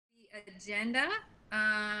agenda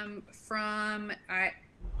from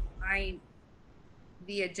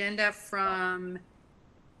the agenda from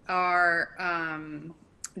our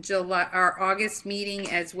our August meeting,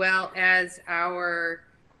 as well as our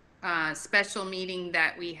special meeting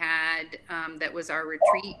that we had that was our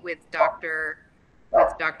retreat with Dr.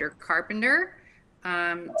 Carpenter.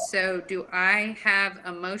 So do I have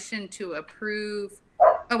a motion to approve?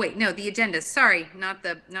 Oh wait, no, the agenda. Sorry, not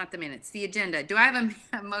the minutes. The agenda. Do I have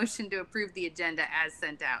a motion to approve the agenda as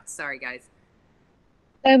sent out? Sorry, guys.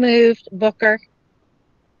 So moved, Booker.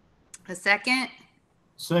 A second?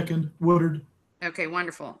 Second, Woodard. Okay,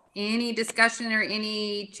 wonderful. Any discussion or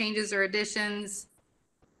any changes or additions?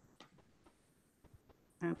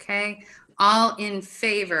 Okay, all in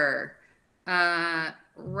favor?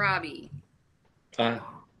 Robbie? Aye.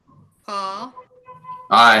 Paul?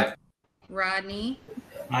 Aye. Rodney?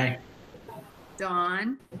 Aye.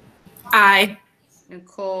 Dawn? Aye.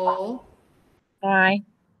 Nicole? Aye.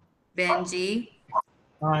 Benji?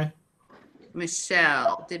 Aye.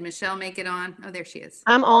 Michelle? Did Michelle make it on? Oh, there she is.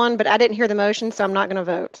 I'm on, but I didn't hear the motion, so I'm not going to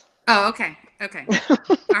vote. Oh, okay. Okay.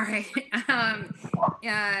 All right.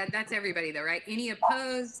 That's everybody though, right? Any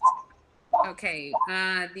opposed? Okay.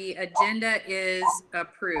 The agenda is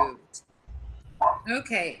approved.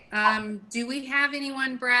 Okay. Do we have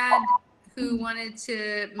anyone, Brad, who wanted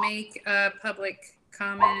to make a public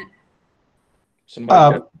comment?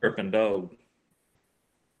 Somebody got a burping dog.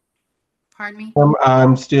 Pardon me?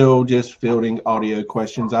 I'm still just fielding audio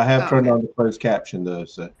questions. I have turned on the closed caption though.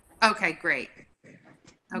 So. Okay, great.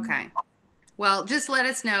 Okay. Well, just let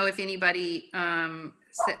us know if anybody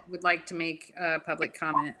would like to make a public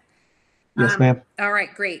comment. Yes, ma'am. All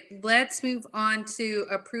right, great. Let's move on to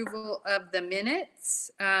approval of the minutes.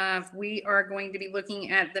 We are going to be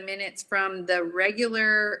looking at the minutes from the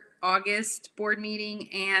regular August board meeting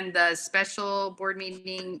and the special board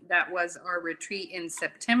meeting that was our retreat in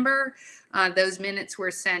September. Those minutes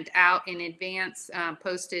were sent out in advance,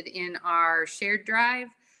 posted in our shared drive.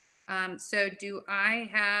 So do I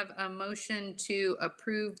have a motion to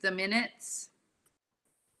approve the minutes?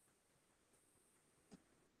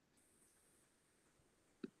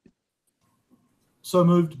 So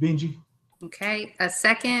moved, Benji. Okay, a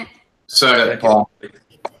second. Second, Paul.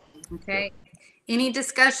 Okay. Any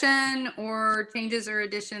discussion or changes or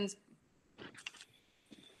additions?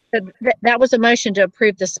 That was a motion to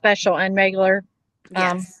approve the special and regular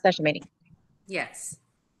special meeting. Yes.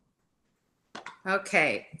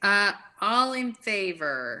 Okay. All in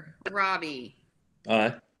favor? Robbie?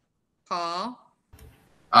 Aye. Paul?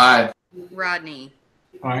 Aye. Rodney?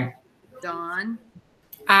 Aye. Dawn?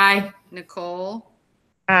 Aye. Nicole?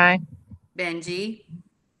 Aye. Benji?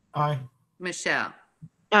 Aye. Michelle?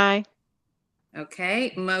 Aye.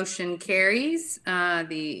 Okay, motion carries.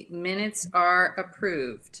 The minutes are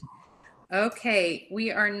approved. Okay,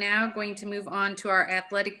 we are now going to move on to our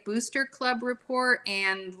Athletic Booster Club report,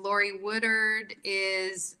 and Lori Woodard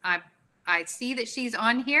is, I see that she's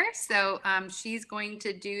on here, so she's going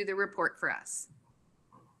to do the report for us.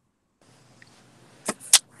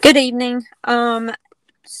 Good evening.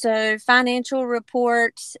 So financial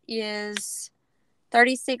report is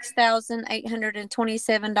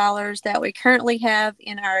 $36,827 that we currently have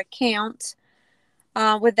in our account.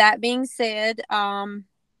 With that being said,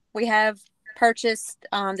 we have purchased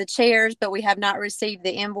the chairs, but we have not received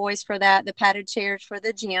the invoice for that, the padded chairs for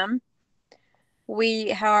the gym.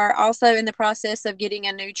 We are also in the process of getting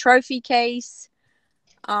a new trophy case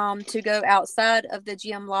to go outside of the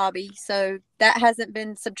gym lobby. So that hasn't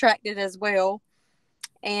been subtracted as well.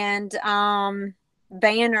 And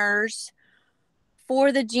banners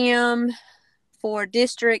for the gym, for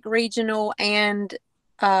district, regional, and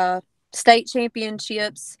state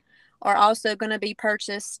championships are also going to be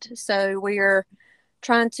purchased. So we are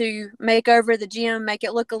trying to make over the gym, make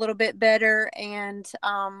it look a little bit better and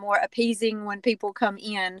more appeasing when people come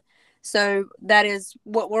in. So that is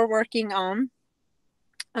what we're working on.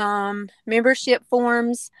 Membership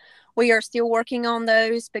forms, we are still working on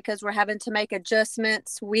those because we're having to make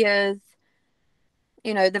adjustments with,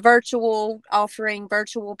 you know, the virtual, offering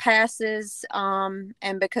virtual passes,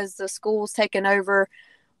 and because the school's taken over,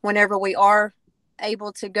 whenever we are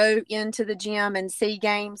able to go into the gym and see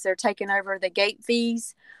games, they're taking over the gate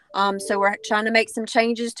fees. So we're trying to make some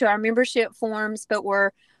changes to our membership forms, but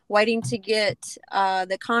we're waiting to get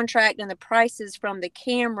the contract and the prices from the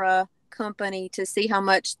camera company to see how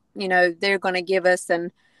much, you know, they're going to give us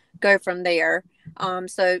and go from there.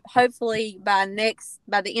 So hopefully by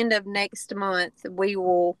the end of next month, we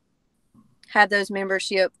will have those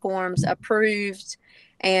membership forms approved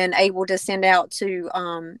and able to send out to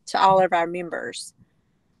all of our members.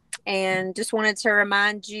 And just wanted to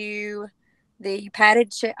remind you, the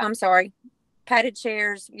padded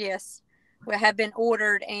chairs, yes, have been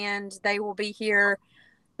ordered, and they will be here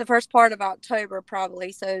the first part of October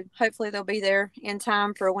probably. So hopefully they'll be there in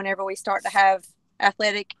time for whenever we start to have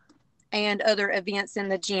athletic and other events in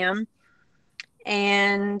the gym.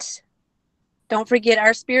 And don't forget,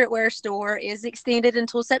 our Spiritwear store is extended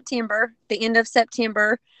until September, the end of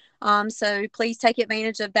September. So please take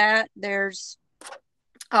advantage of that. There's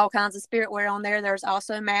all kinds of Spiritwear on there. There's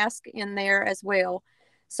also a mask in there as well.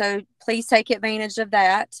 So please take advantage of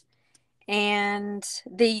that. And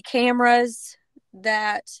the cameras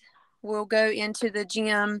that will go into the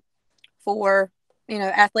gym for,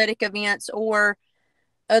 athletic events or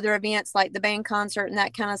other events like the band concert and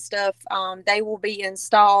that kind of stuff, they will be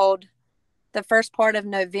installed the first part of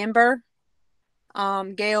November.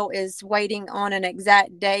 Gail is waiting on an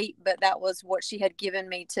exact date, but that was what she had given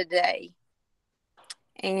me today.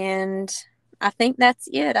 And I think that's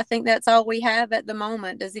it. I think that's all we have at the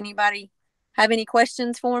moment. Does anybody have any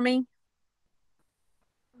questions for me?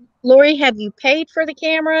 Lori, have you paid for the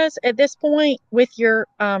cameras at this point with your,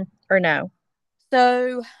 or no?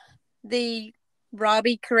 So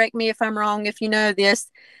Robbie, correct me if I'm wrong, if you know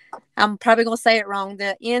this, I'm probably going to say it wrong.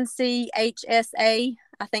 The NCHSA,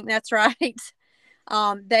 I think that's right.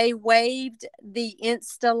 They waived the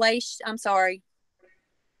installation. I'm sorry.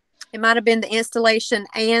 It might have been the installation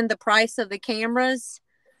and the price of the cameras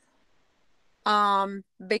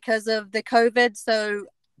because of the COVID. So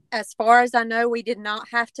as far as I know, we did not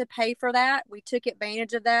have to pay for that. We took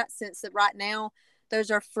advantage of that since right now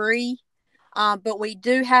those are free. But we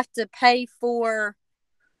do have to pay for,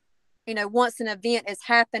 once an event is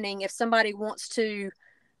happening, if somebody wants to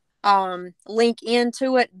link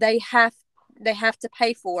into it, they have to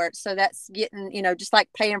pay for it. So that's getting, just like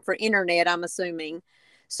paying for internet, I'm assuming.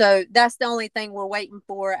 So that's the only thing we're waiting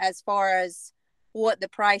for as far as what the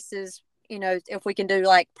price is, if we can do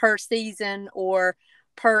like per season or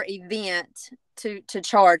per event to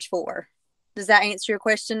charge for. Does that answer your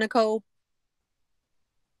question, Nicole?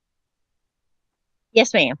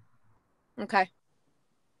 Yes, ma'am. Okay.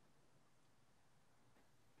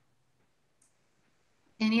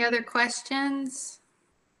 Any other questions?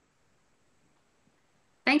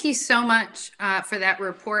 Thank you so much for that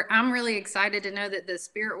report. I'm really excited to know that the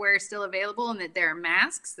Spiritwear is still available and that there are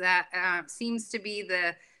masks. That seems to be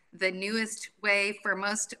the newest way for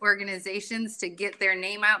most organizations to get their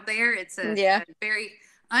name out there. It's a very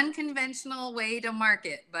unconventional way to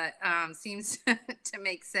market, but seems to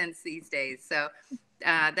make sense these days. So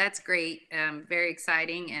that's great. Very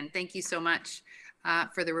exciting. And thank you so much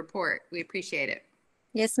for the report. We appreciate it.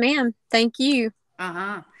 Yes, ma'am. Thank you.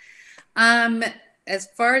 As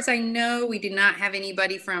far as I know, we do not have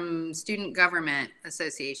anybody from Student Government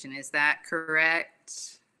Association. Is that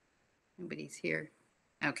correct? Nobody's here.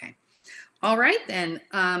 Okay. All right, then.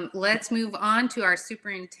 Let's move on to our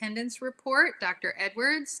superintendent's report. Dr.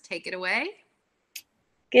 Edwards, take it away.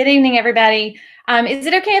 Good evening, everybody. Is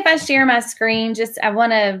it okay if I share my screen? I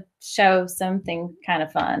want to show something kind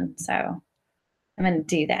of fun. So I'm going to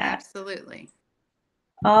do that. Absolutely.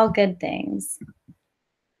 All good things.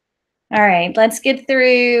 All right, let's get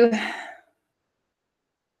through.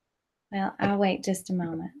 Well, I'll wait just a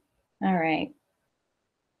moment. All right.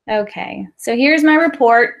 Okay, so here's my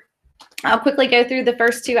report. I'll quickly go through the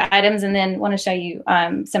first two items and then want to show you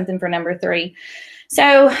something for number 3.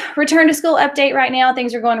 So return to school update right now.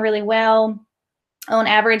 Things are going really well. On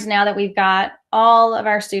average, now that we've got all of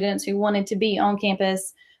our students who wanted to be on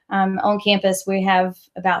campus, we have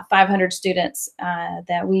about 500 students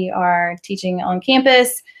that we are teaching on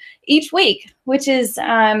campus each week, which is,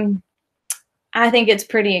 I think it's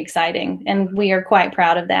pretty exciting. And we are quite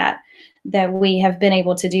proud of that we have been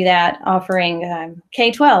able to do that, offering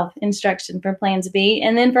K-12 instruction for Plans B.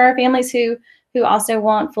 And then for our families who also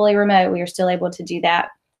want fully remote, we are still able to do that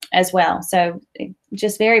as well. So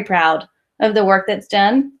just very proud of the work that's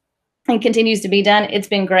done and continues to be done. It's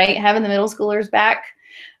been great having the middle schoolers back.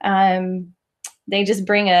 They just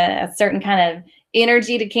bring a certain kind of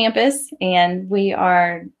energy to campus, and we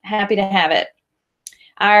are happy to have it.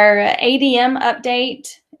 Our ADM update,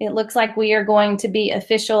 it looks like we are going to be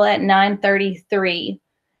official at 9:33.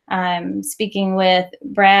 Speaking with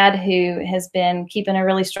Brad, who has been keeping a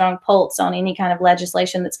really strong pulse on any kind of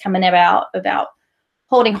legislation that's coming about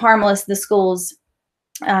holding harmless the schools.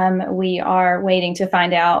 We are waiting to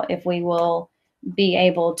find out if we will be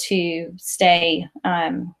able to stay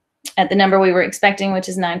at the number we were expecting, which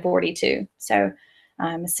is 942. So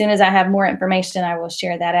as soon as I have more information, I will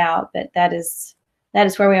share that out. But that is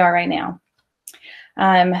where we are right now.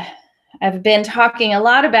 I've been talking a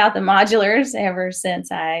lot about the modulars ever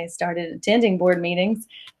since I started attending board meetings,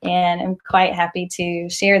 and I'm quite happy to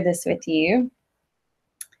share this with you.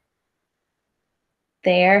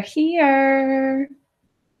 They're here.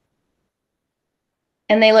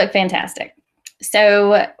 And they look fantastic.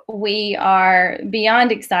 So we are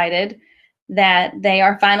beyond excited that they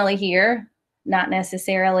are finally here, not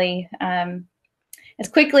necessarily as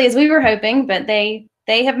quickly as we were hoping, but they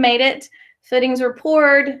have made it. Footings were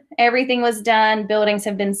poured, everything was done, buildings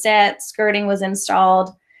have been set, skirting was installed.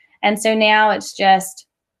 And so now it's just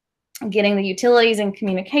getting the utilities and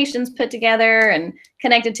communications put together and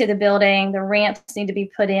connected to the building. The ramps need to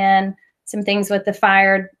be put in, some things with the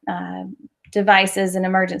fire devices and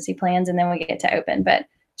emergency plans, and then we get to open. But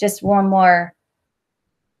just one more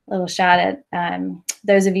little shot at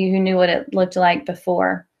those of you who knew what it looked like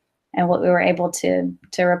before and what we were able to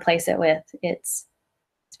replace it with. It's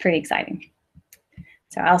pretty exciting.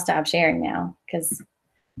 So I'll stop sharing now because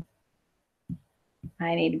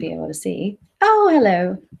I need to be able to see. Oh,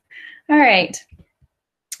 hello. All right.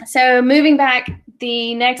 So moving back,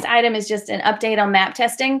 the next item is just an update on map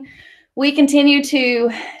testing. We continue to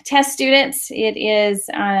test students. It is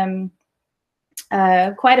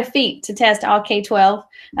quite a feat to test all K-12,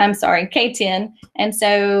 K-10. And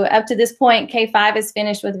so up to this point, K-5 is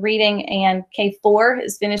finished with reading and K-4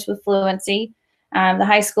 is finished with fluency. The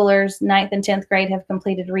high schoolers, 9th and 10th grade, have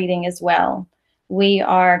completed reading as well. We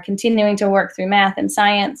are continuing to work through math and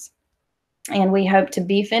science, and we hope to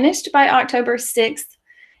be finished by October 6th.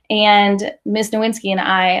 And Ms. Nowinski and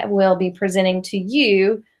I will be presenting to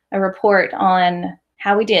you a report on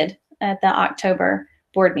how we did at the October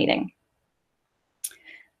board meeting.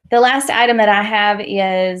 The last item that I have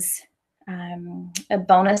is a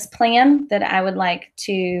bonus plan that I would like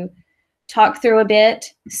to talk through a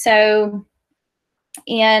bit. So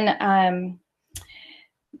in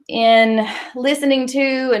listening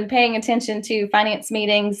to and paying attention to finance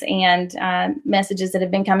meetings and messages that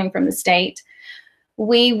have been coming from the state,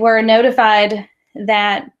 we were notified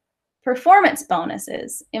that performance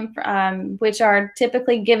bonuses, which are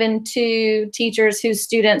typically given to teachers whose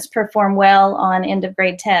students perform well on end of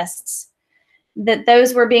grade tests, that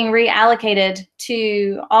those were being reallocated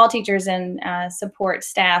to all teachers and support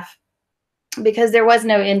staff because there was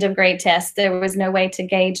no end of grade test. There was no way to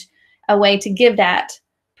gauge a way to give that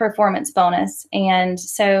performance bonus. And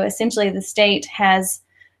so essentially the state has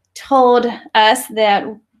told us that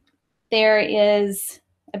there is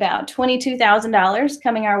about $22,000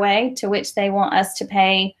 coming our way, to which they want us to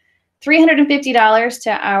pay $350 to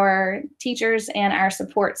our teachers and our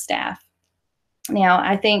support staff. Now,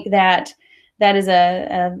 I think that that is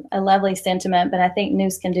a lovely sentiment, but I think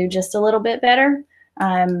News can do just a little bit better.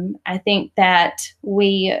 I think that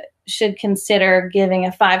we should consider giving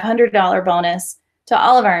a $500 bonus to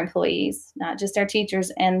all of our employees, not just our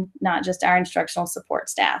teachers and not just our instructional support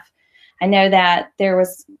staff. I know that there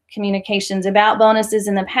was communications about bonuses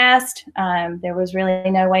in the past. There was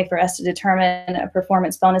really no way for us to determine a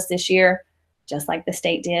performance bonus this year, just like the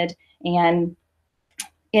state did. And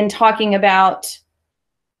in talking about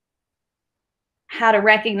how to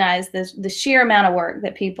recognize the sheer amount of work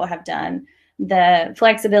that people have done, the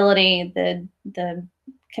flexibility, the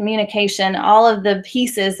communication, all of the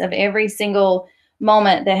pieces of every single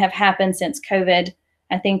moment that have happened since COVID,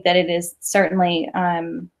 I think that it is certainly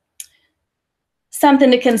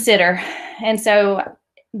something to consider. And so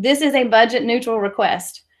this is a budget neutral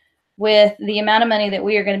request. With the amount of money that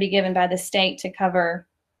we are going to be given by the state to cover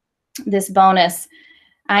this bonus,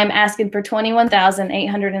 I'm asking for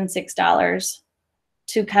 $21,806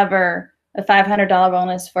 to cover a $500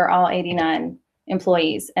 bonus for all 89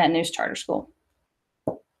 employees at News Charter School.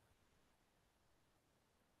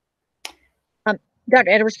 Dr.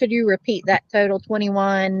 Edwards, could you repeat that total?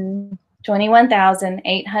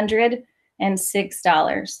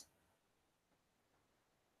 $21,806.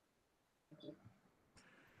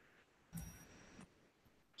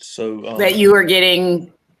 So That you were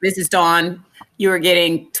getting, this is Dawn, you were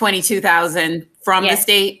getting 22,000 from the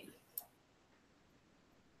state.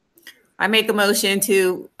 I make a motion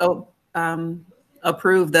to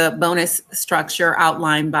approve the bonus structure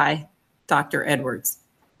outlined by Dr. Edwards.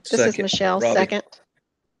 This is Michelle, Robbie. second.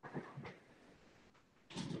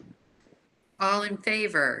 All in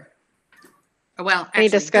favor? Well, Any actually,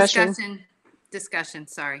 discussion? Discussion,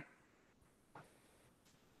 sorry.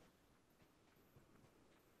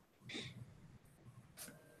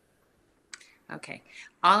 Okay,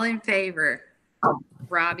 all in favor?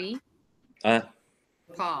 Robbie? Aye.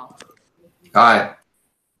 Paul? Aye.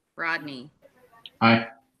 Rodney? Aye.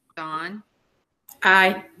 Dawn?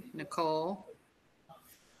 Aye. Nicole?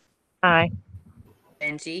 Aye.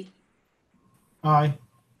 Benji? Aye.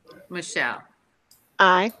 Michelle.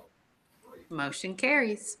 Aye. Motion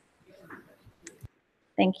carries.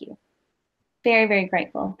 Thank you. Very, very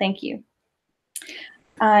grateful. Thank you.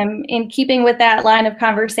 In keeping with that line of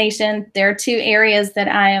conversation, there are two areas that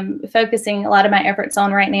I am focusing a lot of my efforts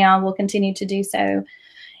on right now, will continue to do so,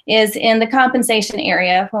 is in the compensation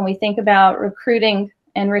area. When we think about recruiting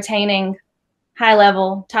and retaining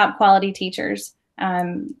high-level, top-quality teachers,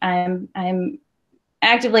 I'm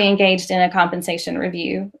actively engaged in a compensation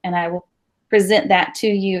review, and I will present that to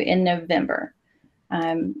you in November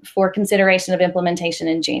for consideration of implementation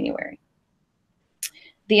in January.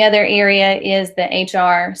 The other area is the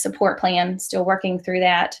HR support plan, still working through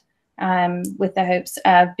that with the hopes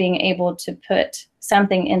of being able to put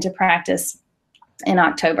something into practice in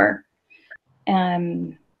October.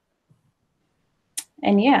 And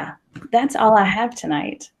yeah, that's all I have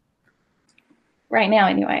tonight. Right now,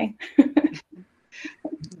 anyway.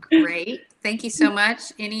 Great. Thank you so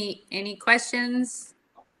much. Any questions?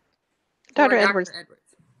 Dr. Edwards.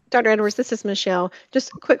 Dr. Edwards, this is Michelle. Just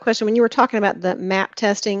a quick question. When you were talking about the MAP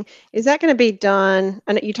testing, is that going to be done?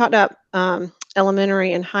 I know you talked about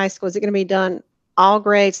elementary and high school. Is it going to be done all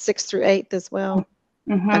grades 6th through 8th as well?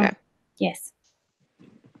 Mm-hmm. Okay. Yes.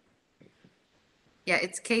 Yeah,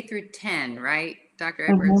 it's K through 10, right,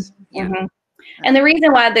 Dr. Edwards? Mm-hmm. Yeah. Mm-hmm. And the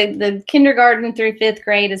reason why the kindergarten through 5th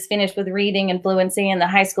grade is finished with reading and fluency and the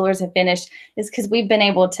high schoolers have finished is because we've been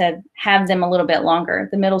able to have them a little bit longer.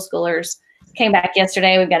 The middle schoolers came back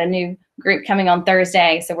yesterday. We've got a new group coming on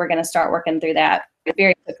Thursday, so we're going to start working through that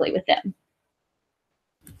very quickly with them.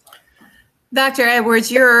 Dr.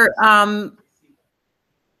 Edwards, your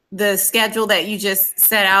the schedule that you just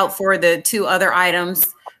set out for the two other items,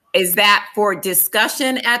 is that for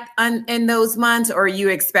discussion in those months, or are you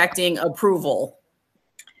expecting approval?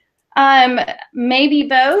 Maybe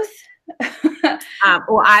both.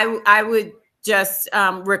 Well, I would just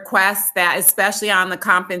request that, especially on the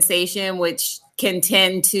compensation, which can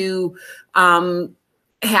tend to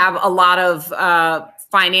have a lot of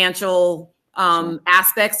financial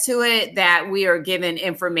aspects to it, that we are given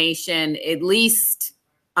information at least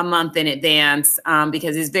a month in advance,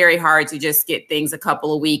 because it's very hard to just get things a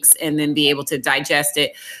couple of weeks and then be able to digest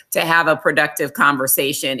it, to have a productive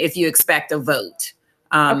conversation if you expect a vote.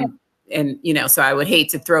 Okay. And, you know, so I would hate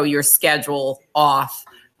to throw your schedule off.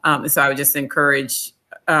 So I would just encourage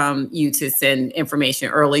you to send information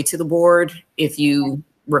early to the board if you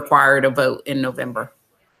required a vote in November.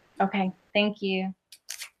 Okay, thank you.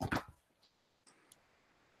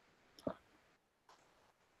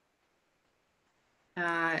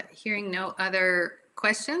 Hearing no other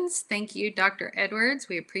questions, thank you, Dr. Edwards.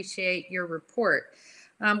 We appreciate your report.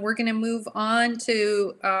 We're going to move on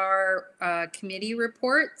to our committee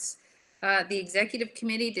reports. The executive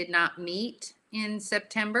committee did not meet in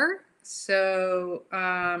September, so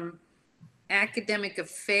academic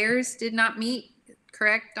affairs did not meet,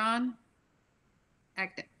 correct, Dawn?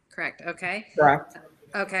 Correct, okay. Correct.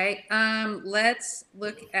 Okay, let's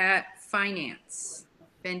look at finance.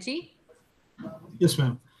 Benji? Yes,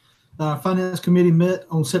 ma'am. Finance Committee met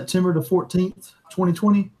on September the 14th,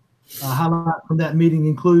 2020. Highlights from that meeting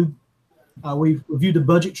include we reviewed the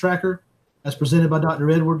budget tracker as presented by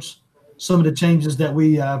Dr. Edwards. Some of the changes that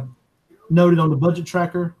we noted on the budget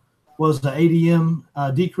tracker was the ADM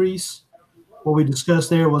decrease. What we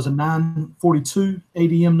discussed there was a 942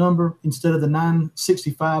 ADM number instead of the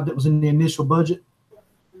 965 that was in the initial budget.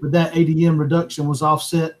 But that ADM reduction was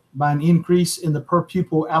offset by an increase in the per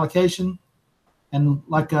pupil allocation. And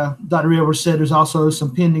like Dr. Edwards said, there's also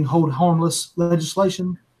some pending hold harmless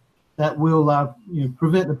legislation that will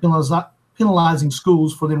prevent the penalizing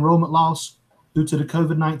schools for the enrollment loss due to the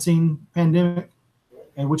COVID-19 pandemic,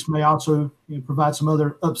 and which may also provide some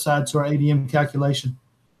other upside to our ADM calculation.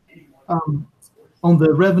 On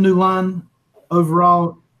the revenue line,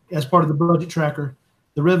 overall, as part of the budget tracker,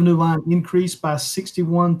 the revenue line increased by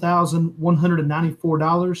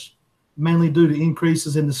 $61,194, mainly due to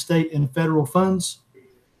increases in the state and federal funds.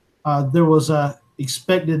 There was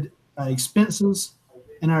expected expenses,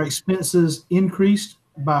 and our expenses increased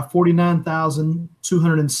by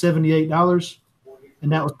 $49,278,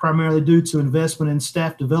 and that was primarily due to investment in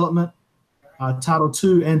staff development, Title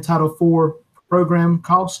II and Title IV program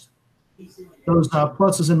cost. Those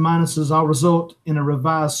pluses and minuses all result in a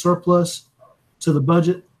revised surplus to the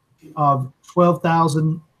budget of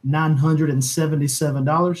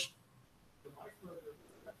 $12,977.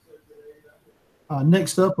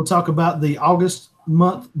 Next up, we'll talk about the August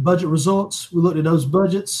month budget results. We looked at those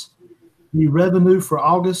budgets. The revenue for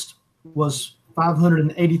August was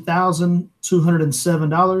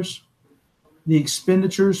 $580,207. The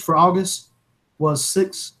expenditures for August was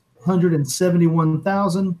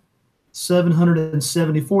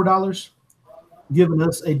 $171,774, giving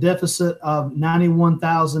us a deficit of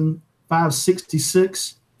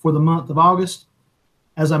 $91,566 for the month of August.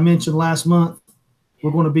 As I mentioned last month,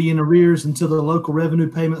 we're going to be in arrears until the local revenue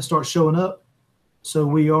payment starts showing up. So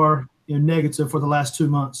we are negative for the last 2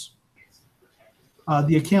 months.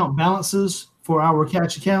 The account balances for our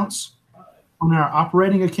cash accounts. On our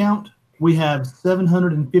operating account, we have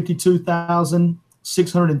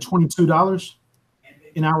 $752,622.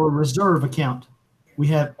 In our reserve account, we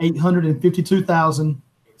have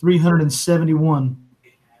 $852,371.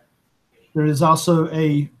 There is also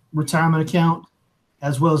a retirement account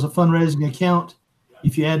as well as a fundraising account.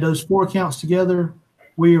 If you add those 4 accounts together,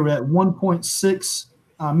 we are at 1.6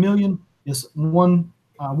 million. It's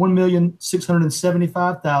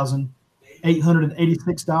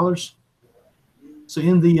 $1,675,886. So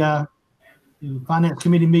in the Finance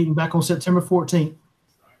Committee meeting back on September 14th,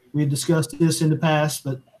 we had discussed this in the past,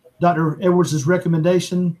 but Dr. Edwards'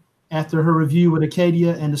 recommendation after her review with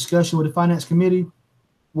Acadia and discussion with the Finance Committee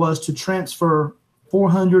was to transfer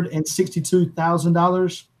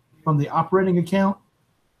 $462,000 from the operating account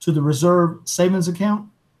to the reserve savings account.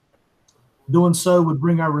 Doing so would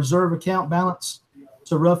bring our reserve account balance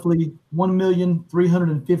to roughly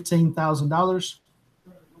 $1,315,000.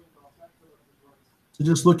 So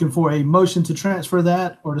just looking for a motion to transfer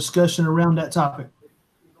that or discussion around that topic.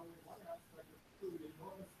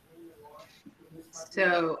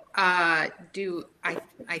 So I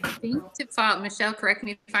think to follow, Michelle, correct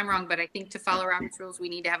me if I'm wrong, but I think to follow Robert's rules, we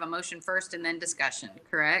need to have a motion first and then discussion,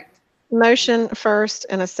 correct? Motion first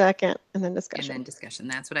and a second, and then discussion. And then discussion.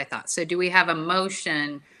 That's what I thought. So do we have a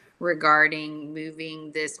motion regarding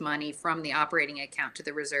moving this money from the operating account to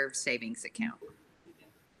the reserve savings account?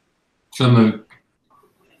 So moved.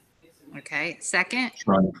 Okay. Second?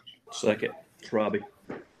 Second. It's Robbie.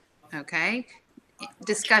 Okay.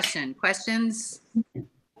 Discussion. Questions?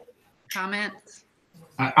 Comments?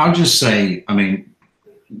 I'll just say, I mean,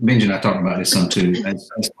 Benji and I talked about this some too.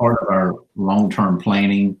 As part of our long-term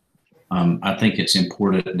planning, I think it's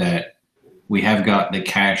important that we have got the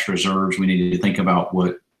cash reserves. We need to think about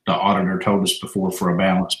what the auditor told us before for a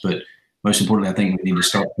balance, but most importantly, I think we need to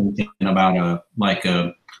start thinking about a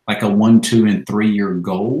 1, 2, and 3 year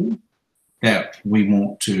goal that we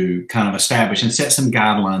want to kind of establish and set some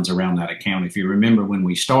guidelines around that account. If you remember when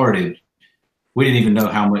we started, we didn't even know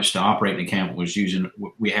how much the operating account was using.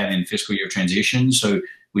 We had in fiscal year transition, so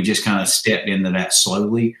we just kind of stepped into that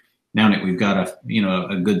slowly. Now that we've got a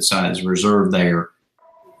good size reserve there,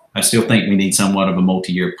 I still think we need somewhat of a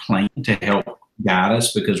multi-year plan to help guide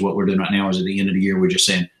us, because what we're doing right now is at the end of the year, we're just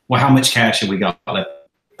saying, well, how much cash have we got left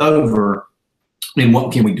over and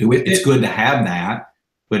what can we do with it? It's good to have that,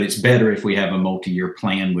 but it's better if we have a multi-year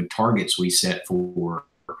plan with targets we set for,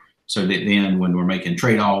 so that then when we're making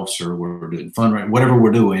trade-offs or we're doing fundraising, whatever we're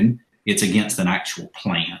doing, it's against an actual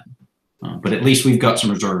plan. But at least we've got some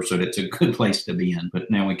reserves, so that's a good place to be in. But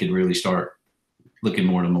now we could really start looking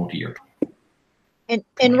more at a multi-year.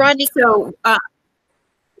 And Rodney, so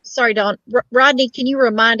sorry, Dawn. Rodney, can you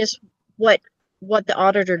remind us what the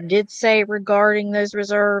auditor did say regarding those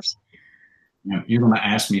reserves? You're going to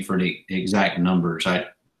ask me for the exact numbers. I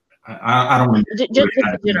don't remember.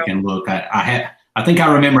 You can look. I think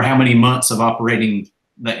I remember how many months of operating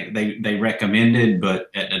they recommended,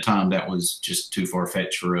 but at the time that was just too far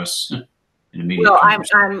fetched for us. Well,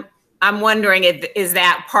 I'm wondering is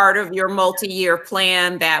that part of your multi-year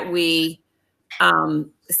plan that we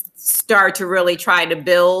start to really try to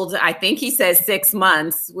build? I think he says 6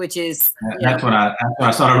 months, which is that's what I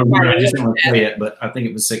thought. I remember. I just didn't say it, but I think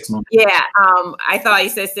it was 6 months. Yeah, I thought he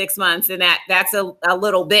said 6 months, and that's a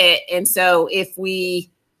little bit. And so if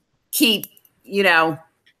we keep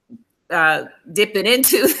dipping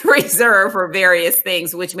into the reserve for various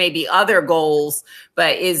things, which may be other goals,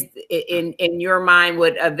 but is in your mind,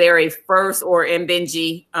 would a very first, or in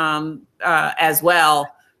Benji as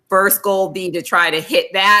well, first goal be to try to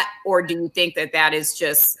hit that? Or do you think that is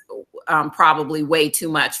just probably way too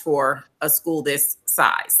much for a school this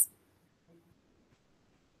size?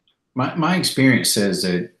 My experience says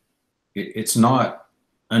that it's not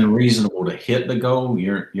unreasonable to hit the goal.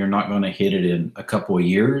 You're not going to hit it in a couple of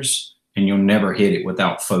years, and you'll never hit it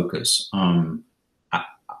without focus.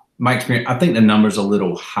 My experience, I think the number's a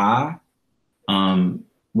little high.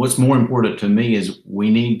 What's more important to me is we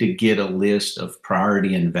need to get a list of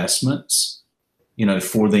priority investments,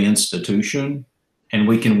 for the institution, and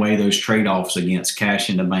we can weigh those trade-offs against cash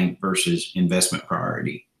in the bank versus investment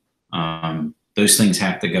priority. Those things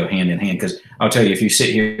have to go hand in hand, because I'll tell you, if you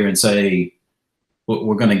sit here and say,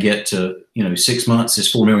 we're going to get to, 6 months is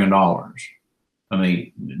 $4 million. I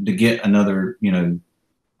mean, to get another, you know,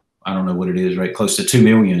 I don't know what it is, right? Close to 2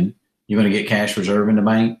 million, you're going to get cash reserve in the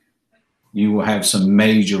bank. You will have some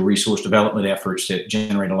major resource development efforts that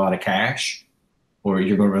generate a lot of cash, or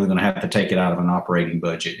you're really going to have to take it out of an operating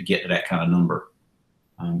budget to get to that kind of number.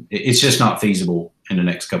 It's just not feasible in the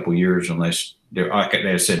next couple of years unless there, like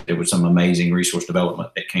I said, there was some amazing resource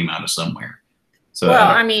development that came out of somewhere. So, well,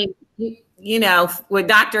 I mean, you know, with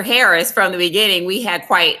Dr. Harris from the beginning, we had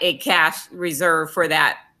quite a cash reserve for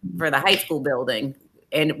that, for the high school building,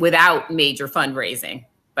 and without major fundraising.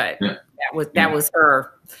 But yeah. that was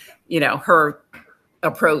her, you know, her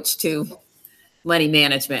approach to money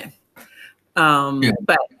management.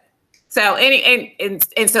 But so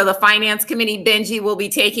and so the finance committee, Benji, will be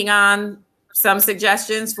taking on some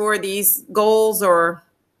suggestions for these goals, or?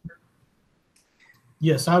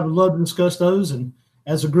 Yes, I would love to discuss those, and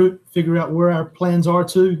as a group, figure out where our plans are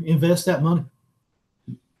to invest that money.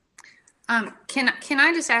 Can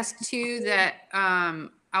I just ask too that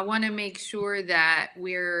I want to make sure that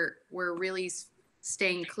we're really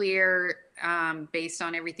staying clear based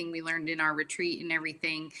on everything we learned in our retreat and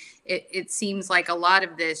everything. It seems like a lot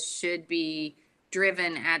of this should be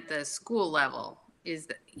driven at the school level,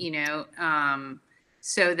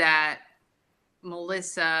 so that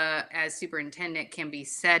Melissa as superintendent can be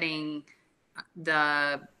setting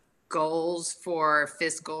the goals for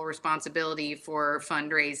fiscal responsibility, for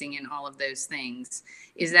fundraising, and all of those things.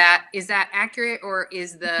 Is that accurate, or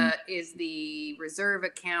is the reserve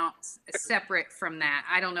account separate from that?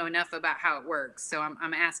 I don't know enough about how it works, so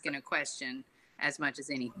I'm asking a question as much as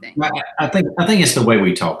anything. I think it's the way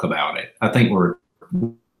we talk about it. I think we're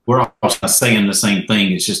all saying the same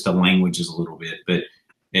thing. It's just the language is a little bit, but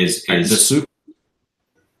is the super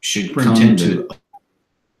should come to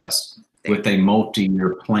us with a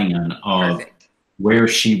multi-year plan of Perfect. Where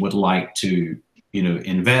she would like to, you know,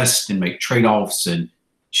 invest and make trade-offs, and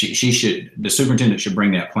the superintendent should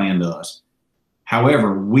bring that plan to us.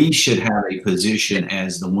 However, we should have a position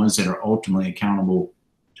as the ones that are ultimately accountable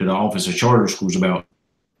to the Office of Charter Schools about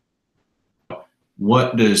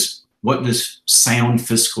what does sound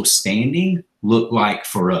fiscal standing look like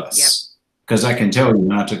for us. Because I can tell you,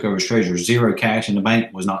 when I took over as treasurer, zero cash in the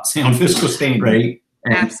bank was not sound fiscal standing, right?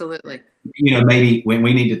 And, absolutely. You know, maybe when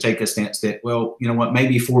we need to take a stance that, well, you know what,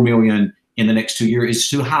 maybe 4 million in the next 2 years is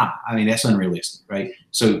too high. I mean, that's unrealistic, right?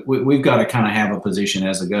 So we've got to kind of have a position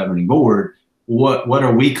as a governing board. What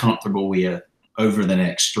are we comfortable with over the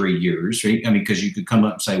next 3 years, right? I mean, because you could come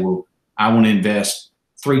up and say, well, I want to invest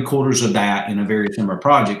 3/4 of that in a various number of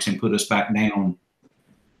projects and put us back down,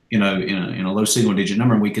 you know, in a low single digit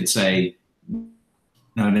number. And we could say,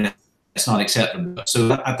 no, that's not acceptable.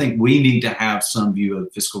 So I think we need to have some view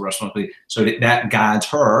of fiscal responsibility so that guides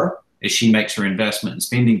her as she makes her investment and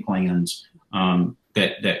spending plans,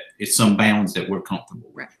 that it's some bounds that we're comfortable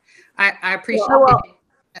with. Right. I appreciate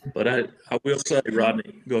it. But I will say,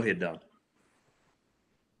 Rodney, go ahead, Don.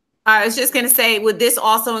 I was just going to say, would this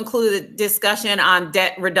also include a discussion on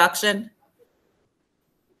debt reduction?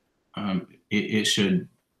 It should.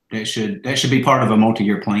 That should be part of a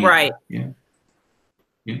multi-year plan. Right. Yeah.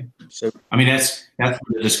 Yeah. So I mean, that's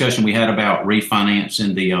the discussion we had about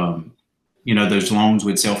refinancing the you know, those loans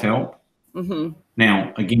with self-help. Mm-hmm.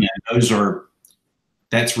 Now, again,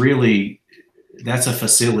 that's a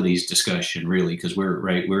facilities discussion, really, because we're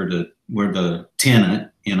the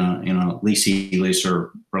tenant in a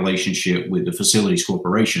leasee-leaser relationship with the facilities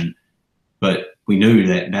corporation. But we knew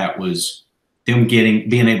that was them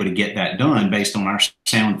being able to get that done based on our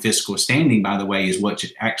sound fiscal standing, by the way, is what's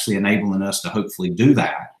actually enabling us to hopefully do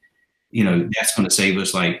that. You know, that's going to save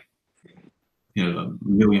us like, you know, $1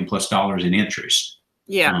 million+ in interest.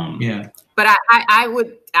 Yeah. Yeah. But I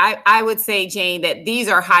would say, Jane, that these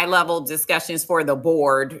are high level discussions for the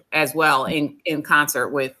board as well, in concert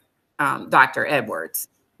with Dr. Edwards,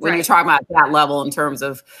 when you're talking about that level in terms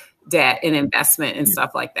of debt and investment and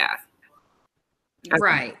stuff like that.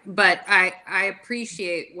 Right. But I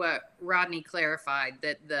appreciate what Rodney clarified,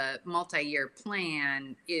 that the multi-year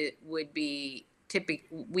plan, it would be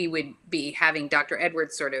we would be having Dr.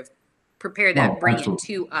 Edwards sort of prepare that, bring it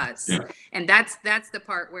to us. Yeah. And that's the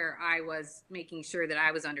part where I was making sure that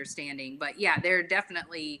I was understanding. But yeah, they're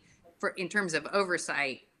definitely, in terms of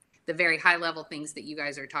oversight, the very high level things that you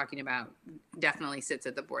guys are talking about definitely sits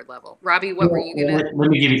at the board level. Robbie, what were you gonna?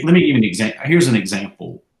 Let me give you an example. Here's an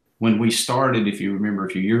example. When we started, if you remember a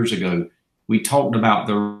few years ago, we talked about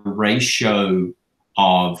the ratio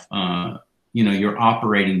of you know, your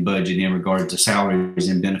operating budget in regard to salaries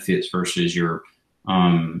and benefits versus your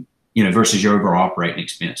versus your overall operating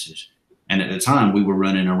expenses. And at the time, we were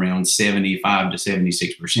running around 75 to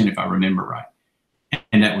 76%, if I remember right.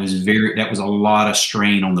 And that was a lot of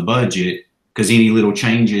strain on the budget, because any little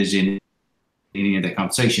changes in any of that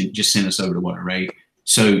compensation just sent us over the water, right?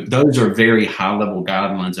 So those are very high level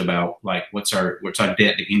guidelines about like what's our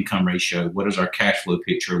debt to income ratio, what does our cash flow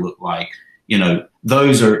picture look like? You know,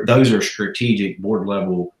 those are strategic board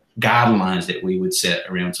level guidelines that we would set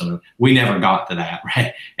around some of them. We never got to that,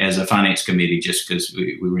 right, as a finance committee, just because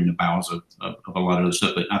we were in the bowels of a lot of other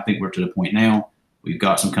stuff. But I think we're to the point now, we've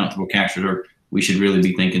got some comfortable cash reserve. We should really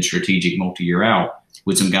be thinking strategic multi-year out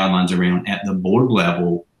with some guidelines around at the board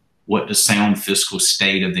level, what does sound fiscal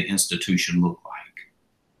state of the institution look like?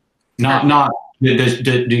 Not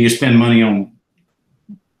do you spend money on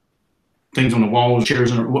things on the walls, chairs,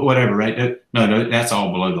 and whatever, right? No, that's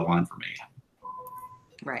all below the line for me.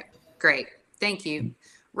 Right. Great. Thank you.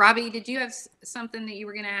 Robbie, did you have something that you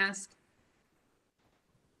were going to ask?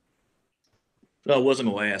 No, I wasn't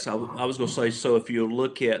going to ask. I was going to say, so if you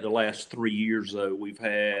look at the last 3 years, though, we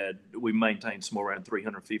maintained somewhere around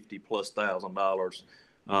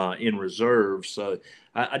 $350,000+ in reserves. So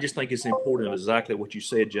I just think it's important, exactly what you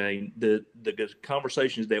said, Jane. The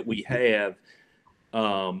conversations that we have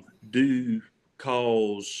do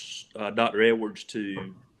cause Dr. Edwards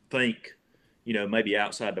to think, you know, maybe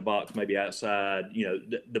outside the box, maybe outside, you know,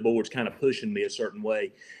 the board's kind of pushing me a certain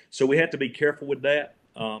way. So we have to be careful with that.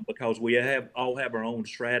 Because we all have our own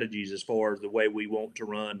strategies as far as the way we want to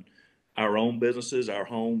run our own businesses, our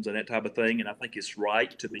homes, and that type of thing. And I think it's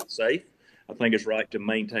right to be safe. I think it's right to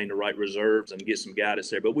maintain the right reserves and get some guidance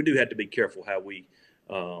there. But we do have to be careful how we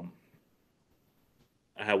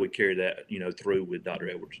carry that, you know, through with Dr.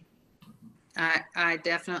 Edwards. I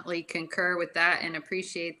definitely concur with that and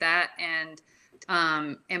appreciate that. And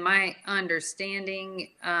am I understanding,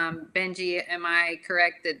 Benji, am I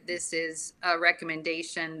correct that this is a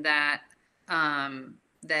recommendation that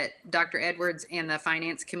that Dr. Edwards and the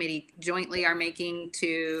Finance Committee jointly are making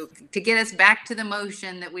to get us back to the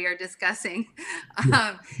motion that we are discussing?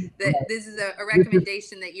 That this is a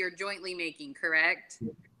recommendation that you're jointly making, correct?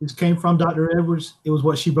 This came from Dr. Edwards. It was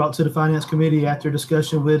what she brought to the Finance Committee after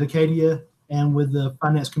discussion with Acadia and with the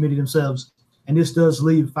Finance Committee themselves. And this does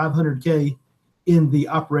leave $500K in the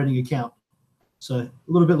operating account. So a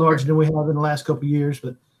little bit larger than we have in the last couple of years,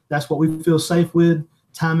 but that's what we feel safe with.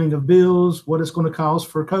 Timing of bills, what it's going to cost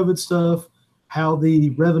for COVID stuff, how the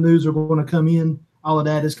revenues are going to come in, all of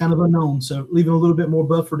that is kind of unknown. So leaving a little bit more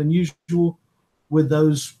buffer than usual with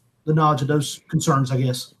the knowledge of those concerns, I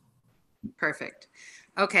guess. Perfect.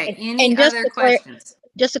 Okay. Any other questions?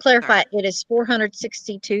 Just to clarify, it is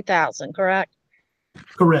 462,000, correct?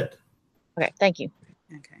 Correct. Okay, thank you.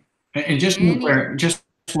 Okay. And just one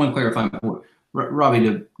clarifying point,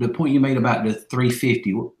 Robbie. The point you made about the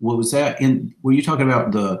 350, what was that? Were you talking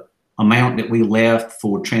about the amount that we left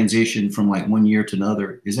for transition from like one year to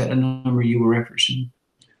another? Is that the number you were referencing?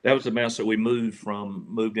 That was the amount that we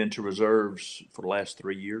moved into reserves for the last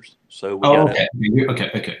 3 years. So we okay. Yeah,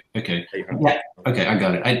 okay, I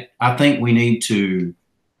got it. I think we need to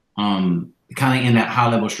kind of in that high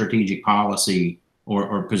level strategic policy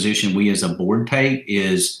or position we as a board take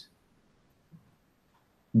is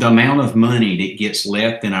the amount of money that gets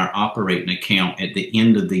left in our operating account at the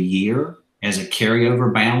end of the year as a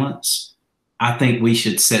carryover balance. I think we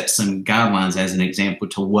should set some guidelines as an example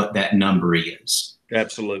to what that number is.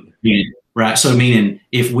 Absolutely. Yeah, right. So meaning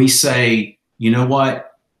if we say, you know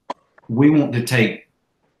what, we want to take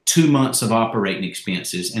 2 months of operating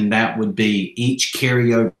expenses, and that would be each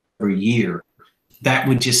carryover year, that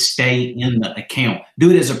would just stay in the account. Do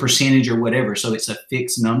it as a percentage or whatever, so it's a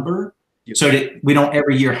fixed number. Yep. So that we don't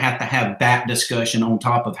every year have to have that discussion on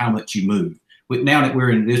top of how much you move. But now that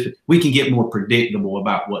we're in this, we can get more predictable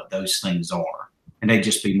about what those things are, and they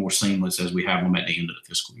just be more seamless as we have them at the end of the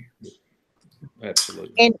fiscal year.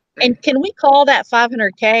 Absolutely. And can we call that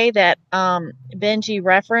 500K that Benji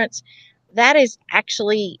referenced? That is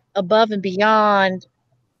actually above and beyond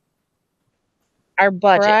our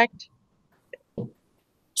budget. Correct?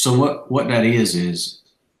 So what that is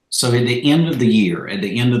so at the end of the year, at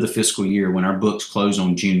the end of the fiscal year, when our books close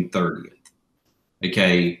on June 30th,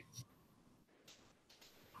 okay,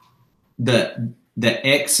 the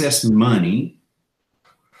excess money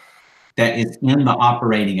that is in the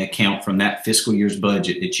operating account from that fiscal year's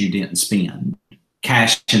budget that you didn't spend,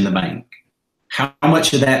 cash in the bank, how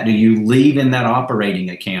much of that do you leave in that operating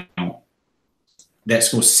account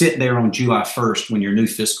that's going to sit there on July 1st when your new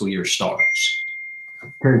fiscal year starts?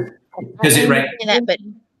 Because but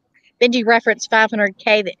Benji referenced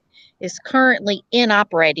 500K that is currently in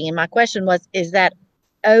operating, and my question was, is that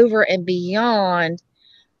over and beyond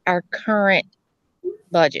our current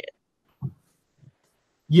budget?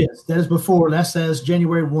 Yes, that is before. That says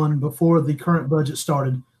January 1, before the current budget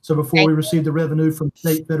started. So before we received the revenue from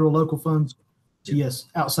state, federal, local funds. So yes,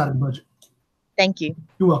 outside of the budget. Thank you.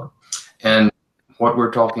 You're welcome. And what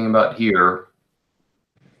we're talking about here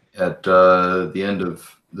at the end of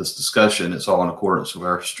this discussion, it's all in accordance with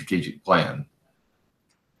our strategic plan.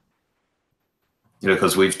 You know,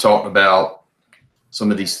 because we've talked about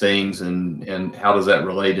some of these things and how does that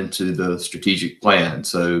relate into the strategic plan.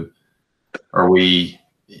 So are we,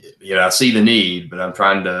 you know, I see the need, but I'm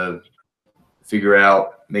trying to figure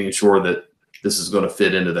out, making sure that this is going to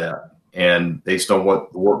fit into that. And based on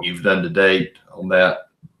what the work you've done to date on that,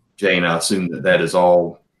 Jane, I assume that that is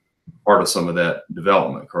all part of some of that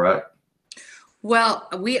development, correct? Well,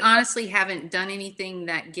 we honestly haven't done anything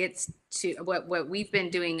that gets to what we've been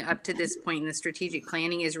doing up to this point in the strategic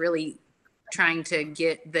planning is really trying to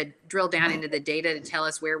drill down into the data to tell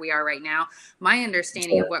us where we are right now. My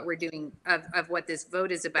understanding of what we're doing, of what this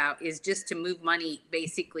vote is about, is just to move money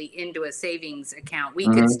basically into a savings account. We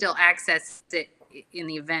could still access it in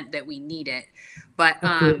the event that we need it, but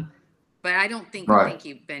I don't think. Thank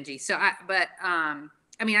you, Benji. So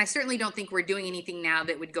I mean, I certainly don't think we're doing anything now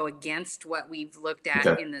that would go against what we've looked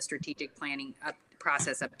at in the strategic planning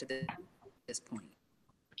process up to this point.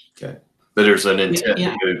 Okay. But there's an intent to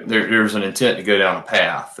go, there's an intent to go down a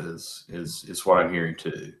path is what I'm hearing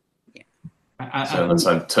too. Yeah. So unless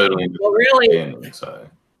I'm totally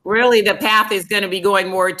really the path is going to be going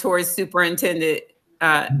more towards Superintendent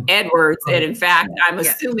Edwards. And in fact, I'm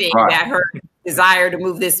assuming that her desire to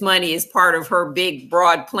move this money is part of her big,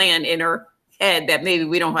 broad plan in her head that maybe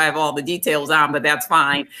we don't have all the details on, but that's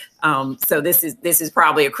fine. So this is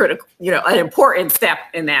probably a critical, an important step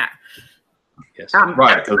in that. Yes.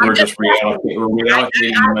 Right, because we're just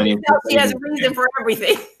reallocating money. She has a reason for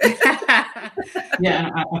everything. Yeah,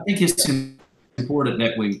 I think it's important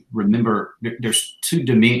that we remember there's two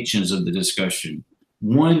dimensions of the discussion.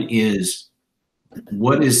 One is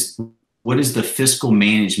what is the fiscal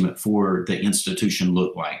management for the institution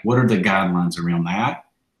look like? What are the guidelines around that?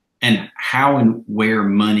 And how and where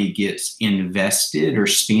money gets invested or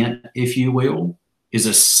spent, if you will, is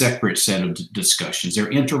a separate set of discussions.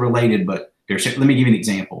 They're interrelated, but let me give you an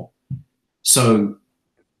example. So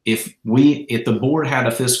if the board had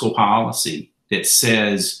a fiscal policy that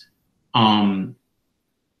says that,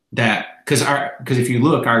 because if you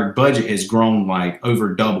look, our budget has grown like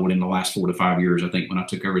over doubled in the last 4 to 5 years. I think when I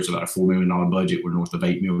took over, it's about a $4 million budget. We're north of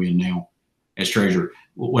 $8 million now as treasurer.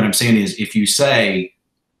 What I'm saying is, if you say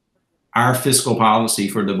our fiscal policy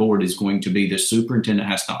for the board is going to be the superintendent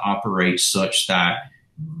has to operate such that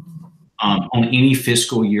on any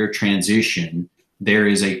fiscal year transition, there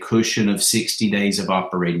is a cushion of 60 days of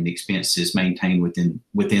operating expenses maintained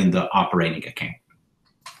within the operating account.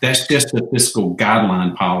 That's just a fiscal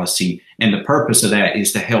guideline policy. And the purpose of that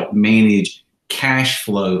is to help manage cash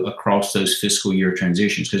flow across those fiscal year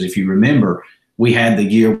transitions. Because if you remember, we had the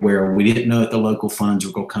year where we didn't know if the local funds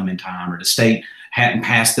were going to come in time, or the state hadn't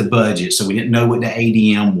passed the budget, so we didn't know what the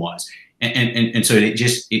ADM was. And so it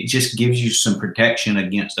just gives you some protection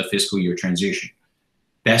against a fiscal year transition.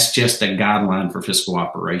 That's just a guideline for fiscal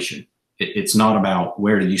operation. It's not about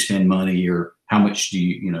where do you spend money or how much do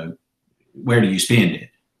you, where do you spend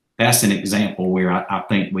it. That's an example where I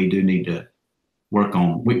think we do need to work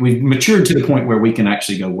on. We've matured to the point where we can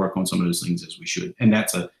actually go work on some of those things as we should. And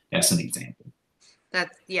that's an example.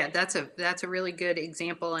 That's a really good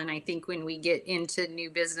example. And I think when we get into new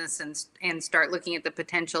business and start looking at the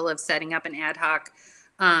potential of setting up an ad hoc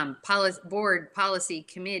board policy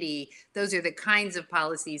committee, those are the kinds of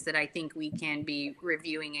policies that I think we can be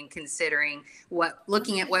reviewing and considering,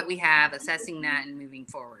 looking at what we have, assessing that, and moving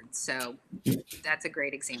forward. So that's a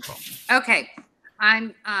great example. Okay.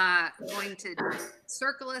 I'm going to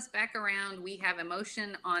circle us back around. We have a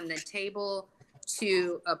motion on the table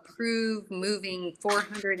to approve moving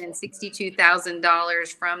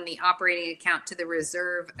 $462,000 from the operating account to the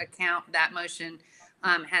reserve account. That motion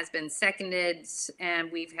has been seconded,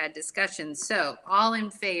 and we've had discussions. So all in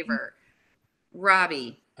favor: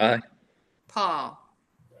 Robbie? Aye. Paul?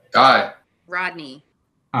 Aye. Rodney?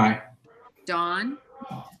 Aye. Dawn?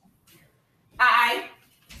 Aye.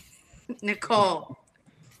 Nicole?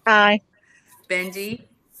 Aye. Benji?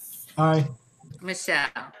 Aye. Michelle?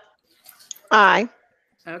 Aye.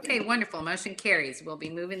 Okay, wonderful. Motion carries. We'll be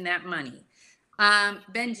moving that money.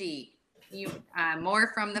 Benji, you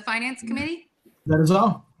more from the Finance Committee? That is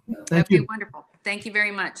all. Thank you. Okay, wonderful. Thank you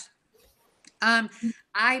very much.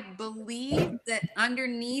 I believe that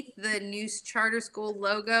underneath the new charter school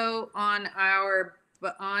logo on our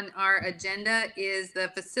agenda is the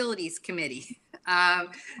Facilities Committee.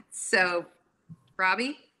 So,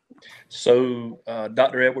 Robbie? So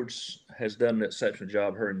Dr. Edwards has done an exceptional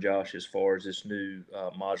job, her and Josh, as far as this new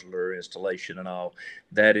modular installation and all.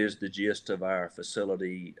 That is the gist of our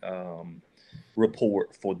facility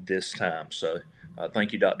report for this time. So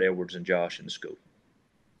thank you, Dr. Edwards and Josh in the school.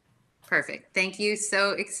 Perfect. Thank you.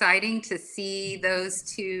 So exciting to see those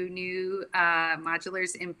two new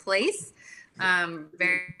modulars in place.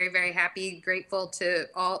 Very, very happy, grateful to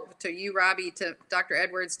you, Robbie, to Dr.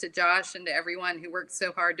 Edwards, to Josh, and to everyone who worked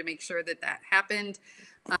so hard to make sure that that happened.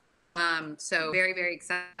 So very, very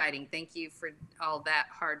exciting. Thank you for all that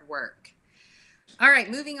hard work. All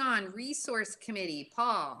right, moving on. Resource Committee,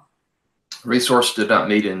 Paul. Resource did not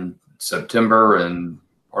meet in September, and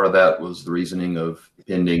part of that was the reasoning of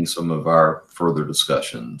pending some of our further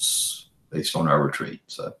discussions based on our retreat.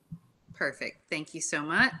 So perfect. Thank you so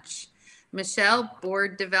much. Michelle,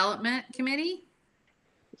 Board Development Committee.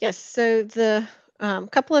 Yes, so the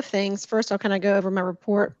couple of things. First, I'll kind of go over my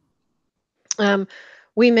report.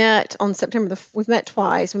 We met on we've met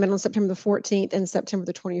twice. We met on September the 14th and September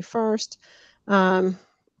the 21st.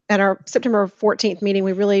 At our September 14th meeting,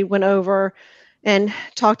 we really went over and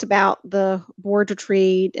talked about the board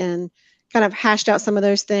retreat and kind of hashed out some of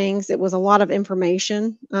those things. It was a lot of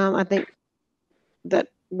information. I think that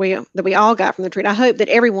we all got from the retreat. I hope that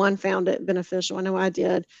everyone found it beneficial. I know I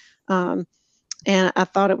did. And I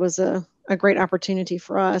thought it was a great opportunity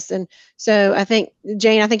for us. And so I think,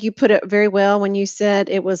 Jane, I think you put it very well when you said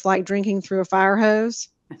it was like drinking through a fire hose.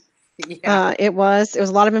 Yeah. It was a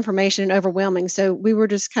lot of information and overwhelming. So we were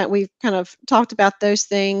just we kind of talked about those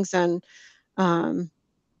things and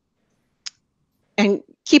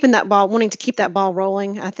keeping that ball, wanting to keep that ball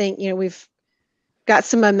rolling. I think, we've got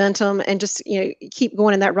some momentum and just, keep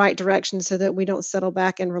going in that right direction so that we don't settle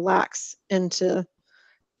back and relax into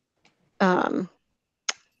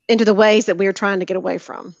the ways that we are trying to get away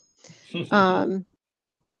from.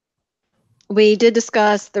 We did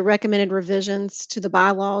discuss the recommended revisions to the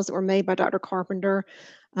bylaws that were made by Dr. Carpenter.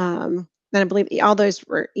 And I believe all those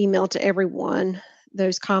were emailed to everyone,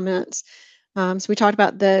 those comments. So we talked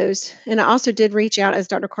about those. And I also did reach out, as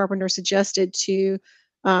Dr. Carpenter suggested, to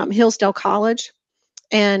Hillsdale College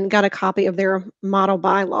and got a copy of their model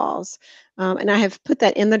bylaws. And I have put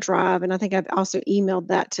that in the drive, and I think I've also emailed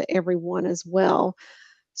that to everyone as well.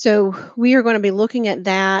 So we are going to be looking at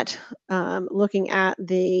that, looking at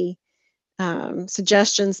the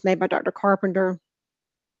suggestions made by Dr. Carpenter.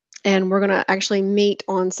 And we're going to actually meet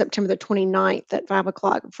on September the 29th at 5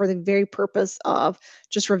 o'clock for the very purpose of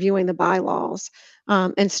just reviewing the bylaws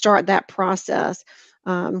and start that process.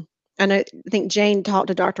 I think Jane talked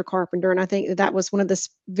to Dr. Carpenter, and I think that was one of the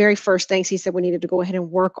very first things he said we needed to go ahead and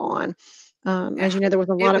work on. As you know, there was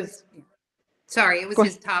a lot of... Sorry, it was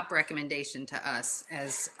his top recommendation to us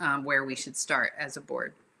as where we should start as a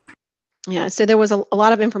board. Yeah, so there was a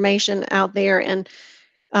lot of information out there, and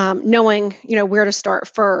knowing, where to start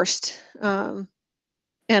first. And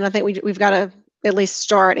I think we've got to at least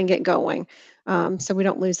start and get going so we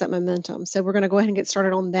don't lose that momentum. So we're going to go ahead and get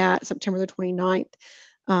started on that September the 29th.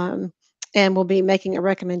 And we'll be making a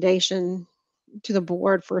recommendation to the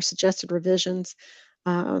board for suggested revisions.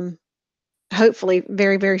 Hopefully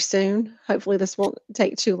very, very soon. Hopefully this won't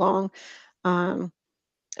take too long.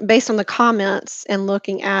 Based on the comments and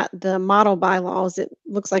looking at the model bylaws, it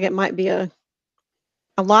looks like it might be a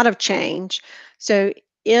lot of change. So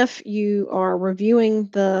if you are reviewing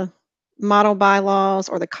the model bylaws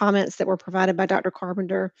or the comments that were provided by Dr.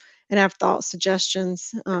 Carpenter and have thoughts,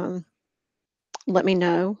 suggestions, let me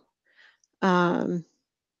know.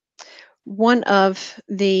 One of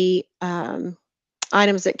the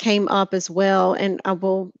items that came up as well, and I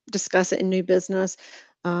will discuss it in new business,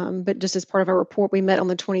 but just as part of our report, we met on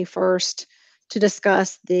the 21st to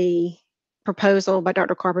discuss the proposal by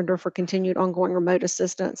Dr. Carpenter for continued ongoing remote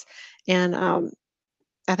assistance. And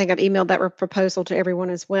I think I've emailed that proposal to everyone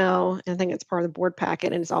as well. And I think it's part of the board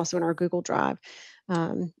packet, and it's also in our Google Drive.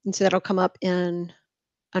 And so that'll come up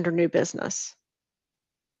under new business.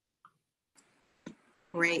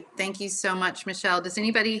 Great. Thank you so much, Michelle. Does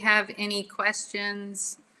anybody have any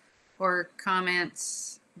questions or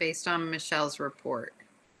comments based on Michelle's report?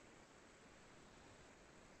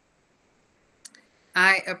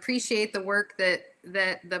 I appreciate the work that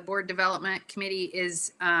the Board Development Committee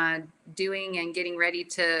is doing and getting ready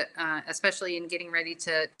to, especially in getting ready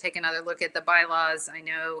to take another look at the bylaws. I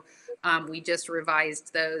know we just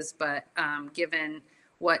revised those, but given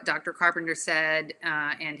what Dr. Carpenter said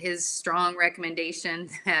and his strong recommendation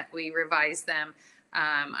that we revise them,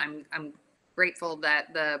 I'm grateful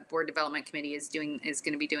that the Board Development Committee is going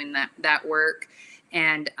to be doing that work.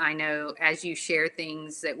 And I know as you share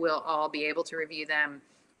things that we'll all be able to review them,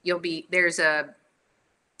 there's a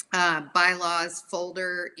bylaws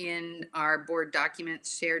folder in our board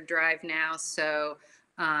documents shared drive now. So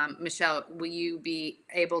Michelle, will you be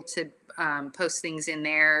able to post things in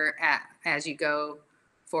there as you go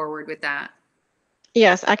forward with that?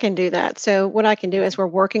 Yes, I can do that. So what I can do as we're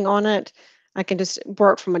working on it, I can just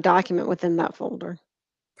work from a document within that folder.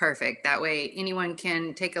 Perfect. That way anyone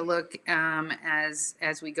can take a look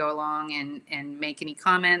as we go along and make any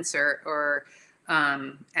comments or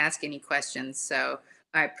ask any questions. So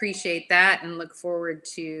I appreciate that and look forward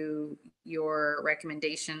to your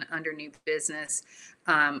recommendation under new business.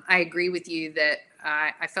 I agree with you that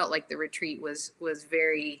I felt like the retreat was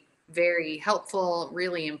very, very helpful,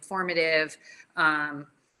 really informative.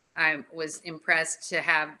 I was impressed to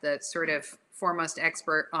have the sort of foremost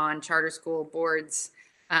expert on charter school boards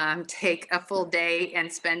take a full day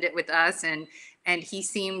and spend it with us, and he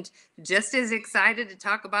seemed just as excited to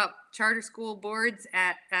talk about charter school boards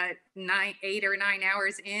at 8 or 9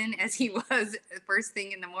 hours in as he was first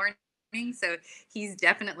thing in the morning. So he's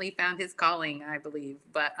definitely found his calling, I believe.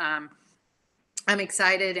 But I'm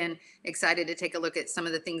excited to take a look at some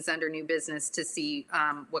of the things under new business to see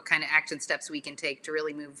what kind of action steps we can take to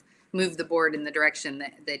really move the board in the direction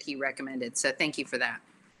that he recommended. So thank you for that.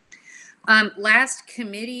 Last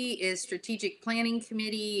committee is Strategic Planning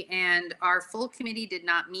Committee, and our full committee did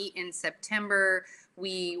not meet in September.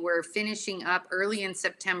 We were finishing up early in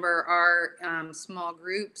September our small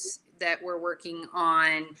groups that were working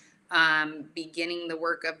on beginning the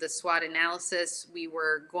work of the SWOT analysis. We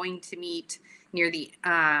were going to meet near the,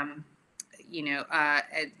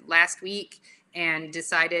 last week, and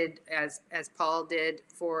decided, as Paul did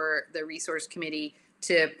for the resource committee,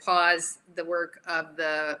 to pause the work of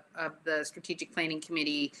the Strategic Planning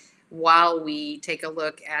Committee while we take a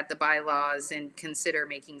look at the bylaws and consider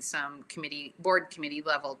making some board committee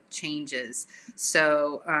level changes.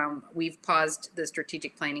 So we've paused the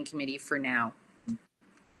Strategic Planning Committee for now.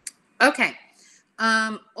 Okay,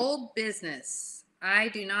 old business. I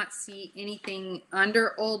do not see anything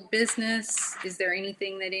under old business. Is there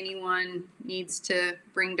anything that anyone needs to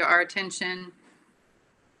bring to our attention?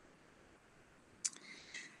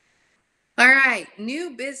 All right,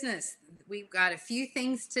 new business. We've got a few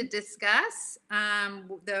things to discuss.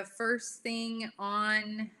 The first thing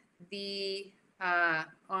on the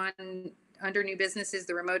under new business is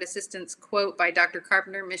the remote assistance quote by Dr.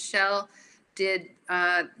 Carpenter. Michelle,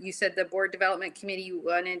 you said the board development committee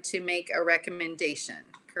wanted to make a recommendation,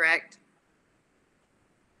 correct?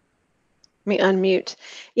 Let me unmute.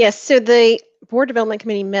 Yes, so the board development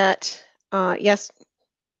committee met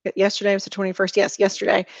yesterday was the 21st. Yes,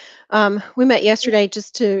 yesterday. We met yesterday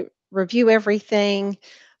just to review everything.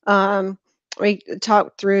 We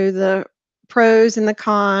talked through the pros and the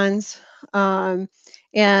cons.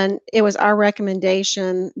 And it was our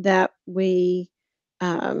recommendation that we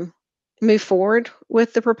move forward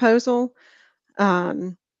with the proposal.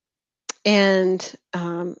 Dr.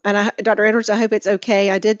 Edwards, I hope it's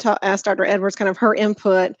okay. I did ask Dr. Edwards kind of her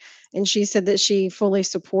input, and she said that she fully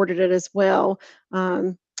supported it as well.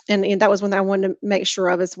 And that was one that I wanted to make sure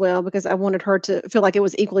of as well, because I wanted her to feel like it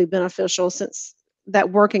was equally beneficial, since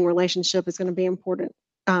that working relationship is going to be important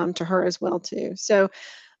to her as well too. So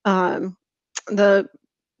the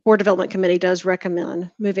board development committee does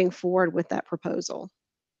recommend moving forward with that proposal.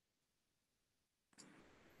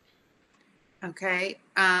 Okay.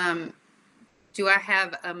 Do I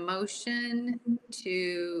have a motion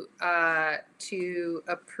to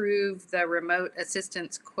approve the remote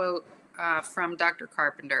assistance quote from Dr.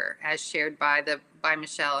 Carpenter as shared by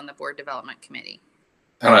Michelle and the board development committee?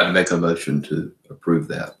 I'd like to make a motion to approve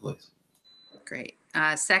that, please. Great.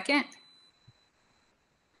 Second?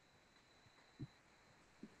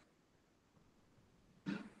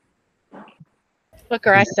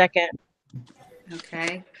 Booker, I second.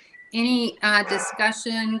 Okay. Any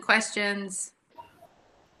discussion, questions?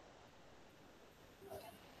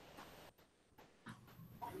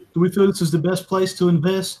 Do we feel this is the best place to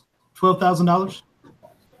invest $12,000?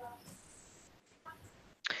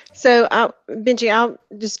 So, Benji, I'll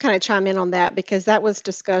just kind of chime in on that, because that was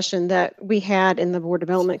discussion that we had in the board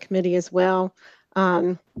development committee as well,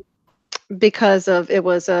 because of it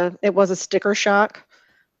was a sticker shock.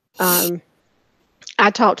 I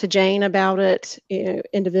talked to Jane about it,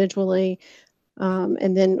 individually,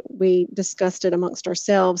 and then we discussed it amongst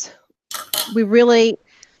ourselves. We really,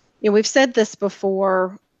 we've said this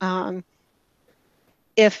before.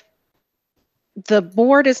 If the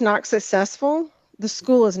board is not successful, the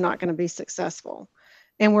school is not going to be successful.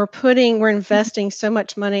 And we're investing so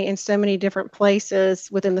much money in so many different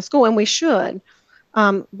places within the school, and we should,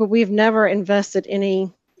 but we've never invested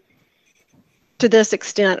any to this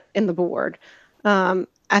extent in the board.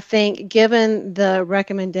 I think given the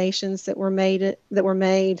recommendations that were made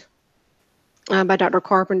by Dr.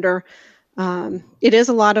 Carpenter, it is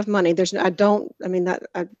a lot of money. I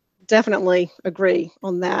definitely agree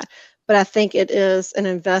on that, but I think it is an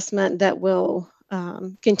investment that will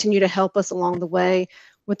continue to help us along the way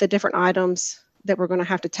with the different items that we're going to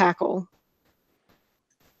have to tackle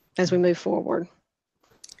as we move forward.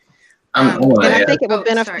 And I think it will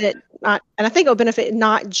benefit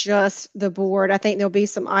not just the board. I think there'll be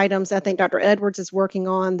some items I think Dr. Edwards is working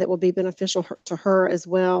on that will be beneficial to her as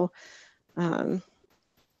well.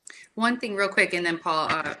 One thing real quick, and then Paul,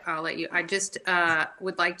 I'll let you. I just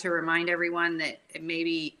would like to remind everyone that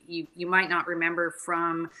maybe you might not remember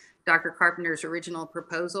from Dr. Carpenter's original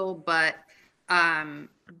proposal, but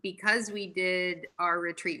because we did our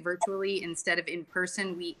retreat virtually instead of in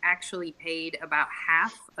person, we actually paid about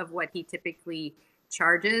half of what he typically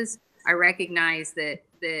charges. I recognize that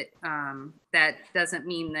that doesn't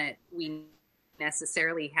mean that we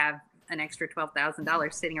necessarily have an extra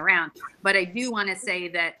 $12,000 sitting around, but I do want to say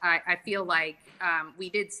that I feel like we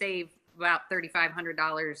did save about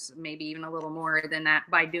 $3,500, maybe even a little more than that,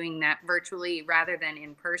 by doing that virtually rather than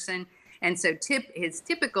in person. And so his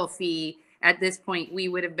typical fee at this point, we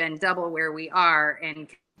would have been double where we are, and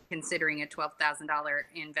considering a $12,000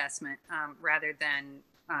 investment rather than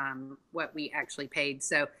what we actually paid.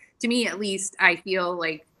 So to me, at least, I feel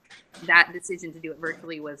like that decision to do it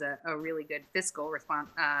virtually was a really good fiscal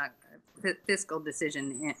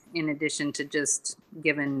decision, in addition to just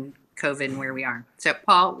given COVID and where we are. So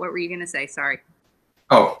Paul, what were you going to say? Sorry.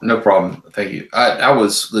 Oh, no problem. Thank you. I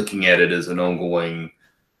was looking at it as an ongoing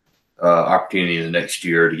opportunity in the next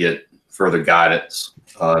year to get further guidance.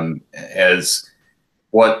 As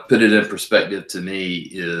what put it in perspective to me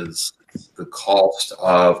is the cost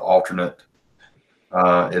of alternate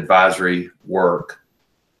advisory work.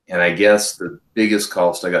 And I guess the biggest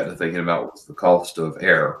cost I got to thinking about was the cost of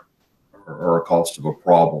error or a cost of a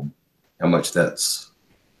problem, how much that's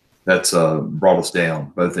brought us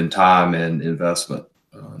down, both in time and investment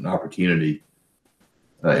and opportunity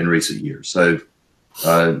in recent years. So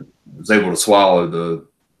I was able to swallow the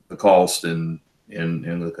cost and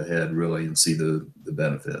look ahead really and see the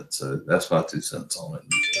benefit. So that's my 2 cents on it.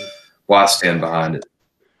 Why I stand behind it.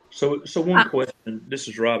 So one question. This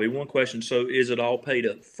is Robbie. One question. So is it all paid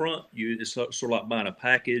up front? It's sort of like buying a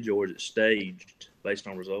package, or is it staged based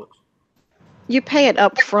on results? You pay it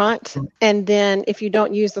up front, and then if you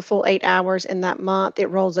don't use the full 8 hours in that month, it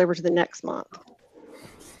rolls over to the next month.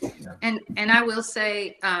 And I will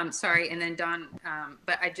say, sorry, and then Don,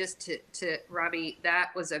 but I just to Robbie,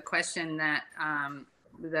 that was a question that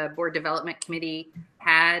the board development committee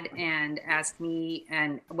had and asked me.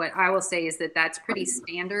 And what I will say is that that's pretty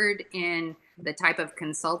standard in the type of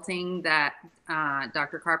consulting that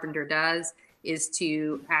Dr. Carpenter does, is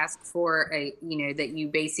to ask for that you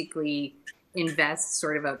basically invest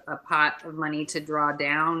sort of a pot of money to draw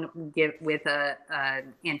down, with a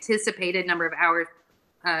anticipated number of hours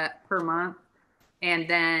per month. And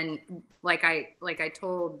then like I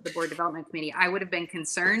told the board development committee, I would have been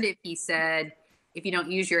concerned if he said, if you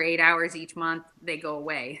don't use your 8 hours each month, they go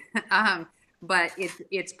away. But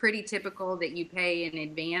it's pretty typical that you pay in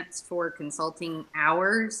advance for consulting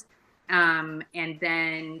hours, and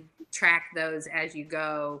then track those as you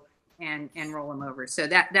go and roll them over. So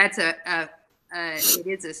that's it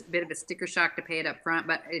is a bit of a sticker shock to pay it up front,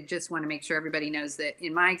 but I just want to make sure everybody knows that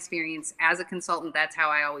in my experience as a consultant, that's how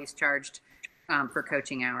I always charged for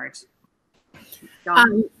coaching hours.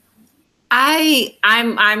 I'm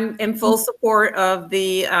in full support of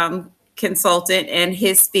the consultant and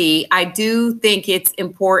his fee. I do think it's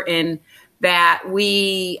important that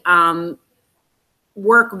we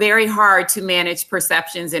work very hard to manage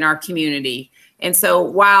perceptions in our community. And so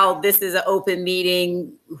while this is an open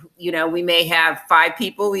meeting, we may have 5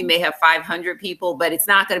 people, we may have 500 people, but it's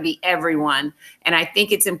not going to be everyone. And I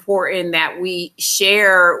think it's important that we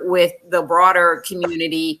share with the broader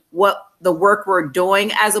community what the work we're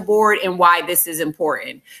doing as a board and why this is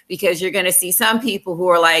important. Because you're going to see some people who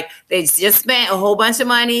are like, they just spent a whole bunch of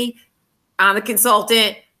money on the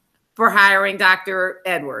consultant for hiring Dr.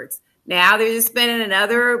 Edwards. Now they're just spending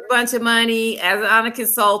another bunch of money on a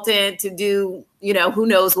consultant to do, who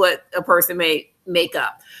knows what a person may make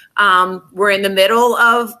up. We're in the middle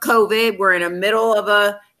of COVID. We're in the middle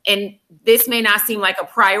of and this may not seem like a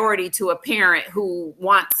priority to a parent who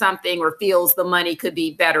wants something or feels the money could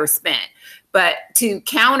be better spent. But to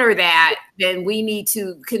counter that, then we need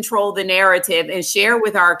to control the narrative and share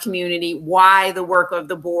with our community why the work of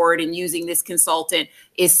the board and using this consultant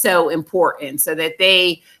is so important, so that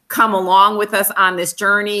they come along with us on this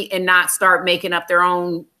journey and not start making up their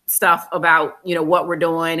own stuff about, you know, what we're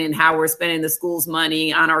doing and how we're spending the school's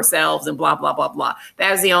money on ourselves and blah, blah, blah, blah.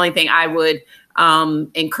 That is the only thing I would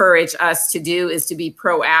encourage us to do, is to be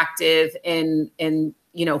proactive in,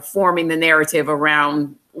 you know, forming the narrative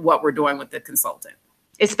around what we're doing with the consultant,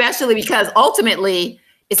 especially because ultimately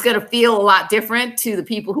it's going to feel a lot different to the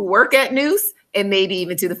people who work at Noose, and maybe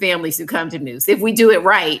even to the families who come to Noose. If we do it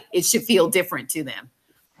right, it should feel different to them.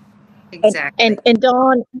 Exactly. And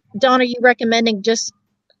Dawn, are you recommending just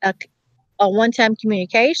a one-time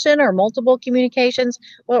communication or multiple communications?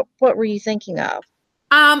 What were you thinking of?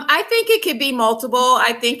 I think it could be multiple.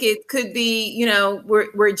 I think it could be, you know,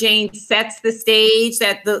 where Jane sets the stage,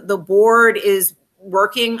 that the board is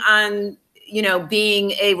working on, you know,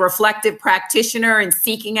 being a reflective practitioner and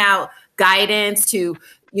seeking out guidance to,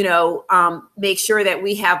 you know, make sure that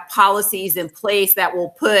we have policies in place that will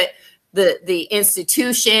put the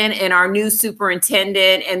institution and our new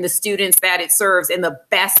superintendent and the students that it serves in the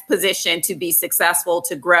best position to be successful,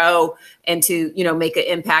 to grow, and to, you know, make an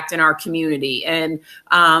impact in our community. And,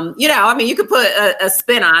 you know, I mean, you could put a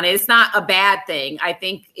spin on it. It's not a bad thing. I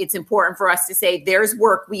think it's important for us to say there's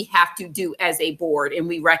work we have to do as a board, and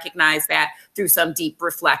we recognize that through some deep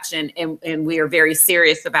reflection, and we are very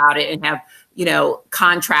serious about it and have, you know,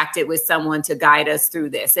 contracted with someone to guide us through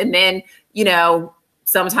this. And then, you know,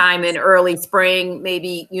 sometime in early spring,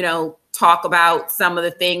 maybe, you know, talk about some of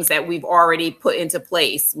the things that we've already put into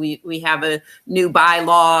place. We have a new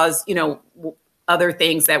bylaws, you know, other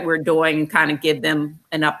things that we're doing, and kind of give them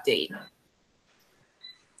an update.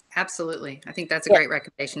 Absolutely. I think that's a great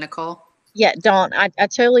recommendation. Nicole? Yeah, Dawn, I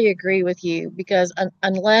totally agree with you, because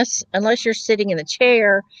unless you're sitting in a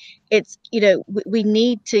chair, it's, you know, we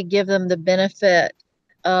need to give them the benefit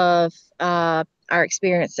of our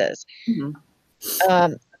experiences. Mm-hmm.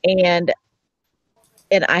 And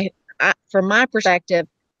I, from my perspective,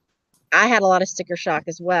 I had a lot of sticker shock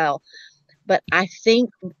as well, but I think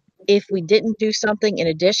if we didn't do something in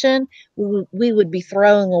addition, we would be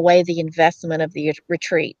throwing away the investment of the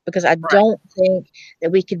retreat, because I don't think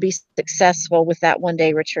that we could be successful with that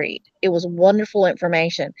one-day retreat. It was wonderful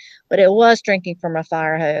information, but it was drinking from a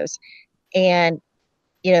fire hose. And,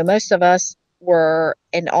 you know, most of us were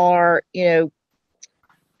and are, you know,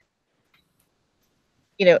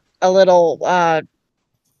 a little,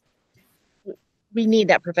 we need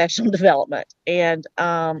that professional development. And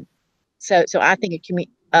so I think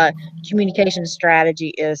a communication strategy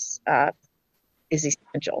is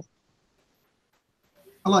essential.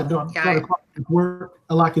 I like Dr. Clark's work.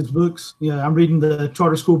 I like his books. You know, I'm reading the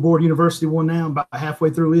Charter School Board University one now. I'm about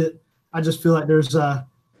halfway through it. I just feel like there's you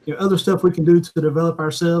know, other stuff we can do to develop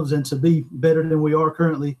ourselves and to be better than we are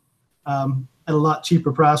currently, at a lot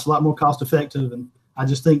cheaper price, a lot more cost effective. And I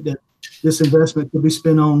just think that this investment could be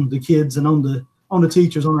spent on the kids and on the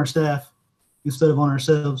teachers, on our staff, instead of on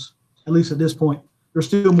ourselves. At least at this point, there's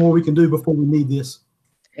still more we can do before we need this.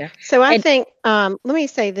 Yeah. So I think, let me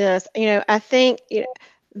say this, you know, I think, you know,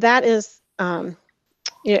 that is, you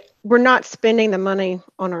know, we're not spending the money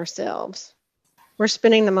on ourselves. We're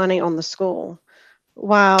spending the money on the school.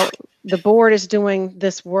 While the board is doing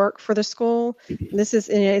this work for the school, this is,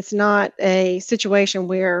 it's not a situation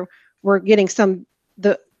where we're getting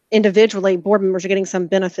individually board members are getting some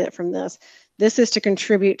benefit from this. This is to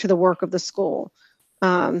contribute to the work of the school.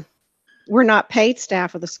 We're not paid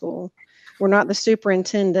staff of the school. We're not the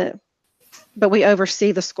superintendent, but we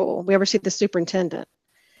oversee the school. We oversee the superintendent.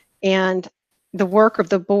 And the work of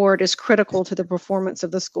the board is critical to the performance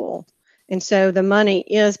of the school. And so the money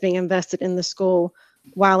is being invested in the school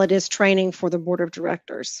while it is training for the board of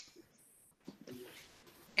directors.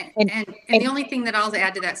 And the only thing that I'll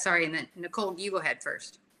add to that, sorry, and then Nicole, you go ahead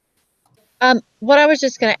first. What I was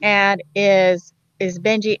just going to add is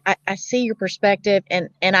Benji, I see your perspective, and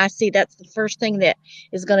I see that's the first thing that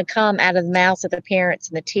is going to come out of the mouths of the parents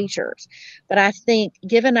and the teachers. But I think,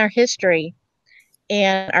 given our history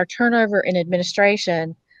and our turnover in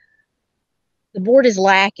administration, the board is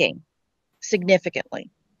lacking significantly.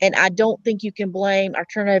 And I don't think you can blame our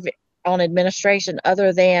turnover on administration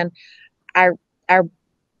other than our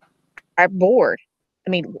board. I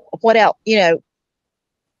mean, what else? You know,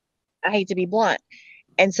 I hate to be blunt.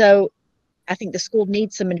 And so I think the school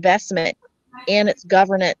needs some investment in its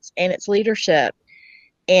governance and its leadership.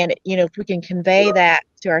 And, you know, if we can convey that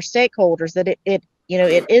to our stakeholders, that it you know,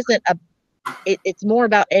 it isn't it's more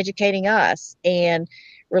about educating us and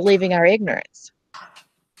relieving our ignorance.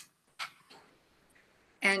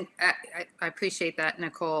 And I appreciate that,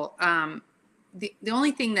 Nicole. The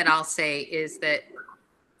only thing that I'll say is that,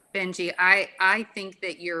 Benji, I think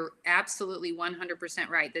that you're absolutely 100%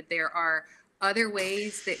 right, that there are other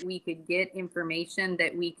ways that we could get information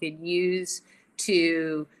that we could use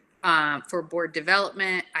to for board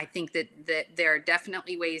development. I think that there are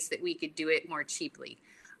definitely ways that we could do it more cheaply.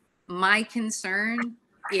 My concern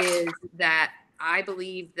is that I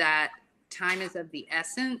believe that time is of the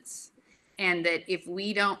essence, and that if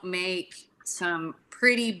we don't make some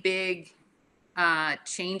pretty big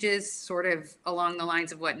changes, sort of along the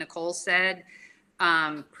lines of what Nicole said,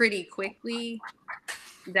 pretty quickly,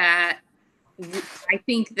 that I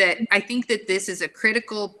think that this is a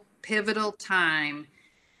critical, pivotal time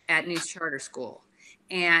at News Charter School,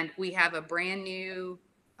 and we have a brand new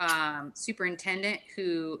superintendent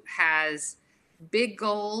who has big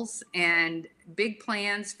goals and big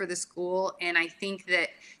plans for the school. And I think that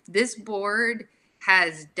this board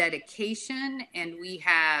has dedication, and we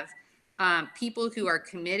have people who are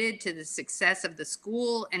committed to the success of the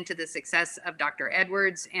school and to the success of Dr.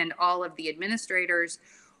 Edwards and all of the administrators.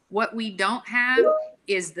 What we don't have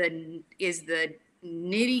is the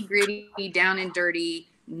nitty gritty, down and dirty,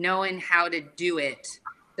 knowing how to do it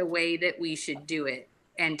the way that we should do it,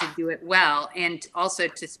 and to do it well. And also,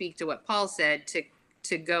 to speak to what Paul said,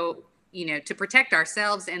 to go, to protect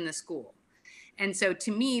ourselves and the school. And so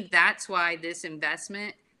to me, that's why this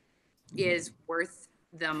investment is worth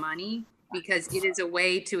the money, because it is a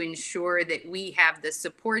way to ensure that we have the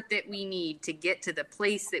support that we need to get to the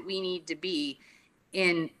place that we need to be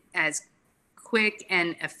in as quick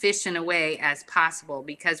and efficient a way as possible.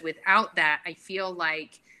 Because without that, I feel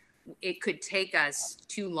like it could take us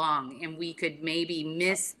too long, and we could maybe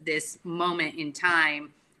miss this moment in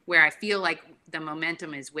time where I feel like the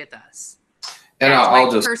momentum is with us. And that's I'll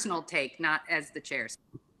my just personal take, not as the chair's.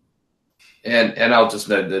 and I'll just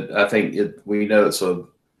note that I think we know it's a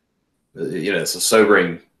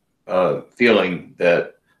sobering feeling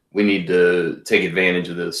that we need to take advantage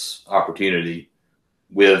of this opportunity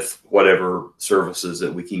with whatever services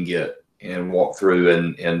that we can get and walk through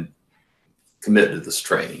and commit to this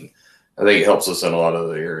training. I think it helps us in a lot of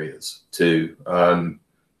other areas too.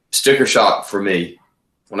 Sticker shock for me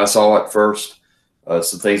when I saw it first.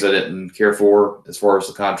 Some things I didn't care for as far as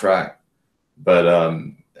the contract, but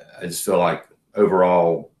I just feel like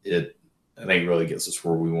overall I think it really gets us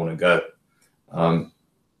where we want to go.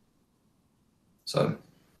 So,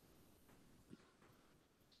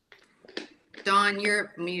 Dawn,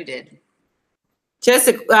 you're muted.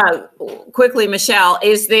 Just quickly, Michelle,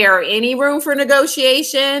 is there any room for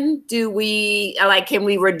negotiation? Do we can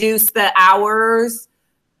we reduce the hours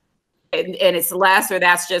and it's less, or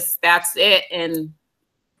that's it and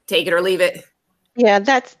take it or leave it? Yeah,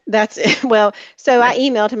 that's it. Well, so I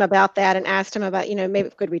emailed him about that and asked him about, maybe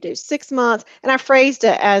could we do 6 months? And I phrased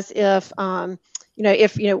it as if,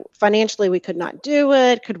 if, financially we could not do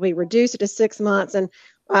it, could we reduce it to 6 months? And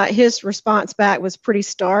his response back was pretty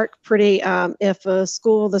stark, if a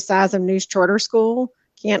school the size of News Charter School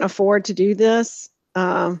can't afford to do this.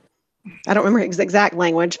 I don't remember his exact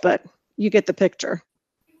language, but you get the picture.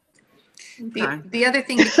 The other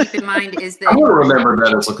thing to keep in mind is that I'm going to remember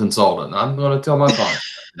that as a consultant. I'm going to tell my client.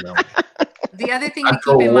 The other thing to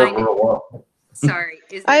keep in mind, sorry,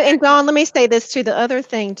 is that and Dawn, let me say this too. The other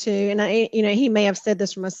thing too, and he may have said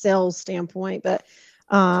this from a sales standpoint, but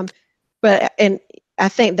and I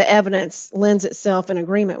think the evidence lends itself in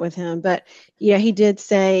agreement with him. But yeah, he did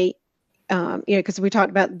say, because we talked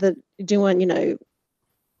about doing,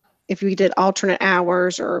 if we did alternate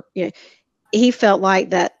hours, or he felt like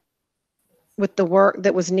that with the work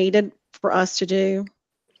that was needed for us to do,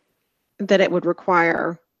 that it would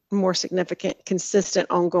require more significant, consistent,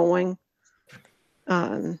 ongoing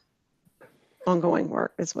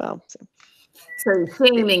work as well. So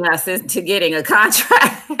shaming us into getting a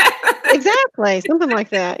contract. Exactly, something like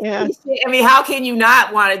that. Yeah. I mean, how can you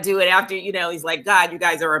not want to do it after he's like, God, you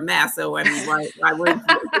guys are a mess. So I mean, why wouldn't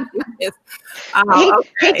you?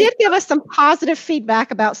 He did give us some positive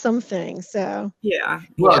feedback about some things. So yeah.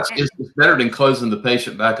 Well, it's better than closing the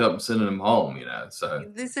patient back up and sending them home. So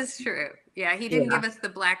this is true. Yeah, he didn't give us the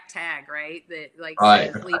black tag, right? That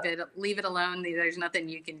says leave it alone. There's nothing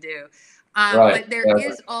you can do. But there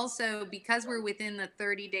is also, because we're within the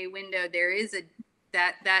 30-day window, there is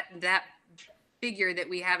that figure that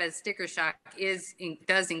we have as sticker shock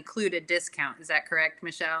does include a discount. Is that correct,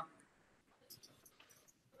 Michelle?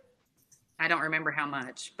 I don't remember how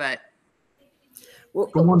much, but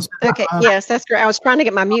okay. Yes, that's correct. I was trying to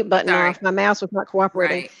get my mute button off. My mouse was not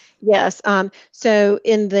cooperating. Right. Yes. So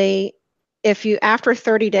if you after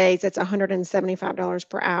 30 days, it's $175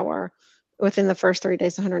 per hour. Within the first 30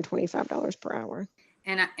 days, $125 per hour.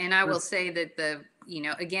 And I will say that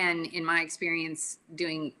again, in my experience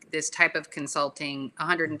doing this type of consulting,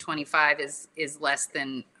 125 is less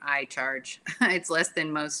than I charge. It's less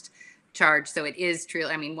than most charge. So it is true.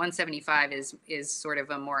 I mean, 175 is sort of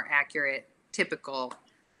a more accurate, typical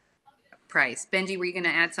price. Benji, were you going to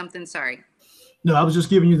add something? Sorry. No, I was just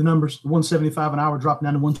giving you the numbers. 175 an hour dropping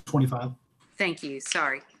down to 125. Thank you.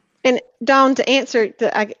 Sorry. And Dawn, to answer,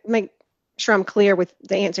 I make sure I'm clear with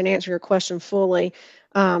the answer and answer your question fully.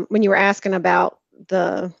 When you were asking about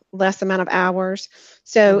the less amount of hours,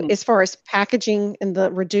 so as far as packaging and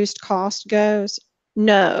the reduced cost goes,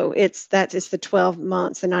 no, it's the 12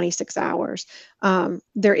 months, the 96 hours.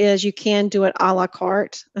 You can do it a la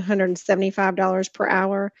carte, $175 per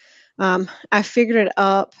hour. I figured it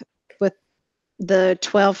up with the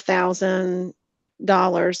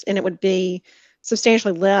 $12,000, and it would be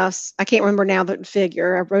substantially less. I can't remember now the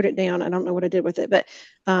figure. I wrote it down. I don't know what I did with it, but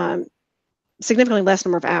significantly less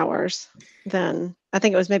number of hours than, I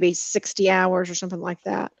think it was maybe 60 hours or something like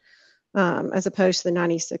that, as opposed to the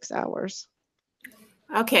 96 hours.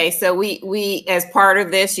 Okay, so we as part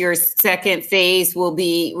of this, your second phase will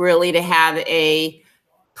be really to have a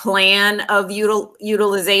plan of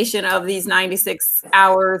utilization of these 96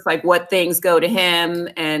 hours, like what things go to him,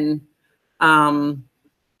 and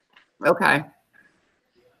okay.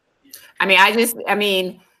 I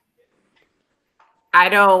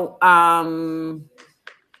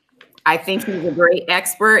think he's a great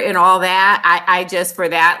expert in all that. I just, for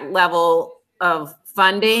that level of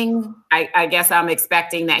funding, I guess I'm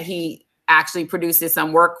expecting that he actually produces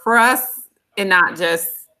some work for us, and not just,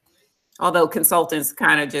 although consultants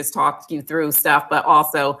kind of just talk you through stuff, but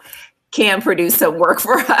also can produce some work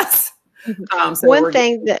for us. One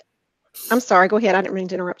thing that, I'm sorry, go ahead. I didn't mean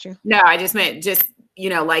to interrupt you. No, I just meant just,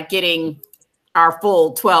 like getting our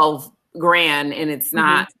full 12 grand, and it's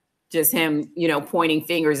not just him, pointing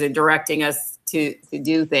fingers and directing us to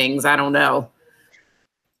do things. I don't know.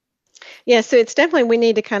 Yeah, so it's definitely, we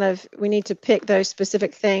need to pick those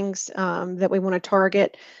specific things that we want to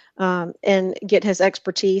target and get his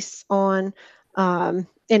expertise on,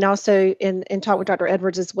 and also and talk with Dr.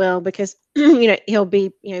 Edwards as well, because he'll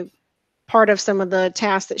be part of some of the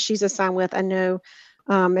tasks that she's assigned with. I know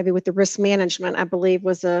maybe with the risk management, I believe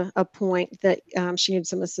was a point that she needed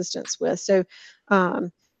some assistance with. So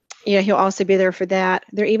he'll also be there for that.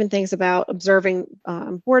 There are even things about observing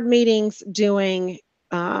board meetings, doing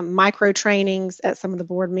micro trainings at some of the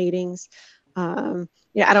board meetings. I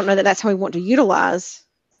don't know that that's how we want to utilize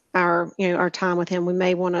our time with him. We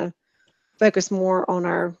may want to focus more on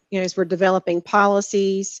our, as we're developing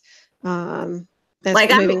policies, as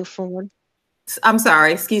moving forward. I'm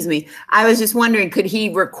sorry, excuse me. I was just wondering, could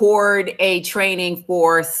he record a training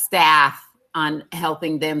for staff on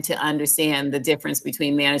helping them to understand the difference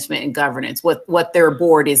between management and governance, what their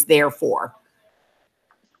board is there for?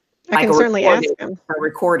 I can certainly ask him. A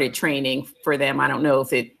recorded training for them. I don't know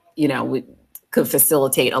if it, we could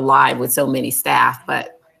facilitate a live with so many staff,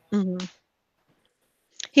 but.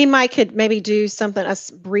 He could maybe do something,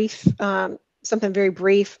 something very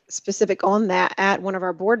brief, specific on that at one of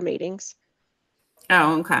our board meetings.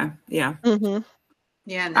 Oh, okay. Yeah.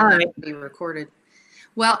 Yeah, and then that would be recorded.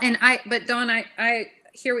 Well, but Dawn, I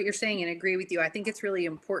hear what you're saying and agree with you. I think it's really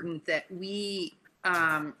important that we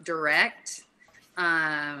direct,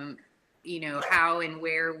 how and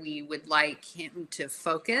where we would like him to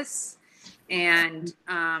focus. And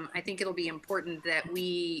I think it'll be important that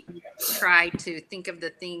we try to think of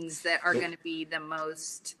the things that are going to be the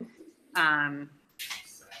most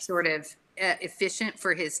sort of efficient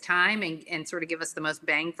for his time and sort of give us the most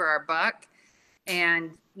bang for our buck.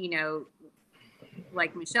 And,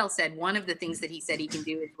 like Michelle said, one of the things that he said he can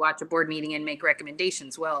do is watch a board meeting and make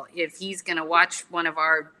recommendations. Well, if he's going to watch one of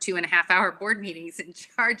our 2.5-hour board meetings and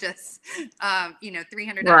charge us,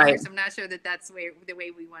 $300, right, I'm not sure that that's the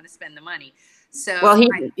way we want to spend the money. So, well,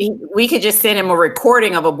 we could just send him a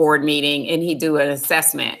recording of a board meeting and he'd do an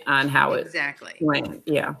assessment on how it went.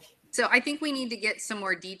 Yeah. So I think we need to get some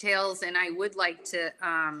more details, and I would like to,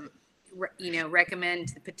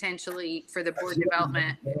 recommend potentially for the board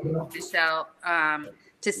development, Michelle,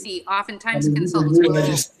 to see. Oftentimes consultants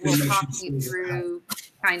will talk you through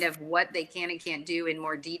kind of what they can and can't do in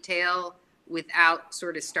more detail without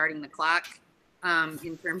sort of starting the clock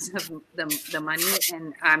in terms of the money.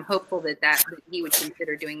 And I'm hopeful that he would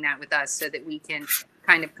consider doing that with us so that we can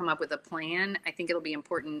kind of come up with a plan. I think it'll be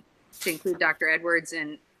important to include Dr. Edwards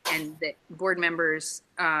and that board members,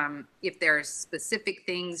 if there are specific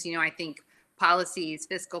things, I think policies,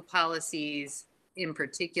 fiscal policies in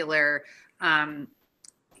particular, and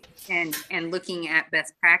looking at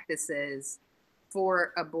best practices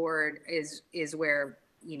for a board is where,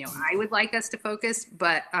 I would like us to focus,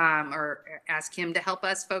 but, or ask him to help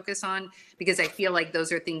us focus on, because I feel like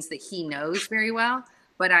those are things that he knows very well.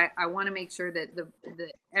 but I want to make sure that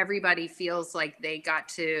everybody feels like they got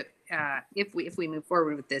to, if we move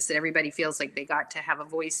forward with this, that everybody feels like they got to have a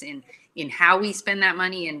voice in how we spend that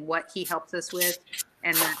money and what he helps us with.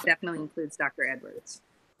 And that definitely includes Dr. Edwards.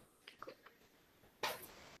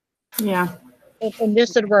 Yeah. And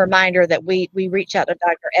just a reminder that we reach out to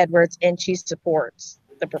Dr. Edwards and she supports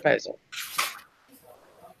the proposal.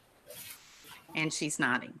 And she's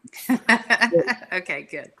nodding. Okay,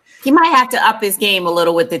 good. He might have to up his game a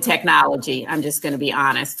little with the technology. I'm just going to be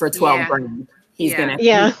honest. For 12 grand, he's going to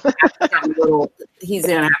he's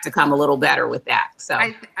going to have to come a little better with that. So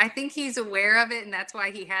I think he's aware of it, and that's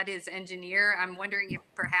why he had his engineer. I'm wondering if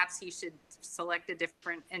perhaps he should select a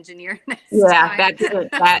different engineer next time. That did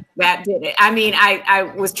it. That did it. I mean, I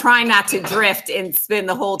was trying not to drift and spend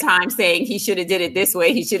the whole time saying he should have did it this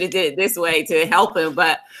way. He should have did it this way to help him.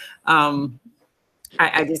 But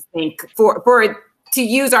I just think for to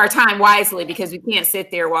use our time wisely, because we can't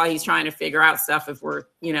sit there while he's trying to figure out stuff if we're,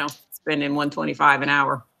 spending $125 an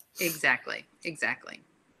hour. Exactly.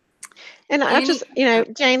 And I just,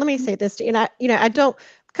 Jane, let me say this to you. I don't,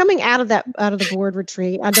 coming out of the board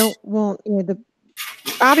retreat, I don't want,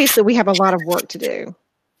 obviously we have a lot of work to do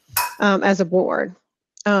as a board.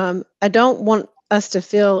 I don't want us to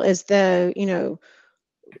feel as though,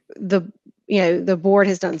 the board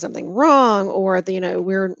has done something wrong, or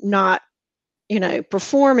we're not,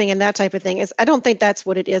 performing and that type of thing. I don't think that's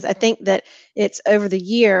what it is. I think that it's over the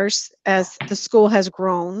years as the school has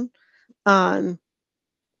grown, and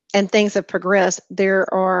things have progressed.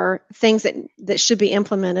 There are things that should be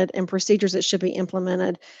implemented and procedures that should be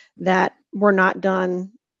implemented that were not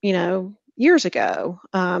done, years ago,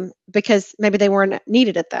 because maybe they weren't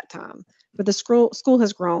needed at that time. But the school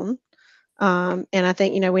has grown, and I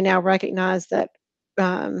think we now recognize that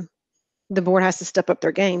the board has to step up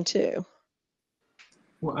their game too.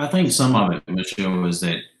 Well, I think some of it, Michelle, is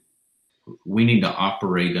that we need to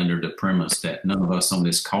operate under the premise that none of us on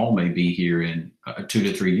this call may be here in 2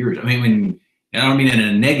 to 3 years. I mean, I don't mean it in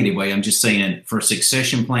a negative way. I'm just saying for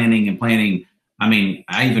succession planning and planning. I mean,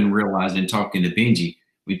 I even realized in talking to Benji,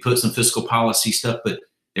 we put some fiscal policy stuff, but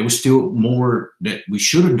there was still more that we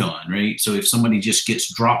should have done, right? So if somebody just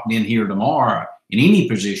gets dropped in here tomorrow in any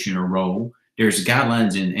position or role, there's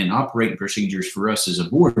guidelines and operating procedures for us as a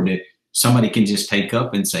board that somebody can just take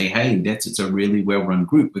up and say, hey, it's a really well-run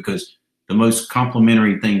group, because the most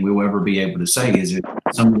complimentary thing we'll ever be able to say is if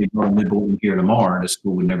somebody brought the board here tomorrow, the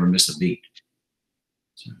school would never miss a beat.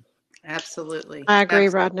 So. Absolutely. I agree,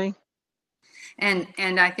 Rodney. And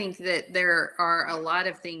I think that there are a lot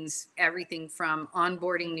of things, everything from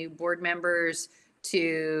onboarding new board members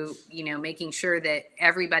to, making sure that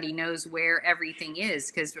everybody knows where everything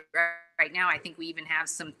is. Because right now, I think we even have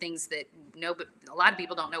some things that a lot of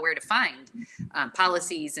people don't know where to find,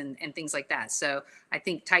 policies and things like that. So I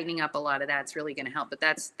think tightening up a lot of that's really going to help. But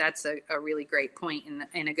that's a really great point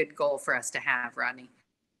and a good goal for us to have, Rodney.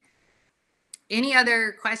 Any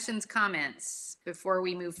other questions, comments before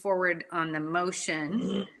we move forward on the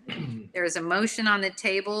motion? There's a motion on the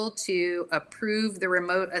table to approve the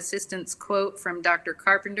remote assistance quote from Dr.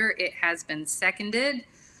 Carpenter. It has been seconded.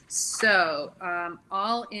 So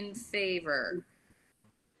all in favor?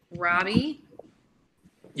 Robbie?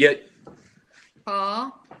 Yeah.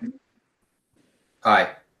 Paul? Aye.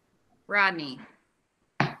 Rodney?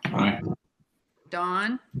 Aye.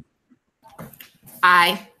 Dawn?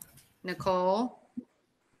 Aye. Nicole?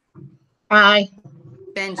 Aye.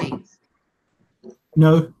 Benji?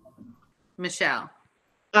 No. Michelle?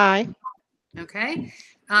 Aye. Okay.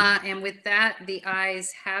 And with that, the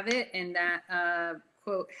ayes have it, and that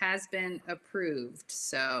quote has been approved.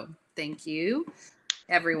 So thank you,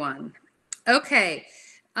 everyone. Okay.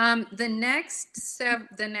 The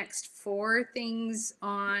next 4 things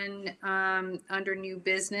on under new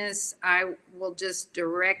business, I will just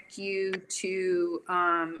direct you to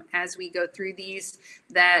as we go through these,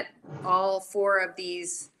 that all 4 of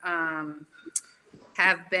these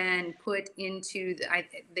have been put into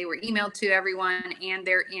they were emailed to everyone, and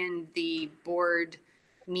they're in the board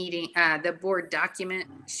meeting, the board document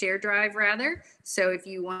share drive rather. So if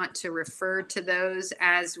you want to refer to those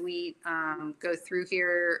as we go through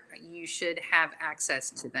here, you should have access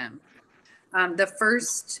to them. The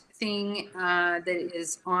first thing that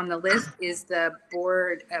is on the list is the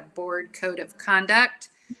board code of conduct,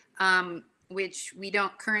 which we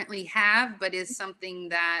don't currently have, but is something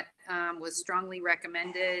that was strongly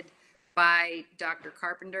recommended by Dr.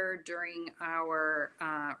 Carpenter during our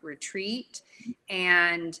retreat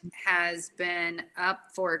and has been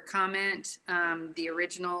up for comment. The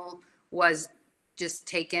original was just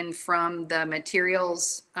taken from the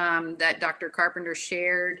materials that Dr. Carpenter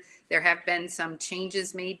shared. There have been some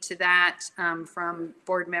changes made to that from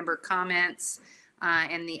board member comments,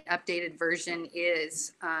 and the updated version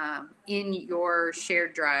is in your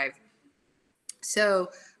shared drive.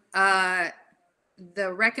 So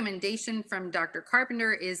the recommendation from Dr.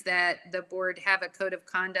 Carpenter is that the board have a code of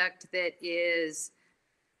conduct that is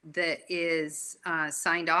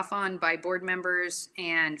signed off on by board members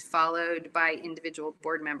and followed by individual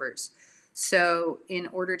board members. So in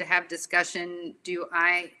order to have discussion, do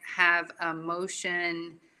I have a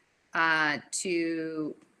motion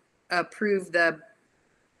to approve the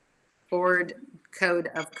board code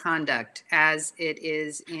of conduct as it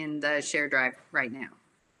is in the shared drive right now?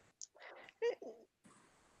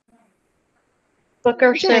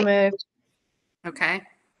 Booker, so moved. Okay.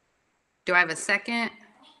 Do I have a second?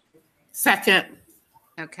 Second.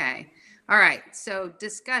 Okay. All right. So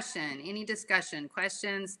discussion, any discussion,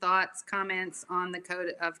 questions, thoughts, comments on the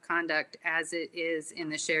code of conduct as it is in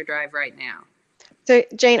the shared drive right now? So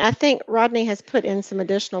Jane, I think Rodney has put in some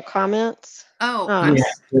additional comments. Oh,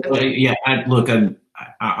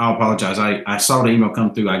 I'll apologize. I saw the email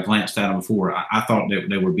come through. I glanced at them before. I thought that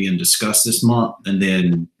they were being discussed this month, and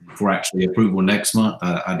then for actually approval next month.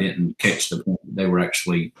 I didn't catch the point. They were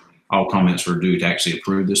actually, all comments were due to actually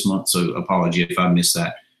approve this month. So apology if I missed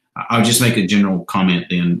that. I'll just make a general comment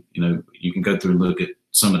then. You know, you can go through and look at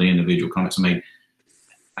some of the individual comments I made.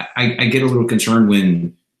 I get a little concerned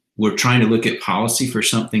when we're trying to look at policy for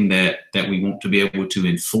something that we want to be able to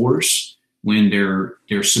enforce, when there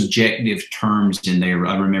are subjective terms in there.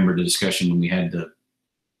 I remember the discussion when we had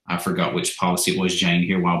I forgot which policy it was, Jane,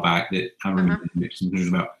 here a while back, that I remember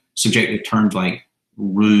about subjective terms like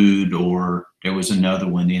rude, or there was another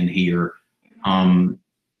one in here, or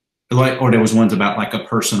there was ones about like a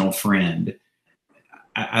personal friend.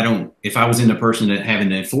 I don't, if I was in the person that having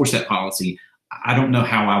to enforce that policy, I don't know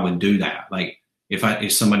how I would do that. Like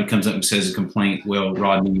if somebody comes up and says a complaint, well,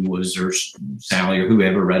 Rodney was, or Sally or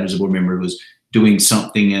whoever, right, as a board member, was doing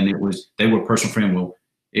something and they were a personal friend. Well,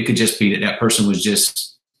 it could just be that person was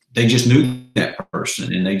they just knew that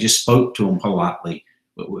person and they just spoke to them politely.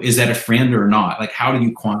 Is that a friend or not? Like, how do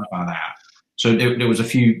you quantify that? So there was a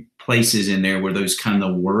few places in there where those kind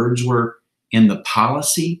of words were in the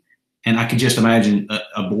policy. And I could just imagine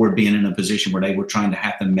a board being in a position where they were trying to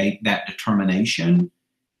have to make that determination.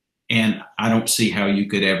 And I don't see how you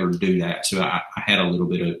could ever do that. So I had a little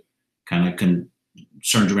bit of kind of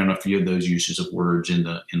concerns around a few of those uses of words in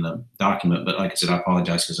the document. But like I said, I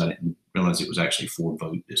apologize because I didn't realize it was actually for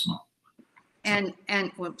vote this month. And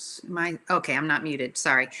whoops, okay, I'm not muted.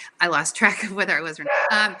 Sorry, I lost track of whether I was or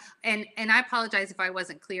not. And I apologize if I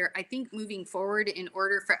wasn't clear. I think moving forward, in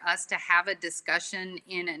order for us to have a discussion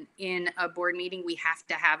in a board meeting, we have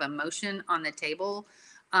to have a motion on the table,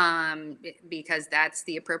 because that's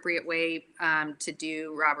the appropriate way to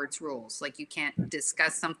do Robert's rules. Like, you can't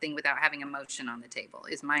discuss something without having a motion on the table,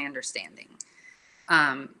 is my understanding.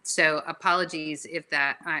 So apologies if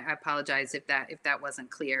that. I apologize if that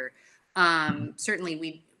wasn't clear.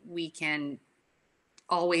 Certainly we can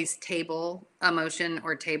always table a motion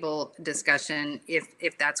or table discussion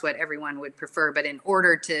if that's what everyone would prefer. But in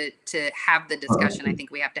order to have the discussion, I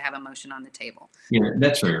think we have to have a motion on the table. Yeah,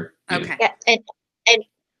 that's fair. Okay. Yeah,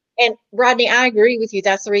 and Rodney, I agree with you.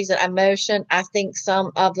 That's the reason I motion. I think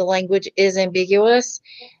some of the language is ambiguous,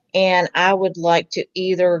 and I would like to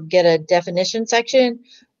either get a definition section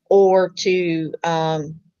or to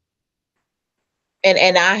and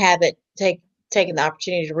I haven't taken the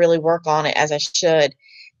opportunity to really work on it as I should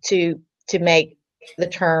to make the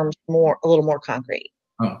terms a little more concrete.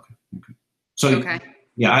 Oh, okay. So, okay.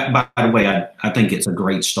 Yeah, by the way, I think it's a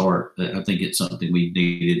great start. I think it's something we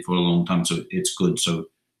needed for a long time, so it's good. So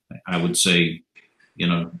I would say,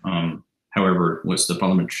 however, what's the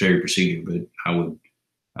parliamentary procedure, but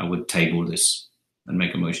I would table this and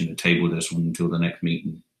make a motion to table this one until the next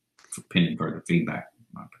meeting for pending further feedback.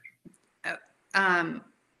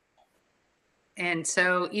 And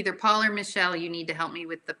so either Paul or Michelle, you need to help me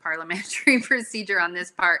with the parliamentary procedure on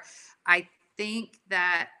this part. I think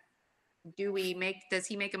that does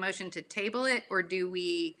he make a motion to table it, or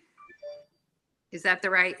is that the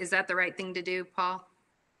right thing to do, Paul?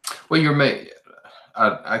 Well,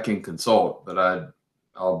 I can consult, but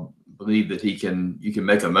I'll believe that you can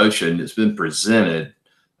make a motion. It's been presented.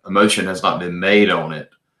 A motion has not been made on it.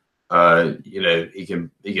 He can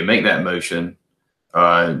make that motion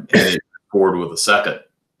and it forward with a second.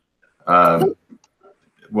 Because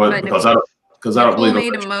I don't believe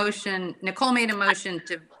Nicole made a motion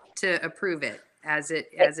to approve it. as it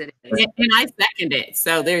is. And I second it.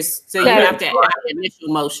 So you have to have an initial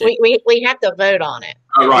motion. We have to vote on it.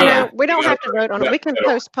 Oh, right. No, we don't have to vote on it. We can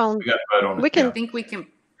postpone. We got to vote on it. We can. I think we can.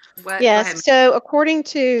 What? Yes. So according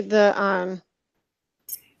to the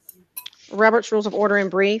Robert's Rules of Order in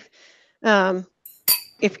brief,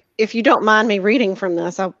 if you don't mind me reading from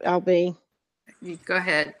this, I'll be. Go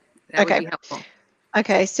ahead. That would be helpful.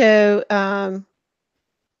 Okay. So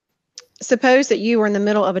suppose that you are in the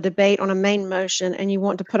middle of a debate on a main motion and you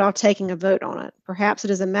want to put off taking a vote on it. Perhaps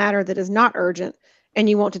it is a matter that is not urgent and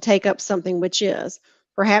you want to take up something which is.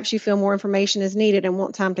 Perhaps you feel more information is needed and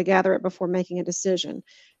want time to gather it before making a decision.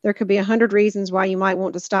 There could be 100 reasons why you might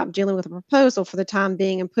want to stop dealing with a proposal for the time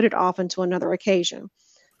being and put it off until another occasion.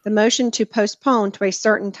 The motion to postpone to a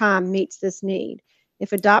certain time meets this need.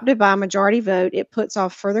 If adopted by a majority vote, it puts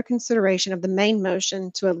off further consideration of the main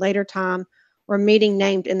motion to a later time or meeting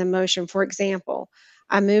named in the motion. For example,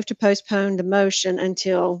 I move to postpone the motion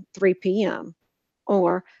until 3 p.m.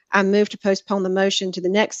 Or I move to postpone the motion to the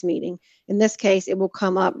next meeting. In this case, it will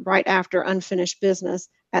come up right after unfinished business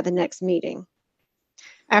at the next meeting.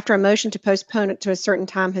 After a motion to postpone it to a certain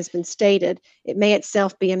time has been stated, it may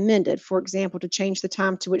itself be amended, for example, to change the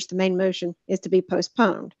time to which the main motion is to be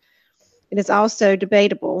postponed. It is also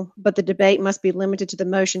debatable, but the debate must be limited to the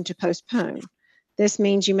motion to postpone. This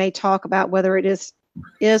means you may talk about whether it is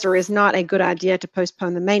or is not a good idea to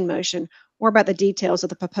postpone the main motion, or about the details of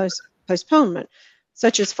the proposed postponement,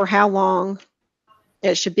 such as for how long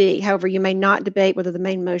it should be. However, you may not debate whether the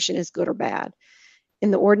main motion is good or bad.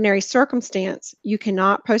 In the ordinary circumstance, you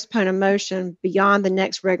cannot postpone a motion beyond the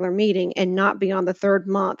next regular meeting and not beyond the third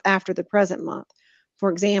month after the present month. For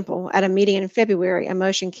example, at a meeting in February, a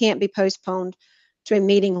motion can't be postponed to a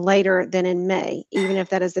meeting later than in May, even if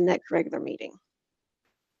that is the next regular meeting.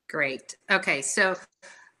 Great. Okay, so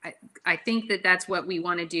I think that's what we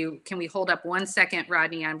want to do. Can we hold up 1 second,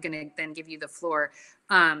 Rodney? I'm going to then give you the floor.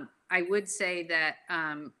 I would say that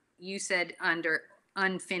you said under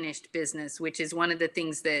unfinished business, which is one of the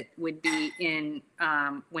things that would be in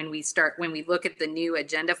when we look at the new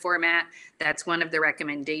agenda format. That's one of the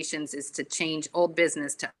recommendations, is to change old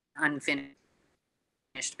business to unfinished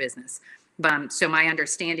business. So my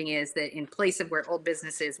understanding is that in place of where old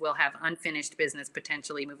business is, we'll have unfinished business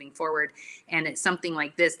potentially moving forward. And it's something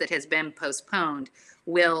like this that has been postponed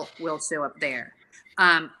will show up there.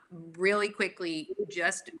 Really quickly,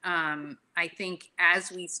 just I think as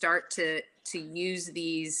we start to use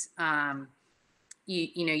these,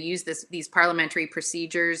 use these parliamentary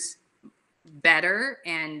procedures better,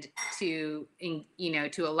 and to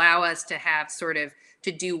allow us to have sort of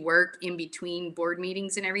to do work in between board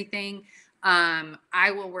meetings and everything.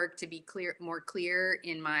 I will work to be more clear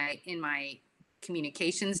in my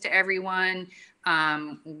communications to everyone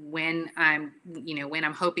when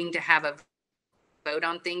I'm hoping to have a vote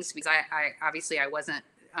on things, because I obviously I wasn't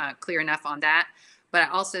clear enough on that. But I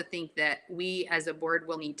also think that we as a board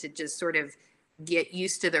will need to just sort of get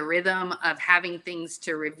used to the rhythm of having things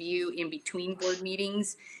to review in between board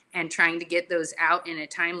meetings and trying to get those out in a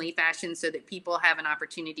timely fashion so that people have an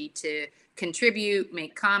opportunity to contribute,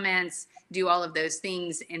 make comments, do all of those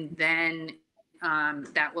things. And then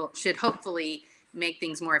that should hopefully make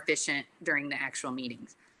things more efficient during the actual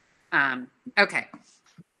meetings. Okay.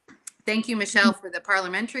 Thank you, Michelle, for the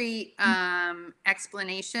parliamentary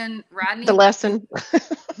explanation. Rodney? The lesson.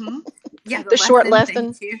 Yeah, the short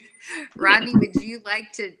lesson. Thank you. Rodney, would you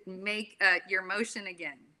like to make your motion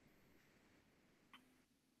again?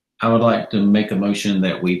 I would like to make a motion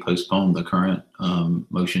that we postpone the current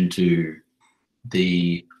motion to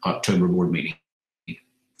the October board meeting.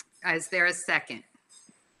 Is there a second?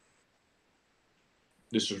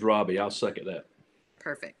 This is Robbie. I'll second that.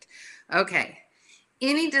 Perfect. Okay.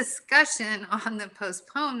 Any discussion on the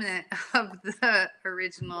postponement of the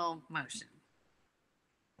original motion?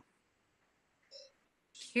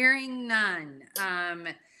 Hearing none.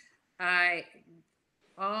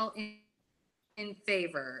 All in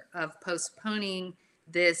favor of postponing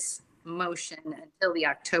this motion until the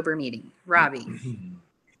October meeting? Robbie?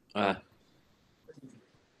 Aye.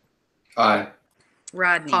 Aye.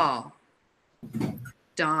 Rodney? Paul?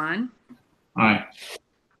 Dawn? Aye.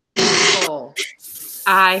 Nicole?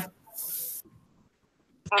 Aye.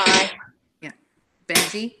 Aye. Yeah.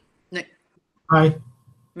 Benji? Aye.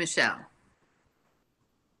 Michelle?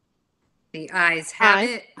 The ayes have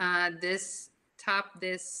Aye. it. This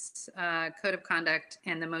code of conduct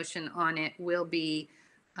and the motion on it will be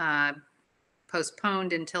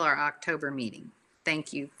postponed until our October meeting.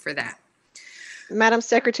 Thank you for that. Madam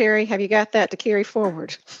Secretary, have you got that to carry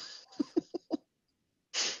forward?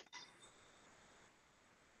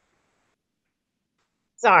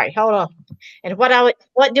 Sorry, hold on. And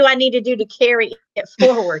what do I need to do to carry it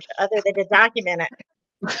forward other than to document it?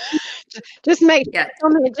 Just make it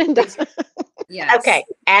on the agenda. Yes. Okay,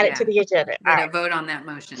 add it to the agenda. Get a vote on that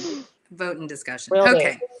motion. Vote and discussion. Will do.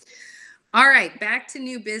 Okay. All right, back to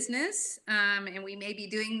new business. And we may be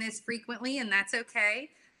doing this frequently, and that's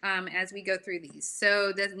okay as we go through these.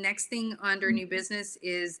 So the next thing under new business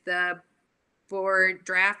is the board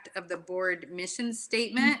draft of the board mission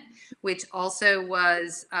statement, which also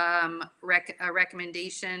was a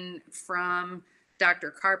recommendation from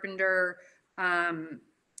Dr. Carpenter.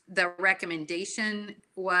 The recommendation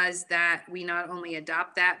was that we not only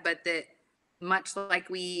adopt that, but that much like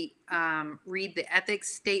we read the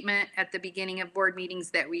ethics statement at the beginning of board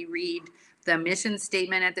meetings, that we read the mission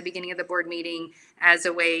statement at the beginning of the board meeting as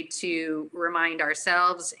a way to remind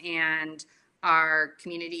ourselves and our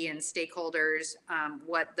community and stakeholders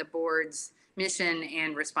what the board's mission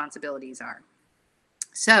and responsibilities are.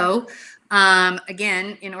 So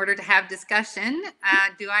again, in order to have discussion,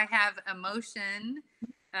 do I have a motion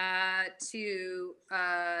to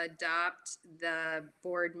adopt the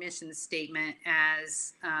board mission statement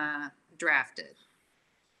as drafted?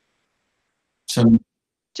 So,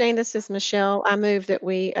 Jane, this is Michelle. I move that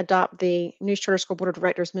we adopt the News Charter School Board of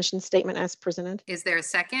Directors mission statement as presented. Is there a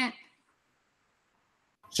second?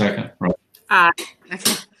 second, right.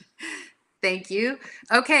 Okay. Thank you.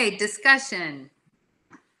 Okay, discussion.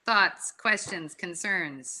 Thoughts, questions,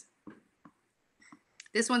 concerns?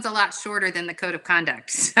 This one's a lot shorter than the code of conduct.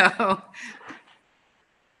 So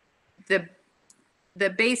the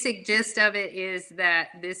basic gist of it is that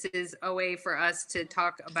this is a way for us to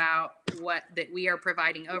talk about that we are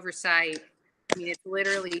providing oversight. I mean, it's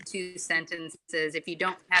literally 2 sentences. If you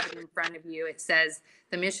don't have it in front of you, it says,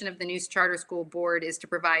 the mission of the News Charter School Board is to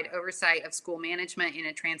provide oversight of school management in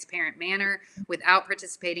a transparent manner without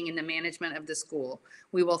participating in the management of the school.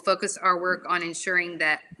 We will focus our work on ensuring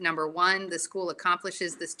that, number 1, the school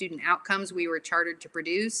accomplishes the student outcomes we were chartered to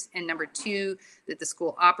produce, and number 2, that the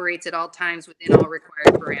school operates at all times within all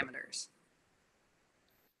required parameters.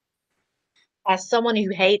 As someone who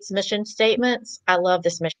hates mission statements, I love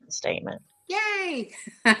this mission statement. Yay!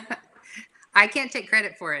 I can't take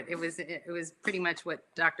credit for it. It was pretty much what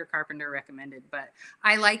Dr. Carpenter recommended, but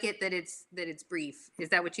I like it that it's brief. Is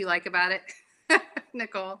that what you like about it,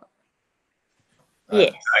 Nicole?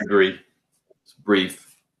 Yes. I agree. It's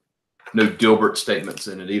brief. No Dilbert statements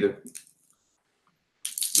in it either.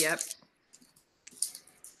 Yep.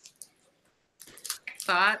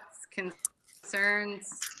 Thoughts, concerns?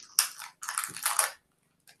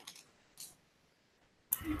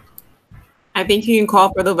 I think you can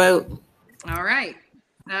call for the vote. All right.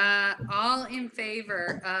 All in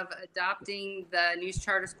favor of adopting the News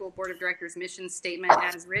Charter School Board of Directors mission statement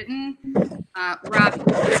as written? Robbie?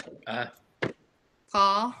 Aye.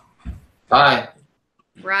 Paul? Aye.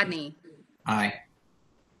 Rodney? Aye.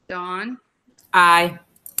 Dawn? Aye.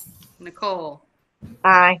 Nicole?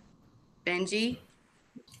 Aye. Benji?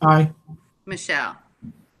 Aye. Michelle?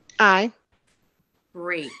 Aye.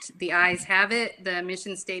 Great. The ayes have it. The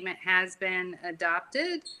mission statement has been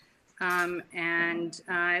adopted. And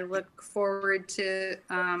I look forward to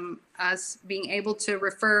us being able to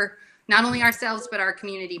refer not only ourselves, but our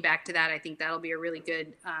community back to that. I think that'll be a really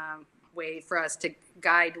good way for us to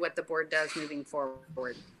guide what the board does moving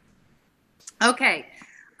forward. Okay.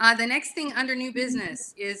 The next thing under new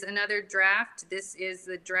business is another draft. This is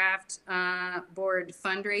the draft board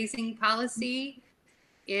fundraising policy.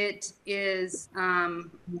 It is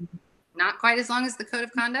not quite as long as the code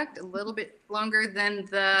of conduct, a little bit longer than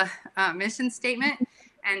the mission statement.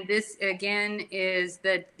 And this again is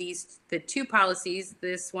the 2 policies,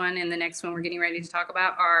 this one and the next one we're getting ready to talk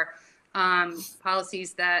about, are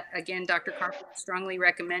policies that, again, Dr. Carpenter strongly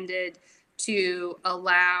recommended to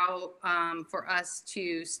allow for us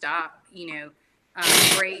to stop,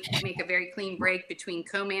 make a very clean break between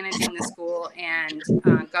co-managing the school and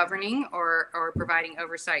governing or providing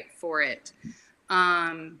oversight for it.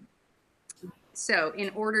 So in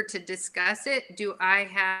order to discuss it, do I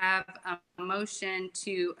have a motion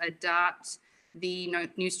to adopt the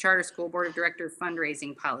News Charter School Board of Directors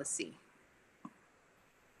fundraising policy?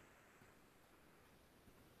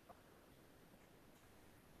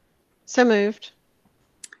 So moved.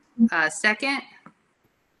 Second?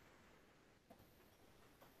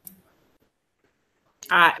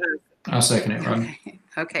 I'll second it, Rodney.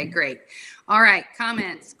 Okay, great. All right,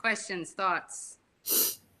 comments, questions, thoughts?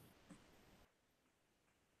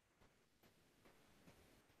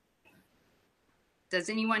 Does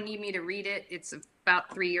anyone need me to read it? It's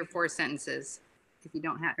about 3 or 4 sentences. If you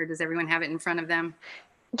don't have, or does everyone have it in front of them?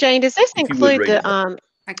 Jane, does this include the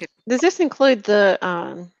I could. Does this include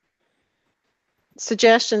the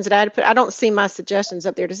suggestions that I had put? I don't see my suggestions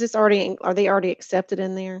up there. Does this already, are they already accepted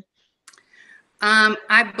in there? I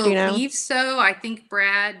Do you know? believe so. I think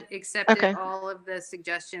Brad accepted Okay. all of the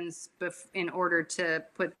suggestions in order to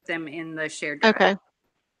put them in the shared drive. Okay.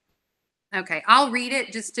 Okay, I'll read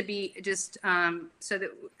it just to be, so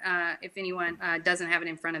that if anyone doesn't have it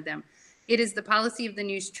in front of them. It is the policy of the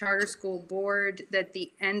new charter school board that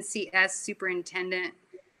the NCS superintendent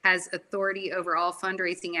has authority over all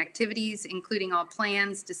fundraising activities, including all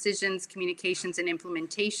plans, decisions, communications, and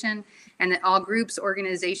implementation, and that all groups,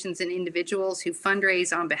 organizations, and individuals who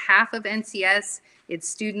fundraise on behalf of NCS, its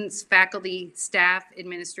students, faculty, staff,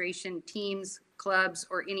 administration, teams, clubs,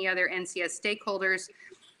 or any other NCS stakeholders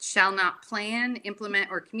shall not plan, implement,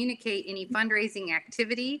 or communicate any fundraising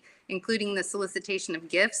activity, including the solicitation of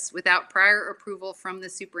gifts, without prior approval from the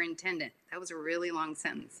superintendent. That was a really long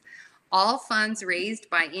sentence. All funds raised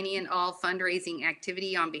by any and all fundraising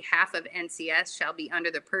activity on behalf of NCS shall be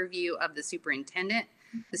under the purview of the superintendent.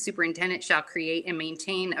 The superintendent shall create and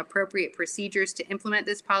maintain appropriate procedures to implement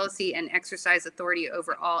this policy and exercise authority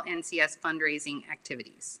over all NCS fundraising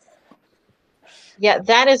activities. Yeah,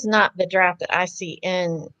 that is not the draft that I see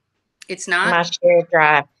in It's not my shared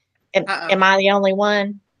drive. Am I the only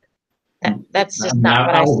one? That's just not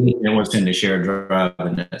what I see. It was in the shared drive,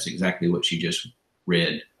 and that's exactly what she just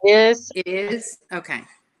read. It is? Okay.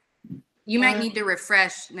 You might need to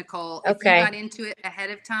refresh, Nicole. If you got into it ahead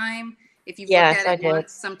of time, if you've looked at it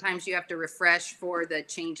once, sometimes you have to refresh for the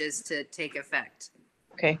changes to take effect.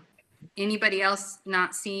 Okay. Anybody else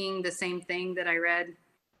not seeing the same thing that I read?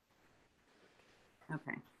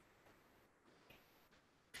 Okay.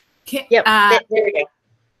 There we go.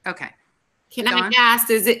 Okay. Can I ask,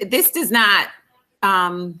 this does not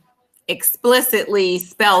explicitly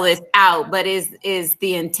spell this out, but is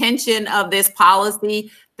the intention of this policy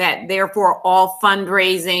that therefore all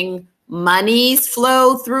fundraising monies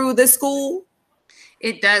flow through the school?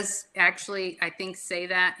 It does actually, I think, say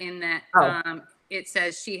that in that it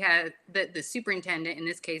says she has, the superintendent, in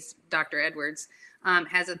this case, Dr. Edwards,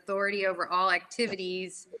 has authority over all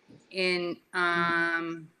activities in,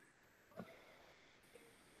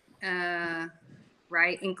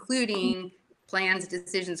 right, including plans,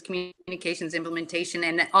 decisions, communications, implementation,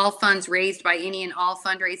 and that all funds raised by any and all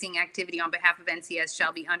fundraising activity on behalf of NCS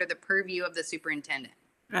shall be under the purview of the superintendent.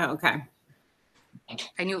 Oh, okay.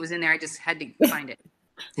 I knew it was in there. I just had to find it.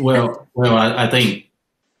 Well, I think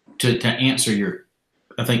to answer your,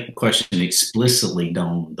 I think the question explicitly,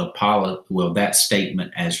 Dawn, the policy, well, that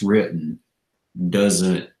statement as written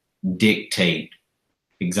doesn't dictate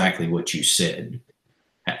exactly what you said.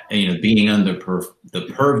 You know, being under the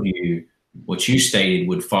purview, what you stated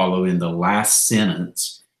would follow in the last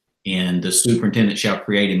sentence, and the superintendent shall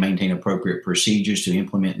create and maintain appropriate procedures to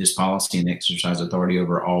implement this policy and exercise authority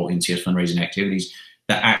over all NCS fundraising activities.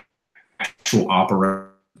 The actual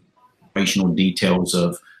operational details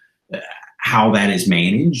of how that is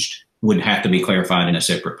managed would have to be clarified in a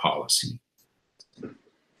separate policy.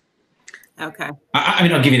 Okay. I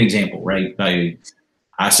mean, I'll give you an example, right?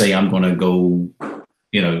 I say I'm going to go,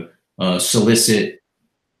 solicit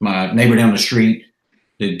my neighbor down the street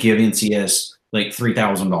to give NCS like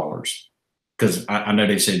 $3,000 because I know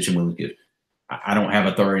they said she will give. I don't have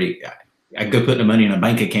authority. I go put the money in a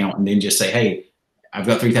bank account and then just say, hey, I've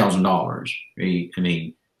got $3,000. I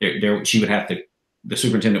mean, she would have to, the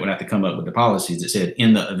superintendent would have to come up with the policies that said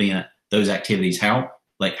in the event those activities, how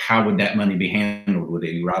would that money be handled? Would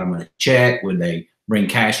they write them a check? Would they bring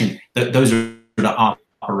cash in? Those are the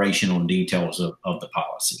operational details of the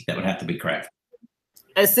policy that would have to be crafted.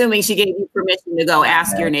 Assuming she gave you permission to go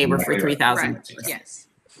ask your neighbor for $3,000. Right. Yes.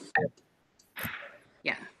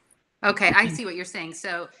 Yeah. Okay, I see what you're saying.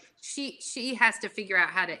 So she has to figure out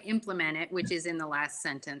how to implement it, which is in the last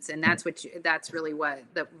sentence, and that's really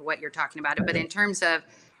what you're talking about. But in terms of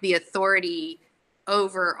the authority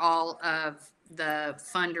over all of the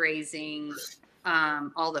fundraising,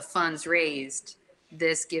 all the funds raised,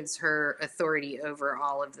 this gives her authority over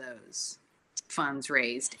all of those funds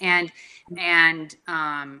raised, and then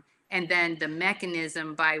the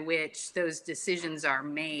mechanism by which those decisions are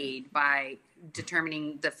made by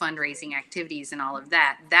determining the fundraising activities and all of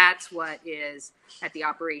that. That's what is at the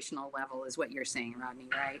operational level, is what you're saying, Rodney,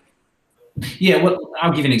 right? Yeah, well,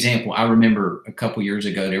 I'll give you an example. I remember a couple years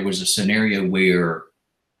ago, there was a scenario where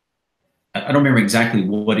I don't remember exactly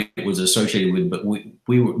what it was associated with, but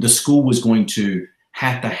the school was going to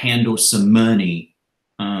have to handle some money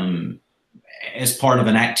as part of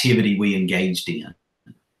an activity we engaged in.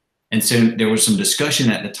 And so there was some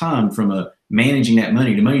discussion at the time from managing that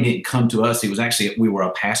money. The money didn't come to us. It was actually, we were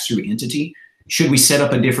a pass-through entity. should we set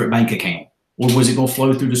up a different bank account, or was it going to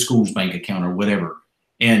flow through the school's bank account or whatever?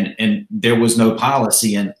 And there was no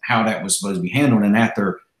policy in how that was supposed to be handled. And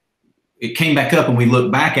after it came back up and we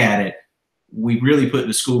looked back at it, we really put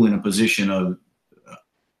the school in a position of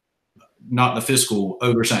not the fiscal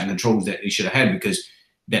oversight and controls that they should have had, because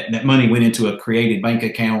that money went into a created bank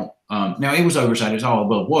account. Now it was oversight, it's all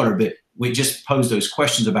above water, but we just posed those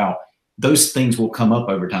questions about those things will come up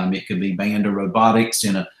over time. It could be band or robotics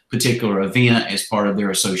in a particular event as part of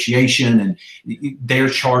their association, and they're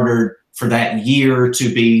chartered for that year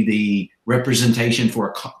to be the representation for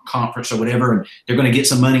a conference or whatever, and they're going to get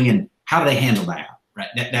some money, and how do they handle that? Right,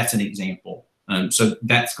 that's an example. So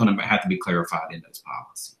that's going to have to be clarified in those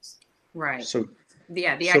policies. Right. So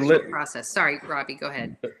yeah, the actual process. Sorry, Robbie, go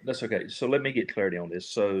ahead. That's okay. So let me get clarity on this.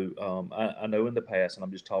 So I know in the past, and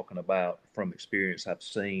I'm just talking about from experience, I've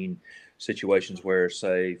seen situations where,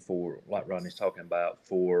 say, for like Rodney's talking about,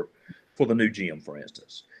 for the new gym, for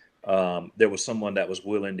instance, there was someone that was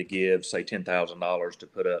willing to give, say, $10,000 to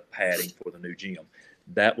put up padding for the new gym.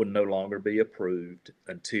 That would no longer be approved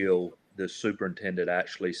until the superintendent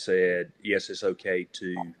actually said, yes, it's okay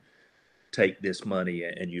to take this money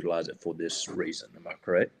and utilize it for this reason. Am I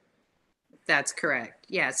correct? That's correct.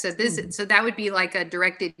 Yeah. So so that would be like a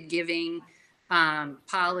directed giving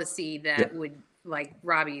policy that would, like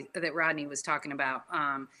Rodney was talking about,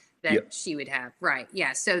 that she would have. Right.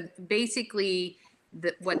 Yeah. So basically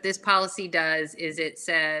what this policy does is it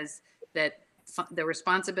says that the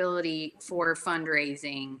responsibility for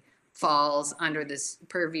fundraising falls under this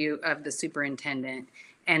purview of the superintendent.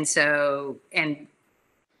 And so, and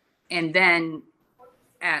then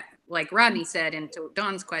like Rodney said, and to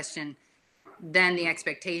Dawn's question, then the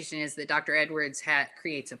expectation is that Dr. Edwards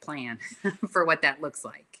creates a plan for what that looks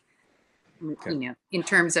like, you know, in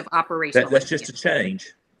terms of operational. That's just a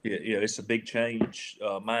change. Yeah, it's a big change,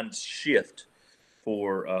 mind shift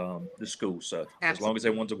for the school. So as long as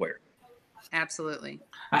everyone's aware. Absolutely.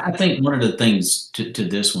 I think one of the things to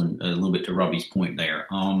this one, a little bit to Robbie's point there,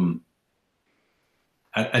 I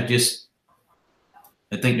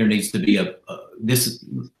think there needs to be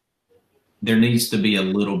there needs to be a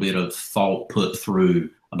little bit of thought put through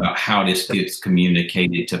about how this gets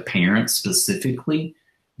communicated to parents specifically,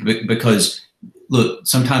 because look,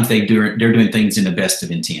 sometimes they're doing things in the best of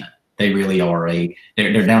intent. They really are.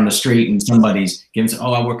 They're down the street and somebody's giving,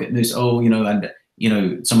 oh, I work at this. Oh,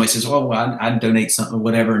 somebody says, oh, well, I donate something or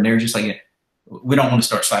whatever. And they're just like, we don't want to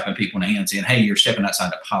start slapping people in the hand saying, hey, you're stepping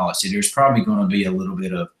outside the policy. There's probably going to be a little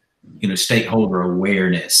bit of, stakeholder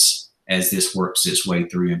awareness as this works its way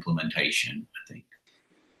through implementation, I think.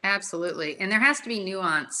 Absolutely. And there has to be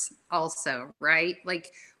nuance also, right?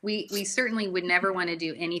 Like we certainly would never want to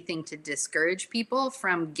do anything to discourage people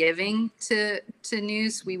from giving to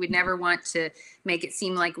news. We would never want to make it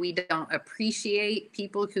seem like we don't appreciate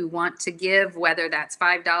people who want to give, whether that's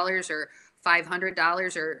 $5 or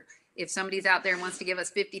 $500, or if somebody's out there and wants to give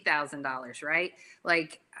us $50,000, right?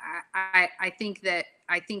 Like I think that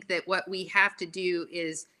what we have to do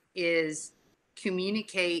is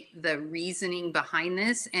communicate the reasoning behind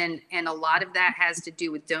this, and a lot of that has to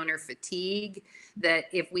do with donor fatigue, that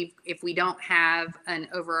if we don't have an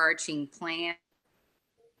overarching plan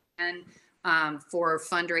for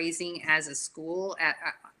fundraising as a school,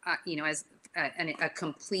 as a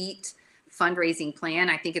complete fundraising plan,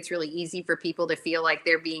 I think it's really easy for people to feel like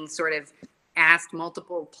they're being sort of asked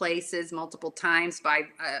multiple places, multiple times by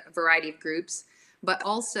a variety of groups. But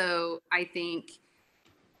also, I think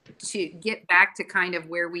to get back to kind of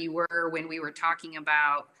where we were when we were talking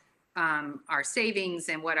about our savings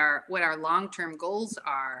and what our long-term goals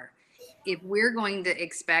are, if we're going to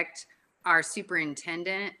expect our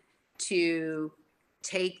superintendent to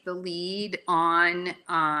take the lead on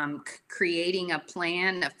creating a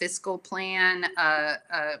plan, a fiscal plan,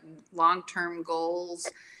 long-term goals,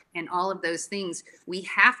 and all of those things, we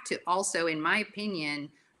have to also, in my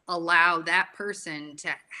opinion, allow that person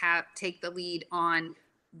to take the lead on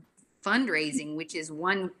fundraising, which is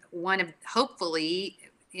one of, hopefully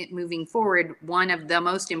moving forward, one of the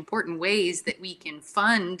most important ways that we can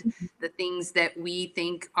fund the things that we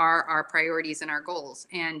think are our priorities and our goals.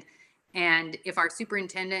 And if our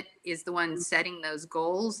superintendent is the one setting those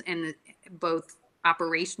goals, and both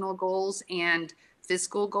operational goals and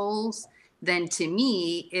fiscal goals, then to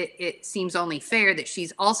me, it seems only fair that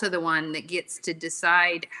she's also the one that gets to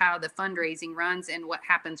decide how the fundraising runs and what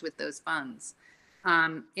happens with those funds.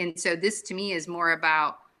 And so this to me is more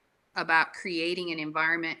about creating an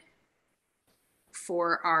environment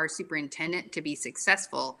for our superintendent to be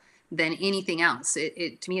successful than anything else.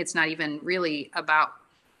 To me, it's not even really about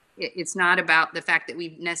it's not about the fact that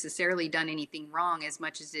we've necessarily done anything wrong as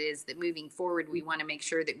much as it is that moving forward, we want to make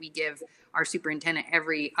sure that we give our superintendent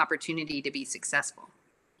every opportunity to be successful.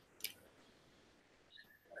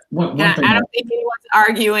 I don't think anyone's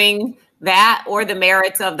arguing that or the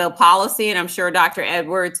merits of the policy. And I'm sure Dr.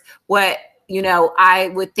 Edwards, what, you know, I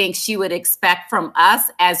would think she would expect from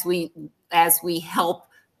us as we help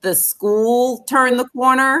the school turn the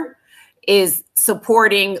corner is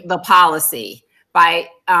supporting the policy by,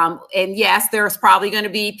 and yes, there's probably going to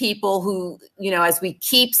be people who, you know, as we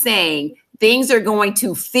keep saying, things are going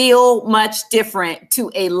to feel much different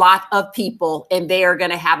to a lot of people, and they are going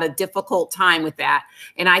to have a difficult time with that.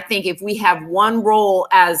 And I think if we have one role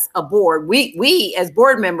as a board, we as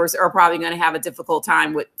board members are probably going to have a difficult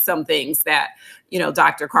time with some things that, you know,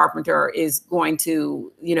 Dr. Carpenter is going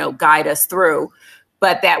to, you know, guide us through.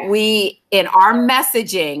 But that we, in our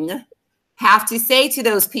messaging, have to say to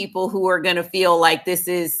those people who are going to feel like this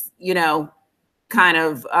is, you know, kind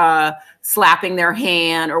of slapping their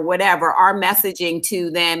hand or whatever, our messaging to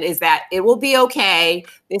them is that it will be okay.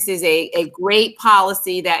 This is a great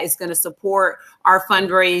policy that is going to support our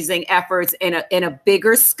fundraising efforts in a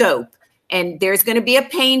bigger scope. And there's going to be a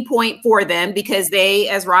pain point for them because they,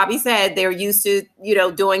 as Robbie said, they're used to, you know,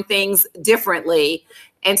 doing things differently.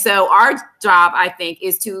 And so our job, I think,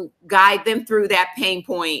 is to guide them through that pain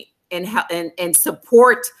point and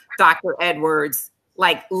support Dr. Edwards,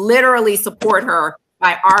 like literally support her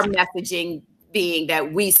by our messaging being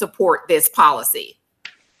that we support this policy.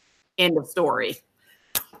 End of story.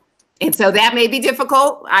 And so that may be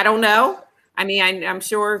difficult. I don't know. I mean, I'm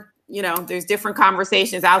sure, you know, there's different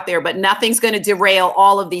conversations out there, but nothing's going to derail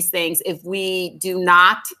all of these things if we do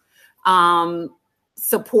not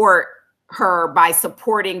support her by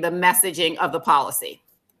supporting the messaging of the policy.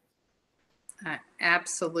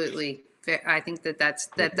 Absolutely. I think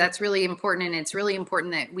that's really important, and it's really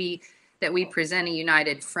important that we present a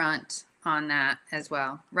united front on that as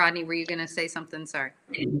well. Rodney, were you going to say something? Sorry.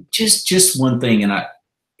 Just one thing, and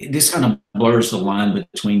this kind of blurs the line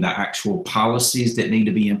between the actual policies that need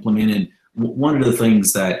to be implemented. One of the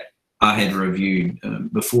things that I had reviewed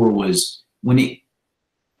before was when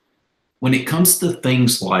it comes to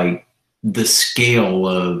things like the scale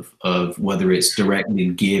of whether it's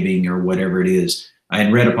directed giving or whatever it is. I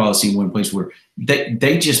had read a policy in one place where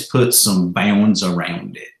they just put some bounds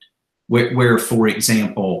around it. Where for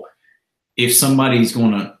example, if somebody's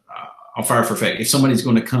going to, I'll fire for effect, if somebody's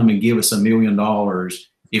going to come and give us $1 million,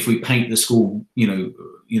 if we paint the school, you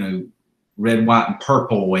know, red, white, and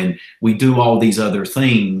purple, and we do all these other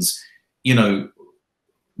things, you know,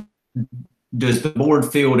 does the board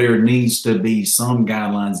feel there needs to be some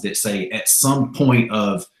guidelines that say at some point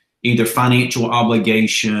of either financial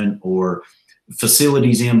obligation or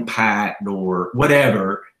facilities impact or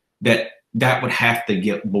whatever, that would have to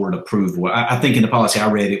get board approval? I think in the policy I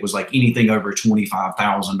read, it was like anything over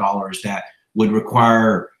 $25,000 that would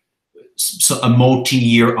require a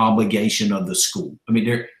multi-year obligation of the school. I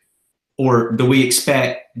mean, or do we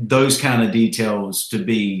expect those kind of details to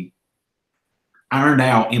be ironed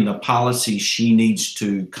out in the policy she needs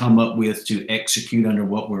to come up with to execute under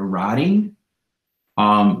what we're writing?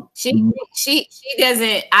 She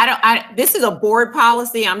doesn't, this is a board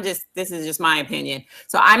policy. This is just my opinion.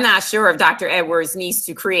 So I'm not sure if Dr. Edwards needs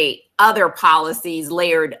to create other policies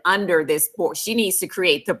layered under this board. She needs to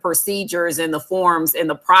create the procedures and the forms and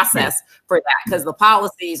the process for that, because the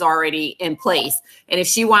policy is already in place. And if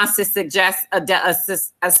she wants to suggest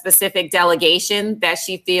a specific delegation that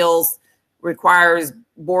she feels requires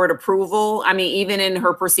board approval, I mean, even in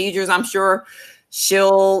her procedures, I'm sure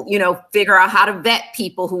she'll, you know, figure out how to vet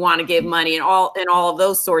people who want to give money and all of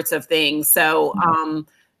those sorts of things. So,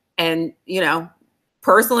 and, you know,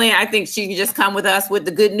 personally, I think she can just come with us with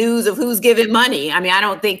the good news of who's giving money. I mean, I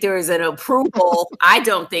don't think there is an approval. I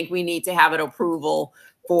don't think we need to have an approval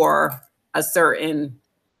for a certain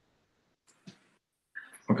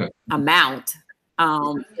amount.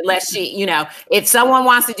 Unless she, you know, if someone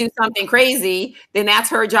wants to do something crazy, then that's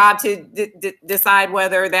her job to decide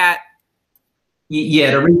whether that.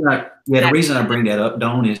 Yeah, the reason I bring that up,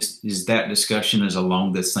 Dawn, is that discussion is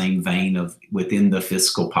along the same vein of within the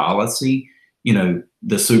fiscal policy. You know,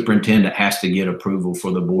 the superintendent has to get approval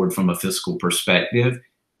for the board from a fiscal perspective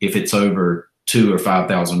if it's over $2,000 or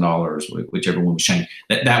 $5,000, whichever one was changed.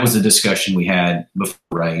 That was the discussion we had before,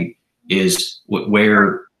 right? Is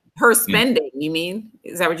where her spending, you mean?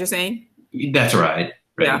 Is that what you're saying? That's right.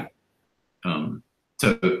 Yeah.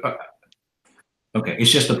 Okay,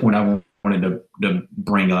 it's just a point I wanted to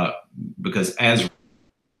bring up, because as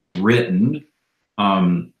written,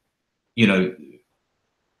 you know,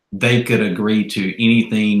 they could agree to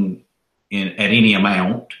anything at any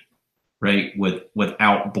amount, right,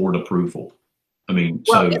 without board approval. I mean,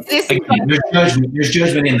 Well, so again, there's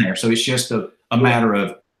judgment in there. So it's just a matter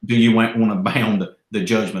of, do you want to bound the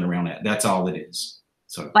judgment around that? That's all it is.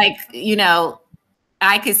 So, like, you know,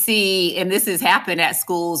 I could see, and this has happened at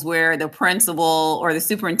schools where the principal or the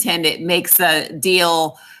superintendent makes a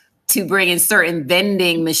deal to bring in certain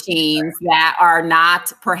vending machines that are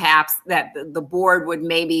not, perhaps that the board would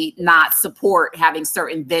maybe not support having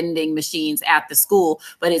certain vending machines at the school,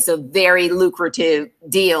 but it's a very lucrative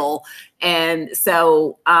deal. And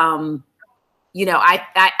so, you know,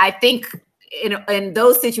 I think in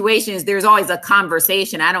those situations, there's always a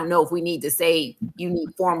conversation. I don't know if we need to say you need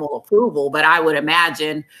formal approval, but I would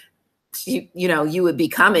imagine, you know, you would be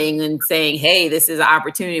coming and saying, hey, this is an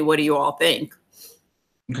opportunity. What do you all think?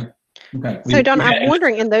 okay. Okay. So, Don, I'm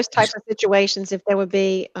wondering in those types of situations if there would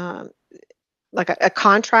be like a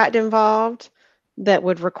contract involved that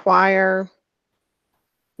would require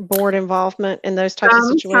board involvement in those types of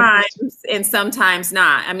situations. Sometimes and sometimes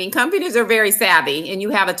not. I mean, companies are very savvy, and you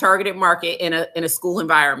have a targeted market in a school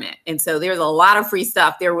environment, and so there's a lot of free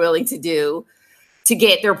stuff they're willing to do to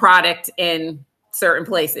get their product in certain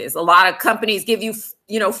places. A lot of companies give you,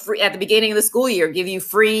 you know, free at the beginning of the school year, give you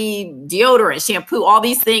free deodorant, shampoo, all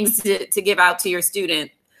these things to give out to your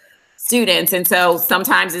students. And so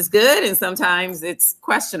sometimes it's good and sometimes it's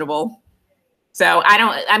questionable. So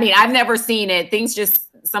I mean, I've never seen it. Things just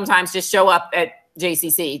sometimes just show up at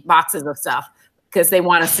JCC, boxes of stuff, because they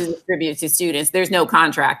want us to distribute to students. There's no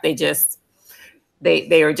contract.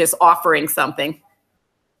 They are just offering something.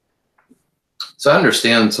 So I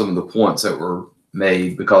understand some of the points that were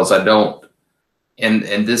made, because I don't, and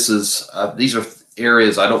this is, these are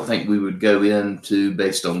areas I don't think we would go into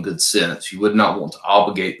based on good sense. You would not want to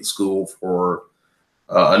obligate the school for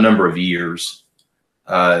a number of years.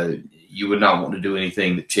 You would not want to do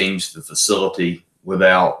anything that changed the facility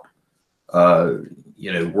without,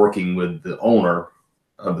 you know, working with the owner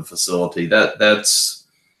of the facility. That's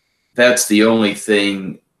the only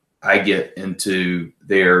thing I get into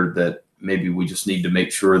there, that maybe we just need to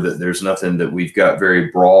make sure that there's nothing that we've got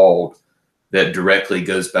very broad that directly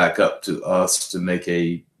goes back up to us to make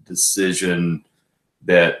a decision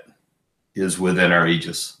that is within our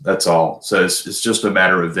aegis. That's all. So it's just a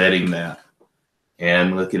matter of vetting that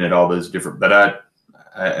and looking at all those different, but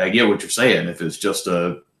I get what you're saying if it's just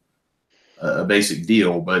a basic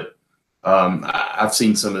deal, but I've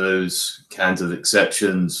seen some of those kinds of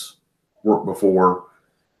exceptions work before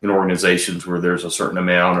in organizations where there's a certain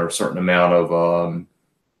amount of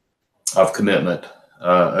commitment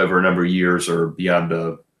over a number of years or beyond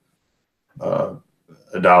a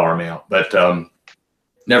dollar amount. But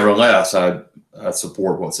nevertheless, I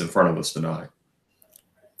support what's in front of us tonight.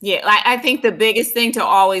 Yeah, I think the biggest thing to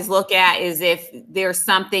always look at is if there's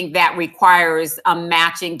something that requires a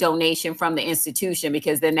matching donation from the institution,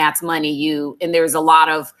 because then that's money and there's a lot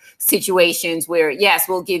of situations where, yes,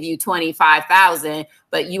 we'll give you $25,000,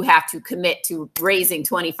 but you have to commit to raising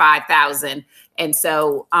 $25,000. And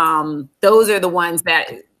so those are the ones that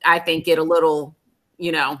I think get a little,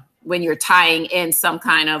 you know, when you're tying in some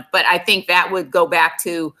kind of, but I think that would go back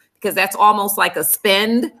to, because that's almost like a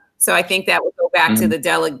spend. So I think that would go back to the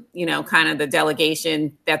kind of the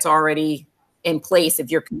delegation that's already in place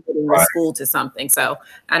if you're committing the school to something. So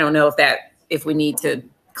I don't know if we need to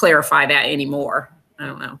clarify that anymore. I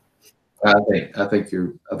don't know. I think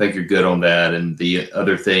you're good on that. And the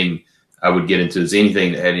other thing I would get into is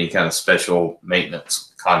anything that had any kind of special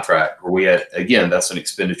maintenance contract where we had, again, that's an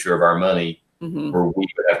expenditure of our money, where we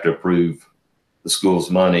would have to approve the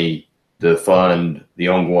school's money to fund the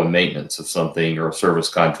ongoing maintenance of something, or a service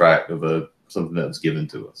contract of something that was given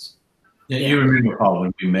to us. Yeah, you remember, Paul,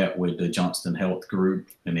 when we met with the Johnston Health Group,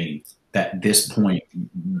 I mean, at this point,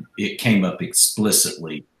 it came up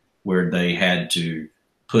explicitly where they had to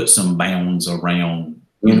put some bounds around,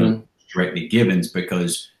 you know, directly givens,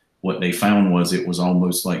 because what they found was it was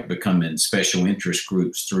almost like becoming special interest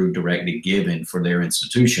groups through directly given for their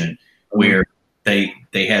institution, where they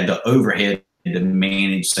had the overhead to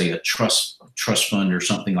manage, say, a trust fund or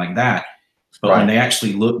something like that. But when they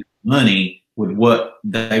actually looked at money with what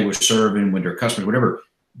they were serving with their customers, whatever,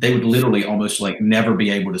 they would literally almost like never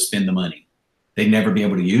be able to spend the money. They'd never be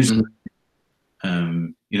able to use it,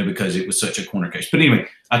 you know, because it was such a corner case. But anyway,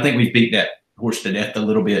 I think we've beat that horse to death a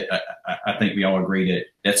little bit. I think we all agree that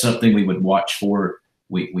that's something we would watch for.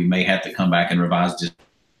 We may have to come back and revise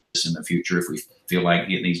this in the future if we feel like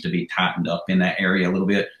it needs to be tightened up in that area a little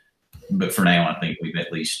bit. But for now, I think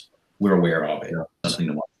we're aware of it. Something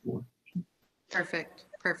to watch for.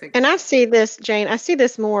 Perfect. And I see this, Jane, I see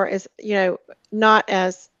this more as, you know, not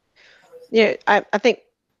as, you know, I think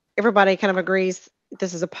everybody kind of agrees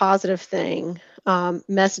this is a positive thing.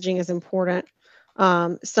 Messaging is important.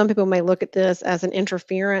 Some people may look at this as an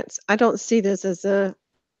interference. I don't see this as a,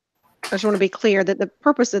 I just want to be clear that the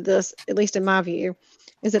purpose of this, at least in my view,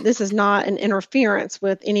 is that this is not an interference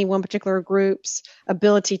with any one particular group's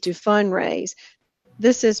ability to fundraise.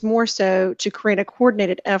 This is more so to create a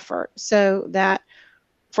coordinated effort so that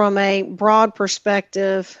from a broad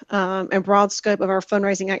perspective and broad scope of our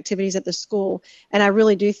fundraising activities at the school. And I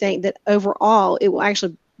really do think that overall it will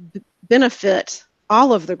actually benefit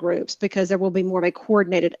all of the groups because there will be more of a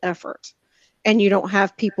coordinated effort and you don't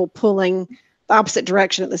have people pulling the opposite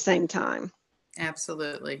direction at the same time.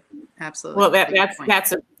 Absolutely. Absolutely. Well,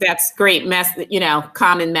 that's great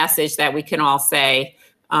common message that we can all say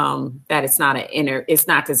that it's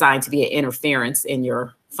not designed to be an interference in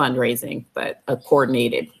your fundraising, but a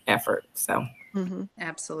coordinated effort. So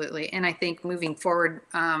absolutely. And I think moving forward,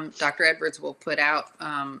 Dr. Edwards will put out,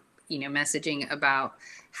 messaging about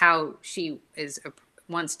how she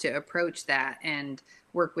wants to approach that and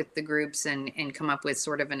work with the groups and come up with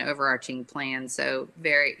sort of an overarching plan. So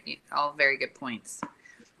all very good points.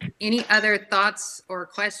 Any other thoughts or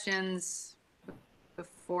questions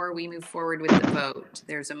before we move forward with the vote?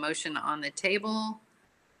 There's a motion on the table.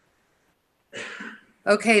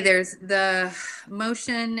 Okay, there's the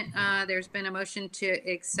motion. There's been a motion to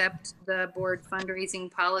accept the board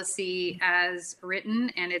fundraising policy as written,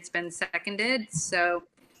 and it's been seconded. So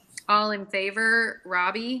all in favor,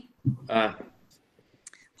 Robbie? Aye.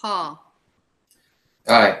 Paul?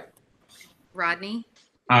 Aye. Rodney?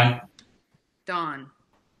 Aye. Dawn?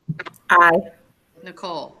 Aye.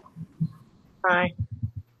 Nicole? Aye.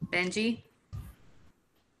 Benji?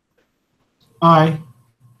 Aye.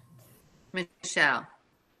 Michelle?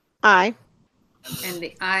 Aye. And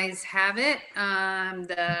the ayes have it.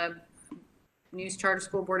 The News Charter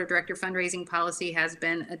School Board of Director fundraising policy has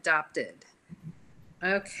been adopted.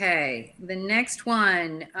 Okay, the next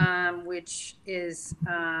one, which is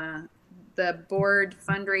the board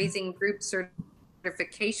fundraising group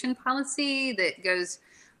certification policy that goes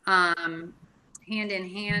hand in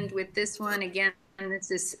hand with this one. Again, this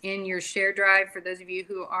is in your share drive for those of you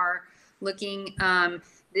who are looking.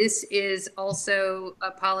 This is also a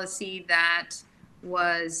policy that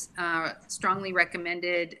was strongly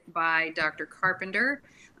recommended by Dr. Carpenter.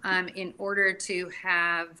 In order to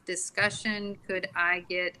have discussion, could I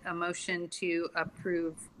get a motion to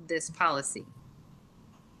approve this policy?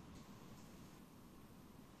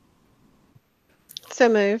 So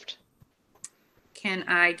moved. Can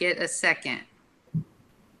I get a second?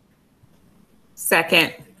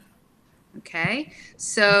 Second. Okay,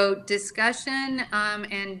 so discussion,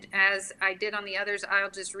 and as I did on the others, I'll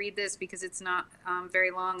just read this because it's not very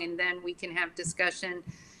long, and then we can have discussion.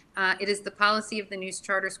 It is the policy of the News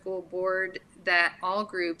Charter School Board that all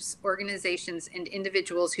groups, organizations, and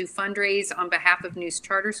individuals who fundraise on behalf of News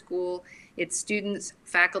Charter School, its students,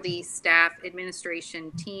 faculty, staff,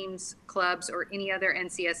 administration, teams, clubs, or any other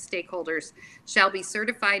NCS stakeholders shall be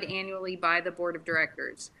certified annually by the Board of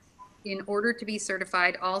Directors. In order to be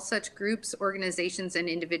certified, all such groups, organizations, and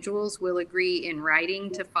individuals will agree in writing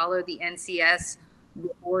to follow the NCS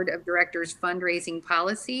Board of Directors fundraising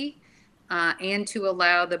policy and to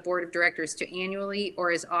allow the Board of Directors to annually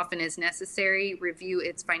or as often as necessary review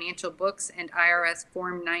its financial books and IRS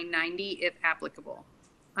Form 990 if applicable.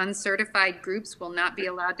 Uncertified groups will not be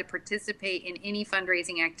allowed to participate in any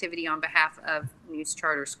fundraising activity on behalf of News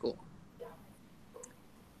Charter School.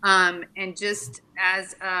 And just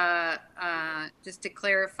as just to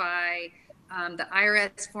clarify, the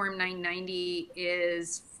IRS Form 990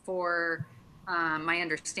 is for my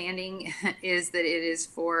understanding is that it is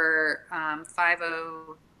for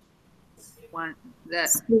 501. The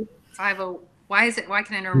 50. Why is it? Why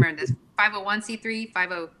can I not remember this? 501c3. 50. Is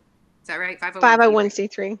that right?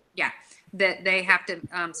 501c3. Yeah, that they have to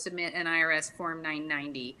submit an IRS Form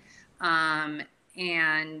 990,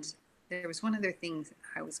 and there was one other thing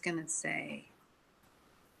I was going to say,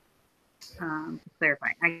 clarify.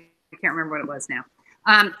 I can't remember what it was now.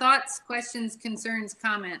 Thoughts, questions, concerns,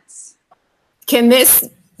 comments?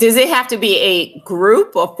 Does it have to be a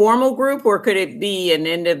group, a formal group, or could it be an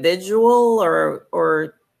individual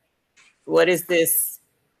or what is this?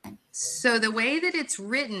 So the way that it's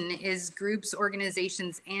written is groups,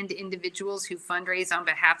 organizations, and individuals who fundraise on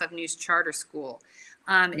behalf of News Charter School.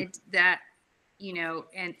 And that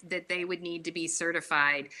they would need to be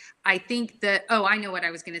certified. I think that, I know what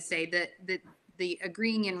I was going to say, that the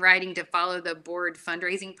agreeing in writing to follow the board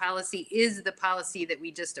fundraising policy is the policy that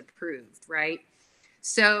we just approved, right?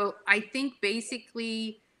 So I think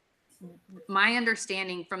basically my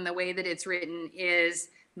understanding from the way that it's written is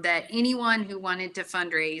that anyone who wanted to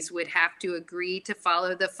fundraise would have to agree to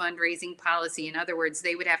follow the fundraising policy. In other words,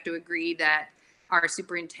 they would have to agree that our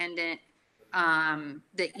superintendent,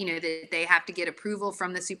 that, you know, that they have to get approval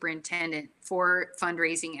from the superintendent for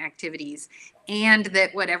fundraising activities, and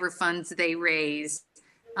that whatever funds they raise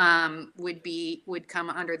would come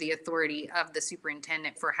under the authority of the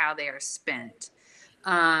superintendent for how they are spent.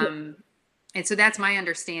 And so that's my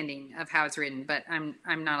understanding of how it's written, but I'm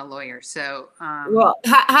not a lawyer. So, well,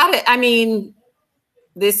 I mean,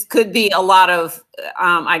 this could be a lot of,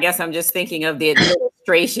 I guess I'm just thinking of the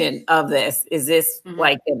administration of this. Is this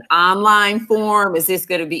like an online form? Is this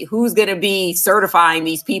going to be, who's going to be certifying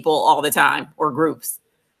these people all the time, or groups?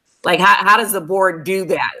 Like, how does the board do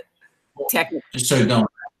that technically? Just so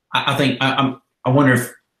don't, I think, I wonder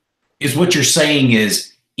if, is what you're saying is,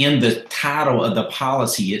 in the title of the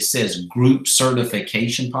policy, it says group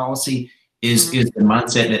certification policy. Is the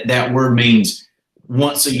mindset that word means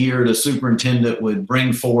once a year the superintendent would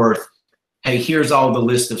bring forth, hey, here's all the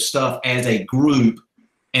list of stuff as a group,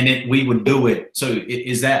 and we would do it. So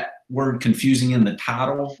is that word confusing in the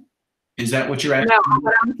title? Is that what you're asking? No,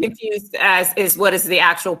 what I'm confused as is, what is the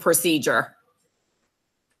actual procedure?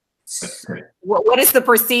 What is the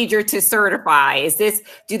procedure to certify? Is this,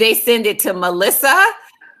 do they send it to Melissa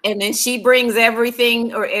and then she brings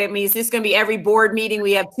everything? Or, I mean, is this going to be every board meeting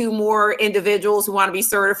we have 2 more individuals who want to be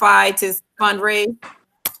certified to fundraise?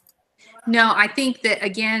 No, I think that,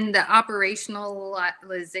 again, the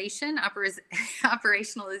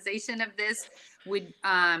operationalization of this would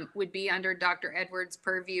be under Dr. Edwards'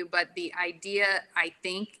 purview. But the idea, I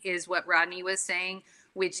think, is what Rodney was saying,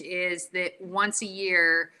 which is that once a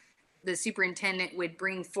year, the superintendent would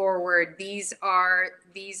bring forward, these are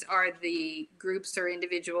the groups or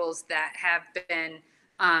individuals that have been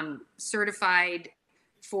certified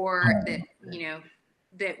for that, you know,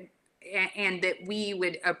 that, and that we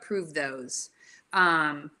would approve those.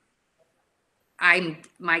 My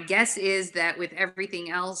guess is that with everything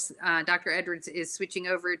else, Dr. Edwards is switching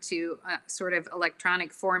over to a sort of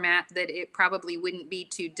electronic format, that it probably wouldn't be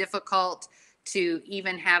too difficult to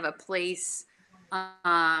even have a place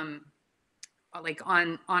like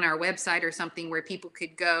on our website or something where people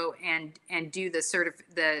could go and do the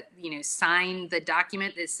you know, sign the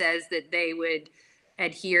document that says that they would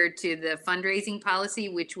adhere to the fundraising policy,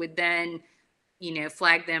 which would then, you know,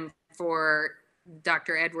 flag them for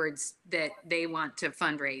Dr. Edwards that they want to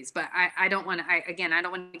fundraise. But I don't want to, again, I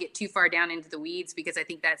don't want to get too far down into the weeds, because I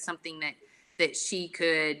think that's something that she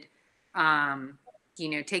could, you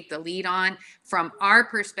know, take the lead on. From our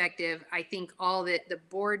perspective, I think all that the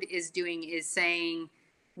board is doing is saying,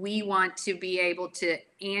 we want to be able to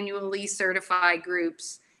annually certify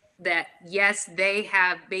groups that, yes, they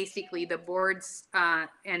have basically the board's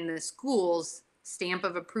and the school's stamp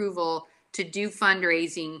of approval to do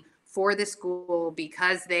fundraising for the school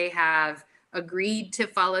because they have agreed to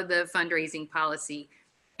follow the fundraising policy.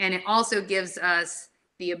 And it also gives us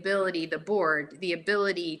the ability, the board, the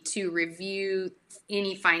ability to review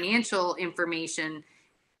any financial information,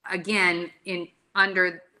 again, in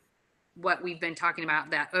under what we've been talking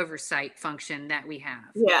about, that oversight function that we have.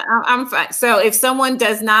 Yeah, I'm fine. So if someone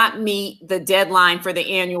does not meet the deadline for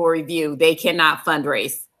the annual review, they cannot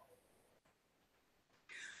fundraise.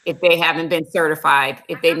 If they haven't been certified,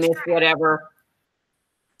 if they missed whatever.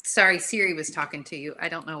 Sorry, Siri was talking to you. I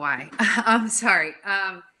don't know why. I'm sorry.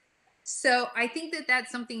 So I think that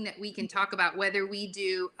that's something that we can talk about, whether we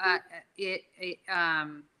do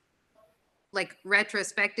like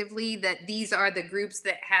retrospectively, that these are the groups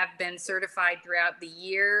that have been certified throughout the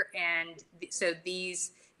year. And so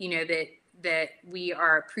these, you know, that we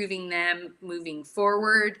are approving them moving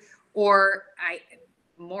forward. Or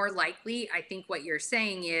more likely, I think what you're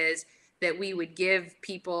saying is that we would give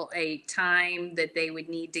people a time that they would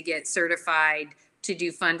need to get certified to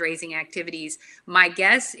do fundraising activities. My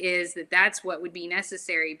guess is that that's what would be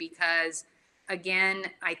necessary, because, again,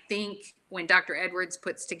 I think when Dr. Edwards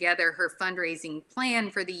puts together her fundraising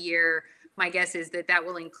plan for the year, my guess is that that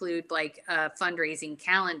will include like a fundraising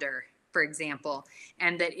calendar, for example,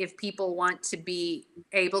 and that if people want to be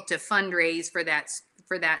able to fundraise for that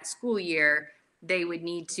school year, they would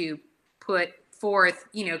need to put forth,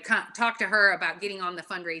 you know, talk to her about getting on the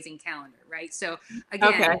fundraising calendar, right? So again,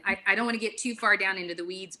 okay. I don't want to get too far down into the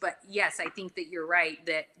weeds, but yes, I think that you're right,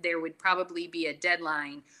 that there would probably be a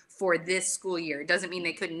deadline for this school year. It doesn't mean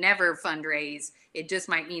they could never fundraise. It just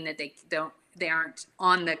might mean that they aren't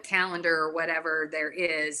on the calendar or whatever they're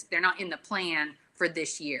not in the plan for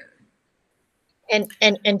this year. And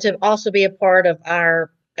to also be a part of our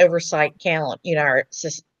oversight calendar, you know, our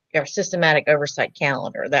systematic oversight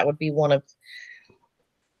calendar. That would be one of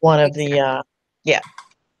Exactly. the yeah.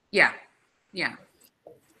 Yeah. Yeah.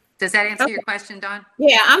 Does that answer your question, Dawn?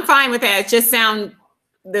 Yeah, I'm fine with that. It just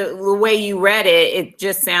the way you read it, it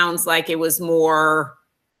just sounds like it was more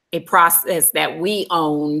a process that we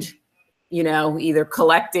owned, you know, either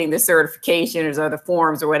collecting the certifications or the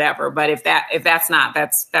forms or whatever. But if that's not,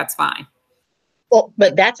 that's fine. Well,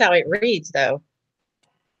 but that's how it reads, though.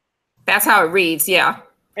 That's how it reads. Yeah.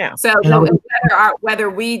 Yeah. So whether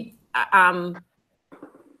we, I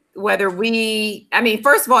mean,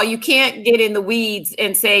 first of all, you can't get in the weeds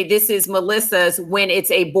and say this is Melissa's when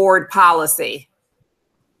it's a board policy.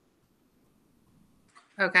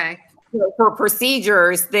 Okay. For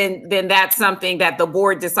procedures, then that's something that the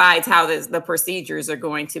board decides how the procedures are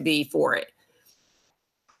going to be for it.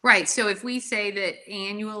 Right. So if we say that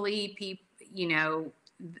annually, people, you know,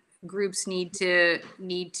 groups need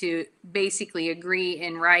to basically agree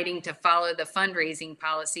in writing to follow the fundraising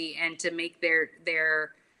policy and to make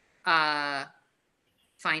their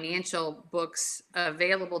financial books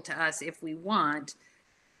available to us if we want.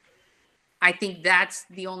 I think that's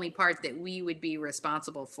the only part that we would be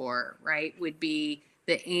responsible for, right? Would be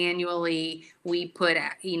that annually we put,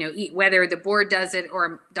 you know, whether the board does it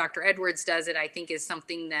or Dr. Edwards does it, I think is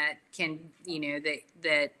something that can, you know,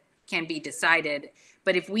 that can be decided.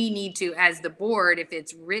 But if we need to, as the board, if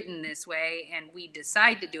it's written this way and we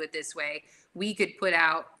decide to do it this way, we could put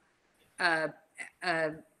out a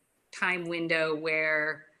time window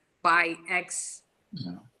where by X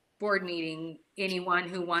board meeting, anyone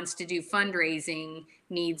who wants to do fundraising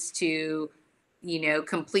needs to, you know,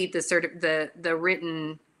 complete the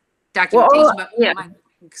written documentation. Well, yeah.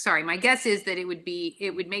 My guess is that it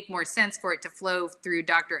would make more sense for it to flow through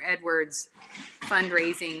Dr. Edwards'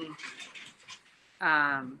 fundraising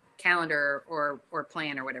calendar or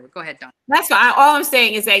plan or whatever. Go ahead, Dawn. That's fine. All I'm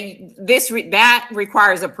saying is that that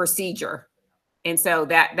requires a procedure. And so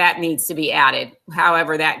that needs to be added.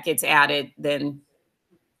 However that gets added, then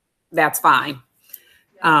that's fine.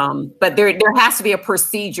 But there has to be a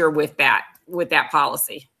procedure with that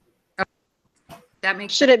policy. That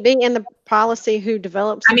makes Should it be in the policy who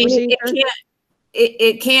develops the procedure?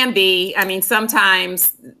 It can be. I mean,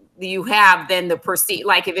 sometimes you have then the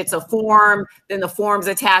like if it's a form, then the form's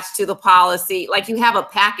attached to the policy. Like you have a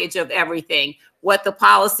package of everything, what the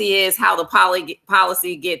policy is, how the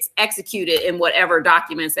policy gets executed, and whatever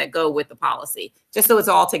documents that go with the policy, just so it's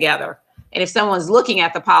all together. And if someone's looking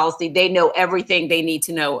at the policy, they know everything they need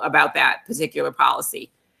to know about that particular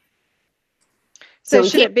policy. So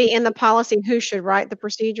should it be in the policy who should write the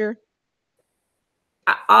procedure?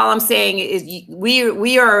 All I'm saying is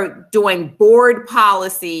we are doing board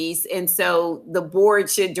policies, and so the board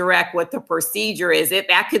should direct what the procedure is.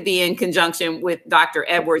 That could be in conjunction with Dr.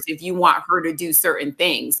 Edwards if you want her to do certain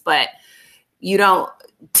things, but you don't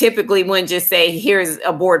typically wouldn't just say here's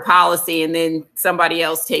a board policy and then somebody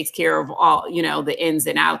else takes care of all, you know, the ins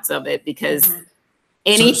and outs of it, because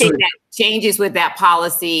anything that changes with that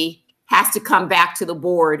policy has to come back to the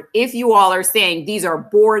board if you all are saying these are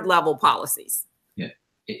board level policies.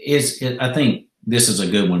 I think this is a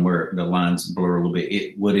good one where the lines blur a little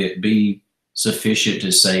bit. Would it be sufficient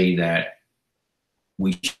to say that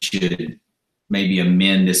we should maybe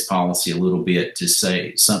amend this policy a little bit to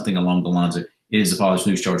say something along the lines of, it is the policy of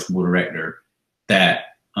News Charter School Director that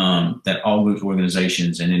that all groups,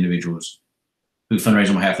 organizations, and individuals who fundraise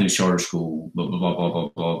on behalf of News Charter School, blah, blah, blah, blah, blah,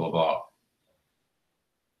 blah, blah, blah,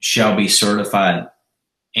 shall be certified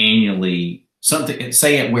annually. Something,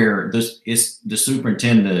 say it where this is the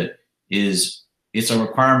superintendent it's a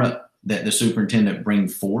requirement that the superintendent bring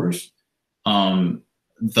forth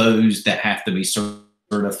those that have to be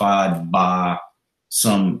certified by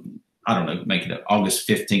some, I don't know, make it August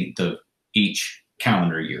 15th of each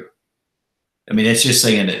calendar year. I mean, it's just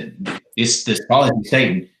saying that it's this policy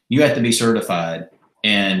stating you have to be certified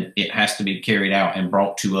and it has to be carried out and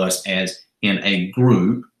brought to us as in a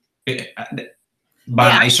group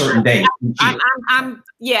by a certain date.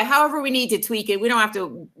 However we need to tweak it. We don't have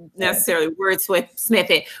to necessarily wordsmith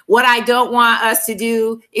it. What I don't want us to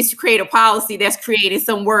do is to create a policy that's creating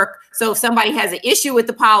some work. So if somebody has an issue with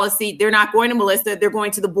the policy, they're not going to Melissa, they're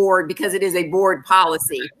going to the board because it is a board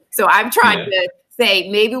policy. So I'm trying to say,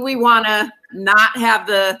 maybe we want to not have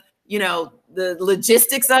the, you know, the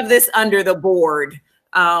logistics of this under the board.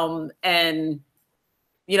 And,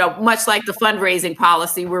 you know, much like the fundraising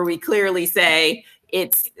policy where we clearly say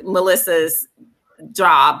it's Melissa's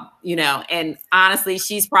job, you know, and honestly,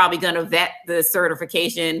 she's probably going to vet the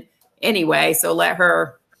certification anyway. So let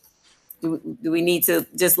her, do we need to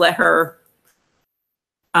just let her,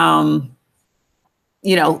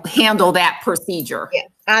 you know, handle that procedure?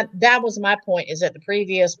 Yeah, that was my point, is that the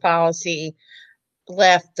previous policy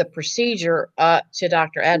left the procedure up to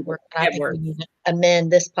Dr. Edwards. I think we need to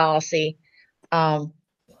amend this policy to,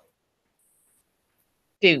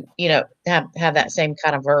 you know, have that same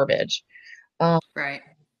kind of verbiage. Right.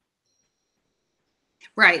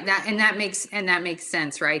 Right. That makes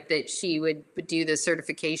sense, right? That she would do the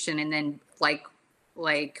certification and then like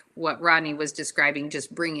what Rodney was describing,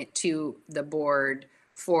 just bring it to the board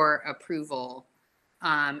for approval.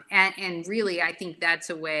 And really, I think that's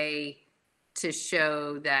a way to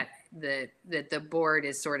show that the board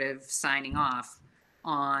is sort of signing off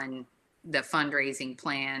on the fundraising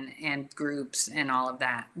plan and groups and all of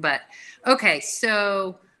that. But okay,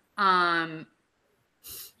 so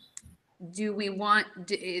do we want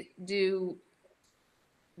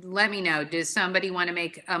let me know, does somebody want to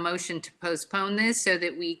make a motion to postpone this so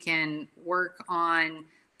that we can work on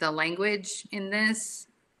the language in this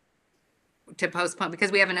to postpone,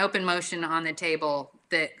 because we have an open motion on the table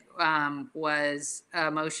that was a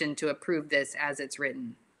motion to approve this as it's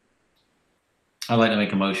written. I'd like to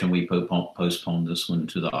make a motion we postpone this one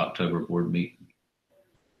to the October board meeting.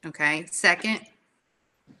 Okay, second?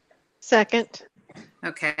 Second.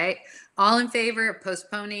 Okay, all in favor of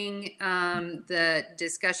postponing the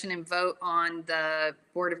discussion and vote on the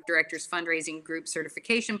Board of Directors fundraising group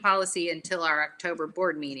certification policy until our October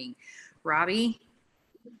board meeting? Robbie?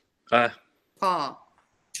 Aye. Paul?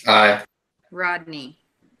 Aye. Rodney?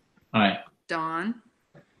 Aye. Dawn?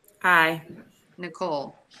 Aye.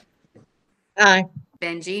 Nicole? Aye.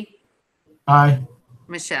 Benji? Aye.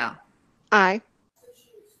 Michelle? Aye.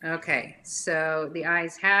 Okay, so the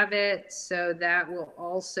ayes have it. So that will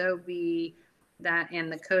also be that,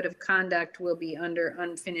 and the code of conduct will be under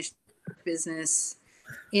unfinished business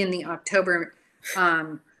in the October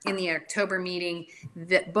meeting.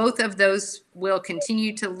 That both of those will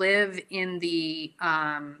continue to live in the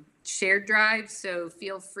shared drive. So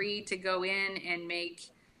feel free to go in and make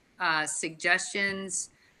suggestions.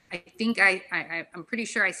 I think I'm pretty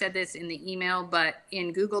sure I said this in the email, but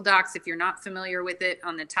in Google Docs, if you're not familiar with it,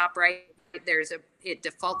 on the top right, it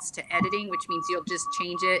defaults to editing, which means you'll just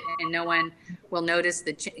change it and no one will notice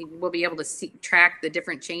we'll be able to track the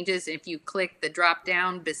different changes. If you click the drop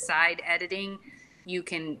down beside editing, you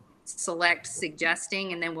can select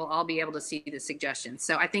suggesting, and then we'll all be able to see the suggestions.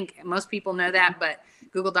 So I think most people know that, but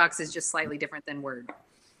Google Docs is just slightly different than Word.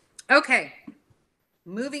 Okay.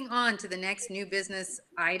 Moving on to the next new business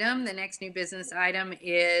item. The next new business item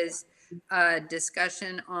is a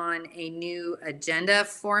discussion on a new agenda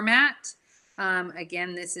format.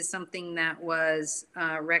 Again, this is something that was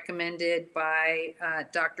recommended by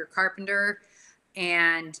Dr. Carpenter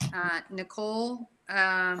and Nicole.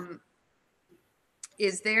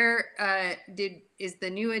 Is the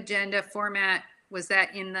new agenda format, was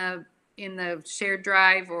that in the shared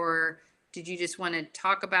drive, or did you just want to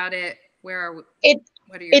talk about it? Where are we?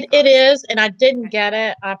 It is, and I didn't get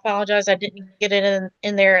it. I apologize. I didn't get it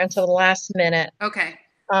in there until the last minute. Okay.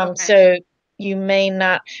 So you may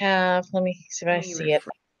not have, let me see if I see it.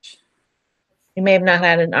 You may have not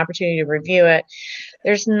had an opportunity to review it.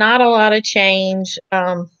 There's not a lot of change.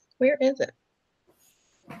 Where is it?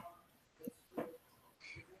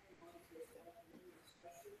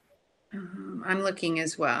 I'm looking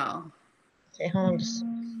as well. Okay, hold on just.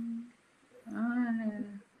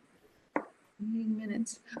 Meeting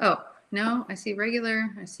minutes. Oh, no, I see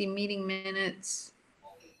regular. I see meeting minutes.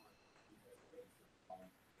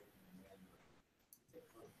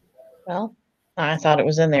 Well, I thought it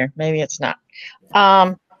was in there. Maybe it's not.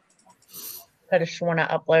 I could have sworn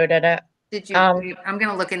I uploaded it. Did you? I'm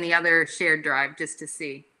going to look in the other shared drive just to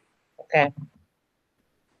see. Okay.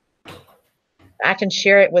 I can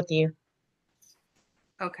share it with you.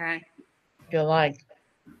 Okay. If you like.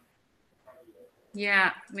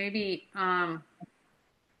 Yeah, maybe. Yeah,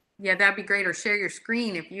 that'd be great. Or share your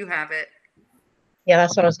screen if you have it. Yeah,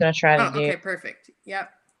 that's what I was going to try to do. Okay, perfect.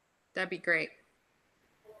 Yep, that'd be great.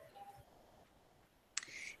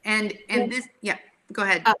 And this, yeah, go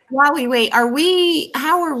ahead. While we wait,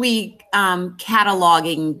 how are we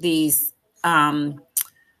cataloging these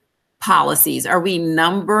policies? Are we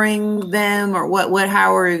numbering them, or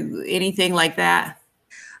how are anything like that?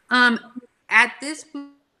 At this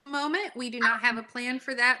moment, we do not have a plan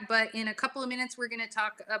for that, but in a couple of minutes, we're going to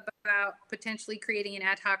talk about potentially creating an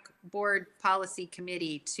ad hoc board policy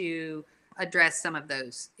committee to address some of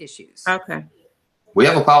those issues. Okay. We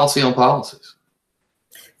have a policy on policies.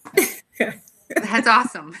 That's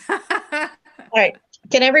awesome. All right.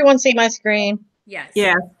 Can everyone see my screen? Yes.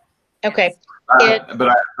 Yeah. Okay.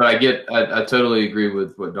 But I totally agree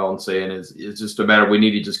with what Dawn's saying. It's just a matter, we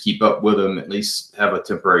need to just keep up with them, at least have a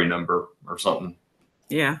temporary number or something.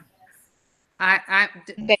 Yeah.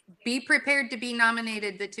 Okay. Be prepared to be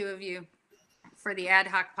nominated, the two of you, for the ad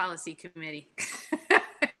hoc policy committee.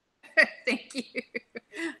 Thank you.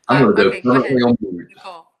 I'm going to Okay, go go ahead, on board.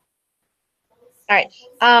 Nicole. All right.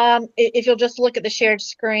 If you'll just look at the shared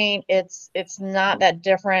screen, it's not that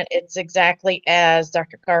different. It's exactly as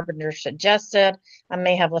Dr. Carpenter suggested. I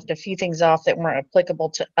may have left a few things off that weren't applicable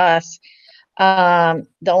to us. The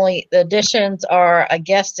only additions are a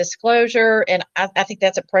guest disclosure, and I think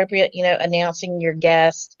that's appropriate, announcing your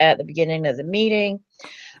guest at the beginning of the meeting.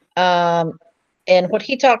 And what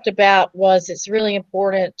he talked about was it's really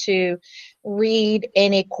important to read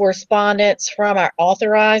any correspondence from our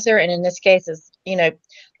authorizer, and in this case, it's,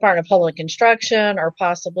 Department of Public Instruction or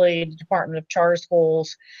possibly the Department of Charter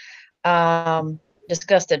Schools.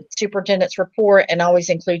 Discuss the superintendent's report and always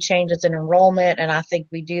include changes in enrollment, and I think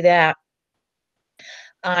we do that.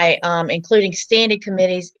 Including standing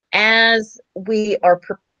committees as we are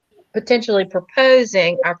potentially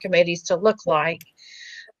proposing our committees to look like,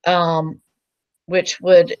 which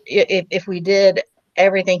would, if we did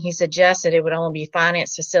everything he suggested, it would only be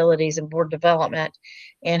finance, facilities, and board development.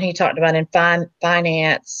 And he talked about in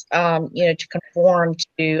finance, to conform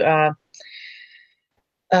to,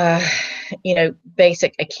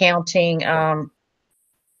 basic accounting,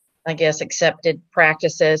 I guess, accepted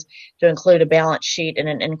practices, to include a balance sheet and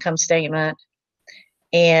an income statement.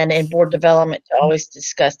 And in board development, to always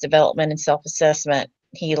discuss development and self-assessment.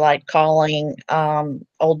 He liked calling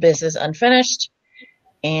old business unfinished.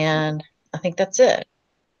 And I think that's it.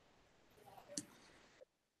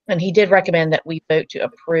 And he did recommend that we vote to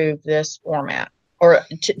approve this format, or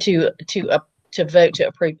to vote to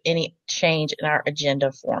approve any change in our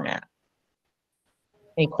agenda format.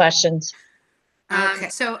 Any questions? Okay.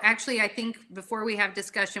 So actually, I think before we have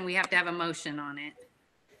discussion, we have to have a motion on it.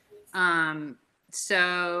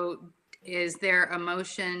 So is there a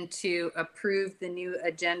motion to approve the new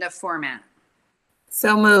agenda format?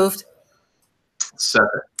 So moved.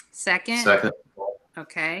 Second. Second?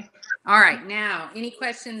 Okay. All right. Now, any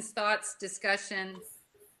questions, thoughts, discussion?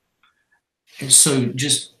 So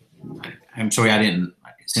I'm sorry,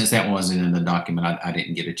 since that wasn't in the document, I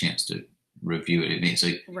didn't get a chance to review it. So,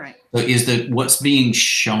 right. So is what's being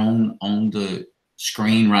shown on the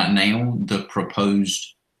screen right now the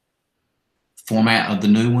proposed format of the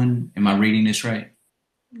new one? Am I reading this right?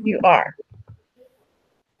 You are.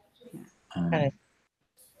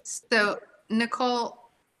 So, Nicole,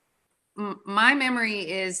 my memory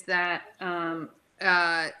is that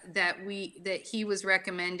that he was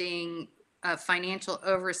recommending a financial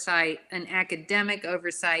oversight, an academic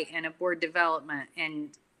oversight, and a board development,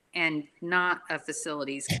 and not a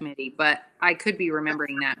facilities committee. But I could be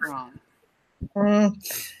remembering that wrong.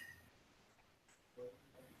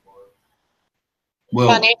 Well,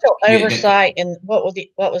 financial oversight, and what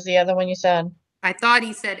was the other one you said? I thought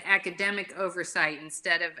he said academic oversight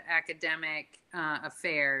instead of academic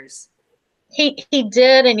affairs. He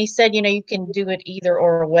did, and he said, you can do it either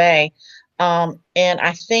or way. And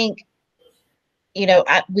I think,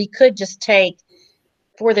 we could just take,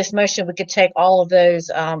 for this motion, we could take all of those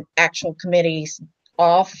actual committees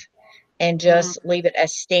off and just leave it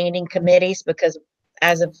as standing committees, because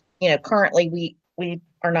as of, currently we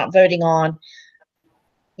are not voting on,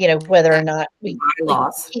 whether or not we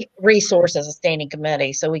keep resource as a standing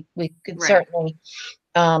committee. So we could certainly,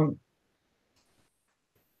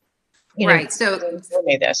 right. So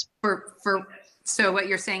this so what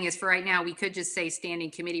you're saying is, for right now, we could just say standing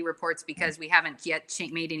committee reports because we haven't yet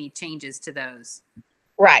made any changes to those.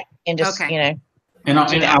 Right. And just, okay.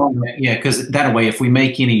 Yeah, because that way, if we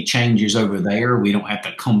make any changes over there, we don't have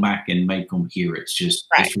to come back and make them here. It's just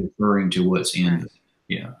it's referring to what's in.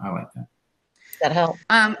 Yeah, I like that. That help?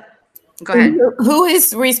 Go ahead. Who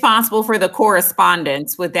is responsible for the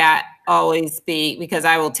correspondence? Would that always be, because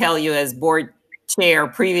I will tell you, as board chair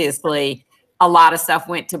previously, a lot of stuff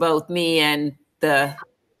went to both me and the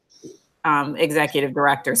executive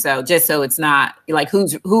director. So just so it's not like who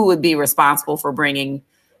would be responsible for bringing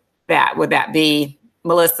that? Would that be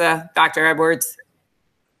Melissa, Dr. Edwards?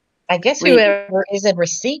 I guess whoever is in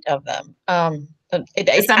receipt of them. I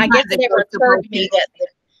guess it never occurred to me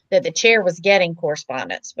that the chair was getting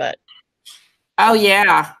correspondence, but. Oh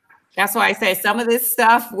yeah. That's why I say some of this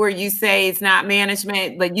stuff where you say it's not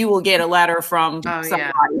management, but you will get a letter from somebody.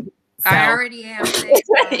 Yeah. So. I already am.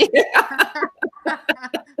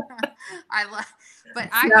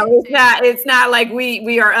 It's not like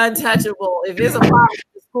we are untouchable. If there's a problem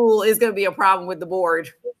with the school, it's going to be a problem with the board.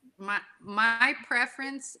 My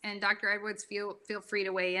preference, and Dr. Edwards, feel free to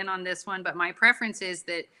weigh in on this one, but my preference is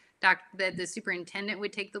that the superintendent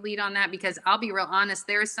would take the lead on that, because I'll be real honest,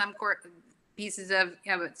 there is some pieces of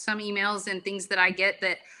some emails and things that I get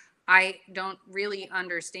that I don't really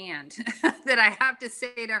understand that I have to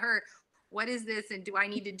say to her, what is this? And do I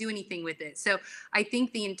need to do anything with it? So I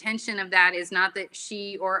think the intention of that is not that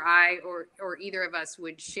she or I or either of us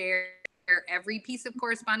would share every piece of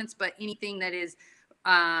correspondence, but anything that is,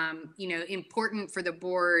 important for the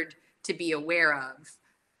board to be aware of.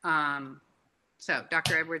 So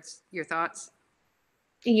Dr. Edwards, your thoughts?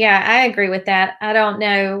 Yeah, I agree with that. I don't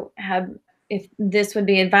know if this would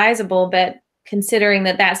be advisable, but considering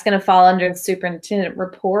that that's going to fall under the superintendent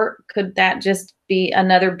report, could that just be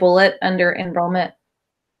another bullet under enrollment?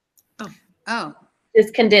 Oh.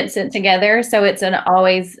 Just condense it together so it's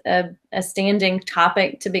always a standing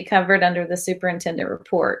topic to be covered under the superintendent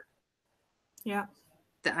report. Yeah.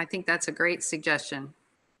 I think that's a great suggestion.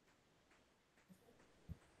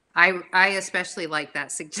 I especially like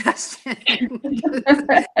that suggestion.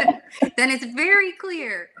 Then it's very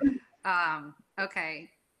clear. Okay.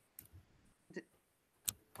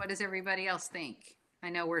 What does everybody else think? I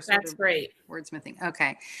know we're sort of great wordsmithing.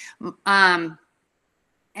 Okay. And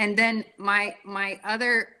then my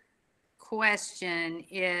other question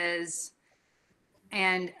is,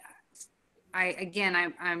 and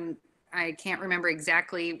I can't remember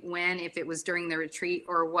exactly when, if it was during the retreat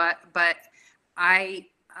or what, but my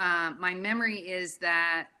memory is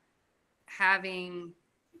that having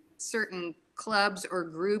certain clubs or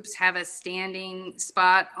groups have a standing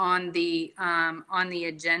spot on the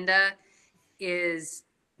agenda is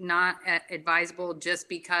not advisable, just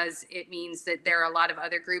because it means that there are a lot of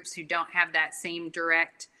other groups who don't have that same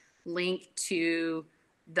direct link to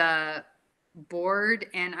the board.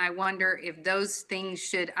 And I wonder if those things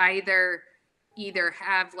should either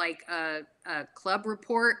have like a club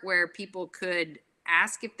report where people could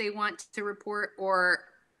ask if they want to report,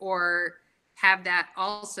 or have that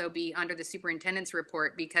also be under the superintendent's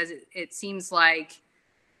report, because it seems like,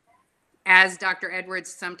 as Dr.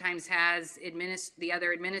 Edwards sometimes has the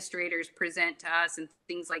other administrators present to us and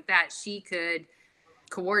things like that, she could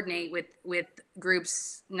coordinate with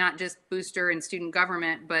groups, not just Booster and student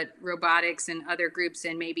government, but robotics and other groups,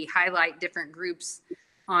 and maybe highlight different groups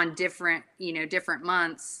on different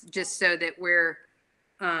months, just so that we're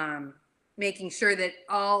making sure that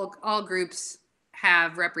all groups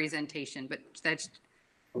have representation. But that's,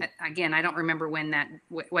 again, I don't remember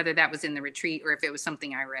whether that was in the retreat or if it was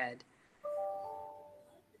something I read.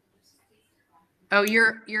 Oh,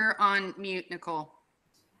 you're on mute, Nicole.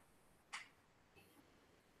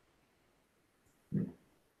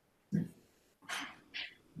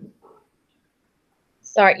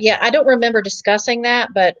 Sorry. Yeah, I don't remember discussing that,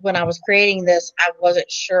 but when I was creating this, I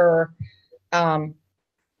wasn't sure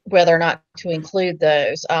whether or not to include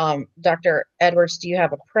those. Dr. Edwards, do you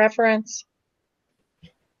have a preference?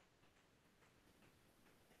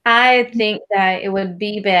 I think that it would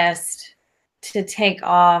be best to take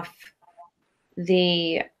off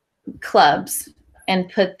the clubs and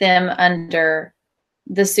put them under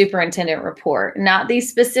the superintendent report. Not these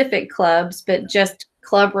specific clubs, but just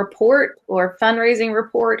club report or fundraising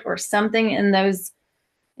report or something in those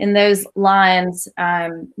lines,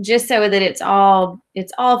 just so that it's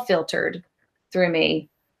all filtered through me,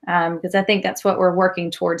 because I think that's what we're working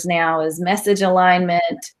towards now, is message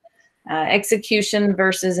alignment, execution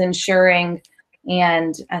versus ensuring.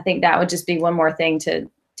 And I think that would just be one more thing to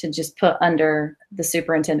just put under the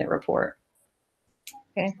superintendent report.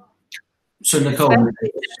 Okay. So Nicole,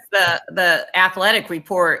 the athletic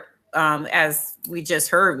report, as we just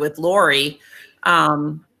heard with Lori,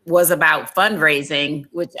 was about fundraising,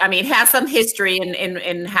 which, I mean, has some history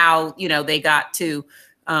in how, they got to,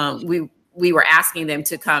 we were asking them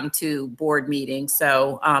to come to board meetings.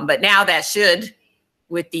 So, but now that should,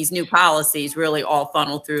 with these new policies, really all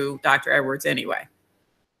funnel through Dr. Edwards anyway.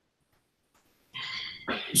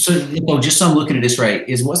 So, just so I'm looking at this right,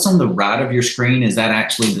 is what's on the right of your screen, is that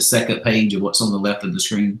actually the second page of what's on the left of the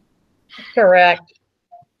screen? Correct.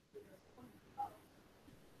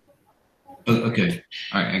 Okay.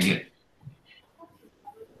 All right, I get it.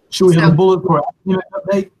 Should we have a bullet for academic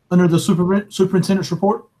update under the superintendent's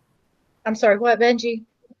report? I'm sorry, what, Benji?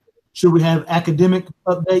 Should we have academic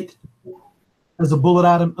update as a bullet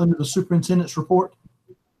item under the superintendent's report?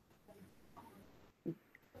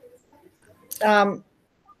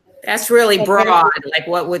 That's really broad. Like,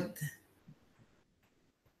 what would?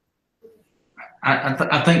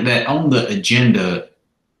 I think that on the agenda,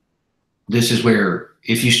 this is where,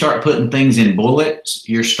 if you start putting things in bullets,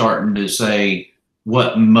 you're starting to say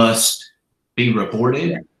what must be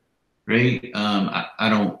reported, right? I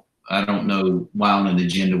don't know why on an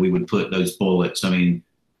agenda we would put those bullets. I mean,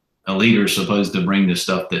 a leader's supposed to bring the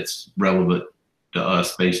stuff that's relevant to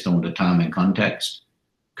us based on the time and context.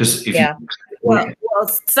 Because if Yeah. Well,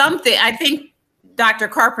 something, I think Dr.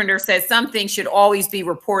 Carpenter said something should always be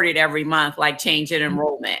reported every month, like change in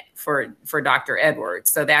enrollment for Dr.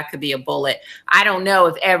 Edwards. So that could be a bullet. I don't know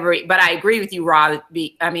if but I agree with you,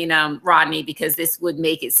 Rodney, because this would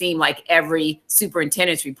make it seem like every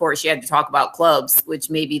superintendent's report she had to talk about clubs,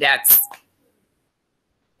 which maybe that's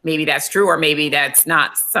true, or maybe that's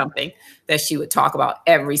not something that she would talk about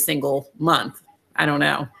every single month. I don't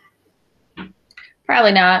know.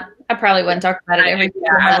 Probably not. I probably wouldn't talk about it every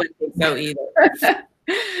single month. I wouldn't think so either.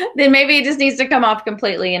 Then maybe it just needs to come off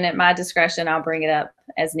completely, and at my discretion, I'll bring it up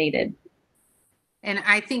as needed. And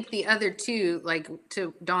I think the other two, like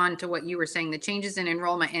to Dawn, to what you were saying, the changes in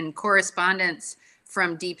enrollment and correspondence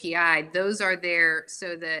from DPI, those are there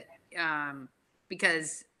so that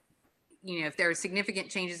because if there are significant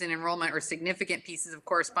changes in enrollment or significant pieces of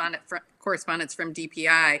correspondence from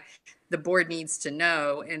DPI, the board needs to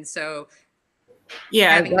know. And so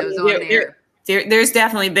having those on there's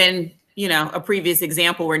definitely been a previous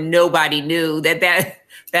example where nobody knew that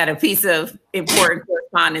a piece of important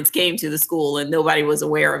correspondence came to the school and nobody was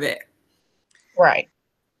aware of it. Right.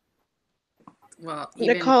 Well,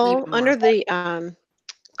 Nicole, under the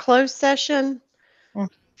closed session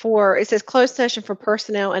it says closed session for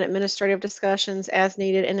personnel and administrative discussions as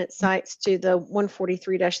needed, and it cites to the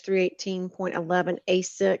 143-318.11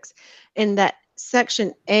 A6, and that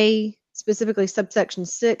section A, specifically subsection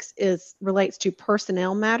 6, relates to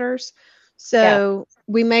personnel matters. So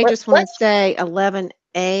we may just want to say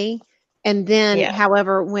 11A, and then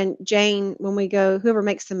however, whoever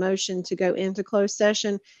makes the motion to go into closed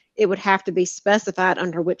session, it would have to be specified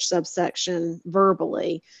under which subsection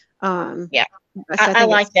verbally. I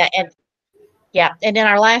like that. And and in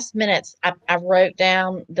our last minutes, I wrote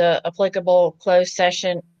down the applicable closed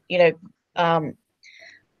session,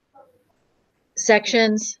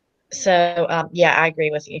 sections. So I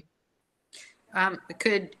agree with you.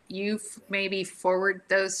 Could you maybe forward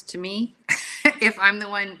those to me if I'm the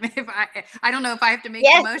one? If I don't know if I have to make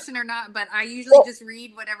the motion or not, but I usually just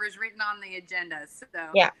read whatever's written on the agenda. So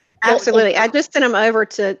absolutely. I just sent them over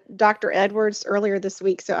to Dr. Edwards earlier this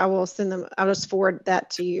week, so I will send them. I'll just forward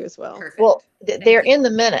that to you as well. Perfect. Well, they're in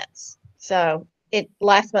the minutes, so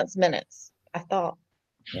last month's minutes, I thought.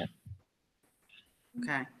 Yeah.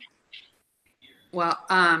 Okay. Well,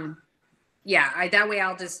 that way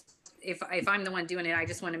I'll just. If I'm the one doing it, I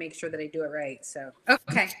just want to make sure that I do it right. So,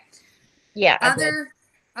 okay. Yeah.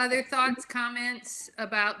 Other thoughts, comments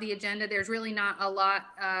about the agenda? There's really not a lot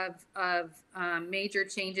of major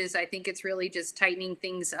changes. I think it's really just tightening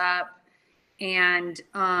things up. And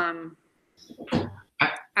I'm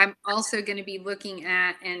also going to be looking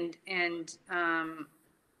at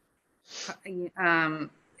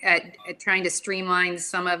at trying to streamline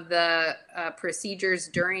some of the procedures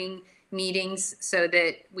during meetings so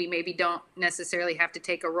that we maybe don't necessarily have to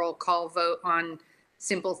take a roll call vote on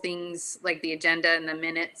simple things like the agenda and the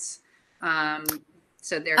minutes.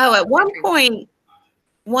 So there. At one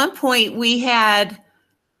point we had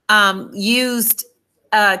used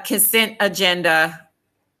a consent agenda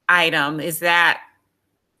item. Is that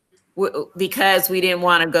because we didn't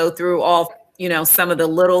want to go through all, some of the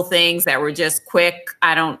little things that were just quick?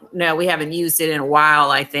 I don't know. We haven't used it in a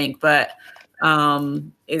while, I think, but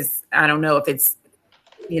I don't know if it's,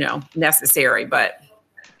 necessary, but.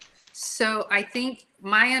 So I think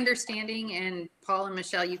my understanding, and Paul and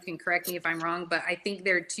Michelle, you can correct me if I'm wrong, but I think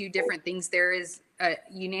there are two different things. There is a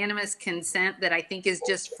unanimous consent that I think is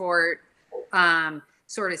just for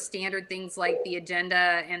sort of standard things like the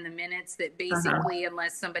agenda and the minutes that basically,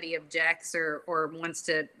 unless somebody objects or wants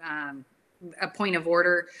to a point of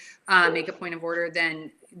order, make a point of order,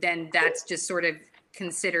 then that's just sort of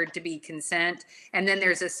considered to be consent. And then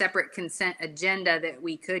there's a separate consent agenda that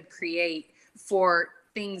we could create for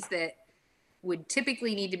things that would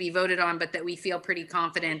typically need to be voted on, but that we feel pretty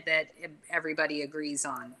confident that everybody agrees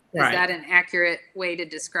on. Is that an accurate way to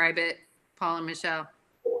describe it, Paul and Michelle?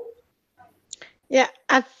 Yeah,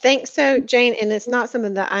 I think so, Jane. And it's not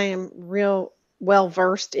something that I am real well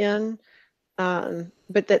versed in,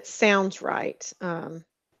 but that sounds right.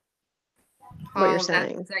 What you're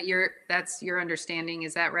saying. That's your understanding.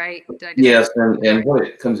 Is that right? Yes. And what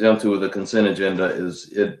it comes down to with the consent agenda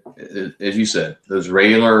is it, as you said, those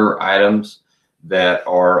regular items that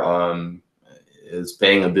are, is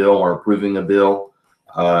paying a bill or approving a bill,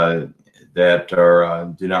 that are,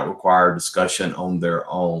 do not require discussion on their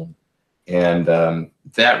own. And,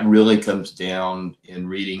 that really comes down in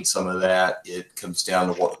reading some of that. It comes down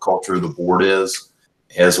to what the culture of the board is,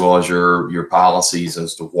 as well as your policies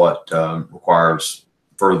as to what requires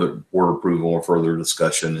further board approval or further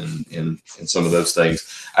discussion and some of those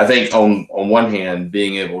things. I think on one hand,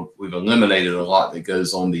 we've eliminated a lot that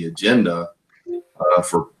goes on the agenda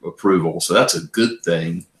for approval. So that's a good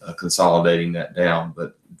thing, consolidating that down.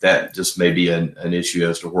 But that just may be an issue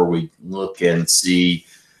as to where we look and see,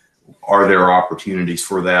 are there opportunities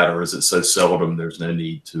for that, or is it so seldom there's no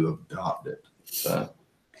need to adopt it? So.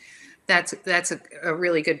 That's a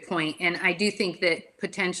really good point. And I do think that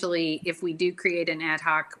potentially if we do create an ad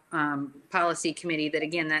hoc policy committee, that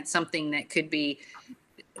again, that's something that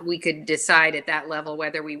we could decide at that level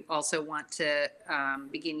whether we also want to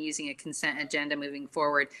begin using a consent agenda moving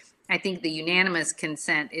forward. I think the unanimous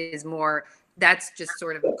consent is more, that's just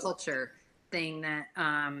sort of a culture thing that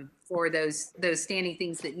for those standing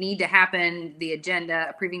things that need to happen, the agenda,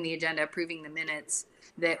 approving the minutes,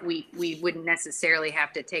 that we wouldn't necessarily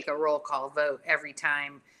have to take a roll call vote every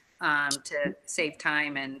time to save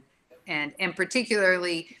time and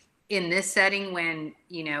particularly in this setting when,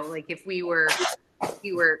 you know, like if we were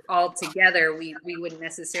all together, we wouldn't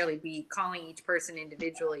necessarily be calling each person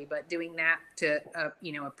individually, but doing that to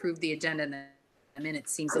you know, approve the agenda in the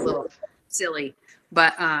minutes seems a little silly.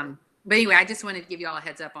 But anyway, I just wanted to give you all a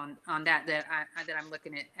heads up on that I'm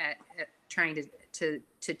looking at trying to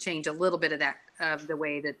change a little bit of that, of the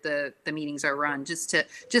way that the meetings are run, just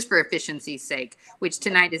for efficiency's sake, which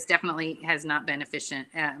tonight has not been efficient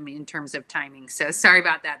in terms of timing. So sorry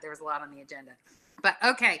about that. There was a lot on the agenda, but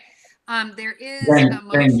okay. There is a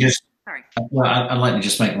motion. Sorry. Well, I'd like to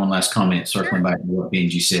just make one last comment, circling back to what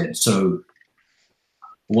Benji said. So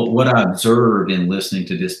what I observed in listening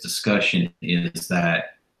to this discussion is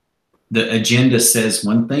that the agenda says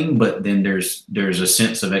one thing, but then there's a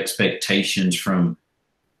sense of expectations from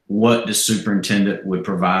what the superintendent would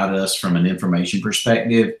provide us from an information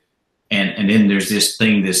perspective. And then there's this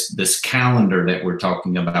thing, this calendar that we're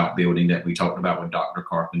talking about building that we talked about with Dr.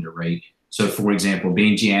 Carpenter, right? So for example,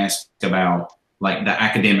 Benji asked about like the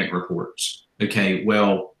academic reports. Okay,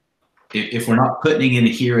 well, if we're not putting in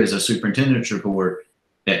here as a superintendent's report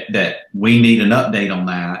that we need an update on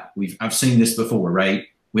that, I've seen this before, right?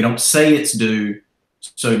 We don't say it's due,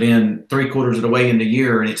 so then 3/4 of the way in the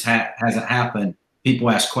year and it hasn't happened, people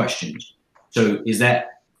ask questions. So is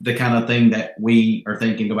that the kind of thing that we are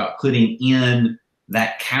thinking about putting in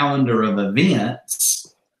that calendar of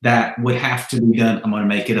events that would have to be done? I'm going to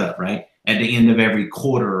make it up, right? At the end of every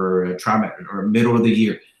quarter or a trimester or middle of the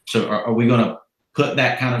year. So are we going to put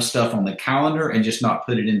that kind of stuff on the calendar and just not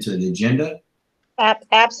put it into the agenda?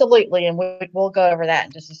 Absolutely. And we'll go over that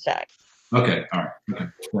in just a sec. Okay. All right.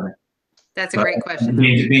 Okay. That's a great question.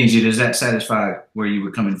 Benji, does that satisfy where you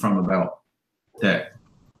were coming from about that?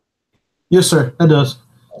 Yes, sir. That does.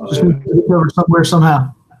 Just need to cover somewhere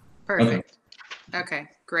somehow. Perfect. Okay,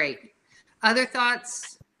 great. Other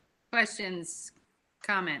thoughts, questions,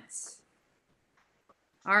 comments?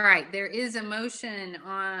 All right, there is a motion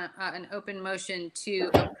on an open motion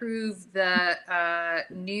to approve the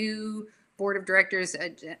new Board of Directors,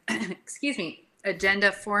 excuse me,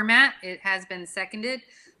 agenda format. It has been seconded.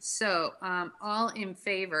 So all in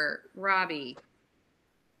favor, Robbie?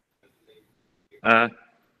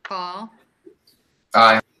 Paul?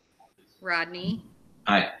 Aye. Rodney?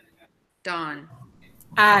 Aye. Dawn?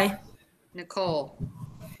 Aye. Nicole?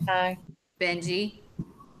 Aye. Benji?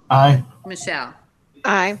 Aye. Michelle?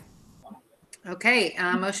 Aye. Okay,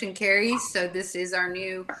 motion carries. So this is our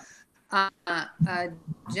new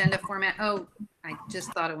agenda format. Oh, I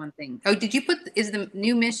just thought of one thing. Oh, did you is the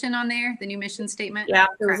new mission on there? The new mission statement? Yeah,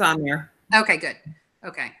 it was on there. Okay, good.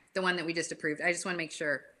 Okay, the one that we just approved. I just want to make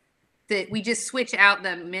sure that we just switch out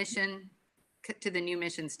the mission to the new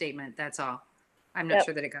mission statement. That's all. I'm not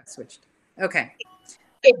sure that it got switched. Okay.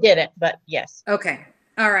 It didn't, but yes. Okay.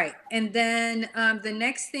 All right. And then the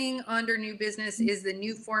next thing under new business is the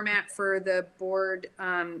new format for the board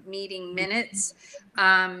meeting minutes.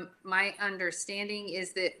 My understanding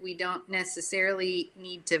is that we don't necessarily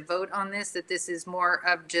need to vote on this, that this is more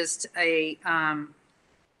of just a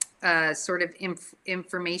sort of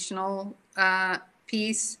informational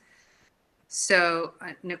piece. So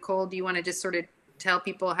Nicole, do you want to just sort of tell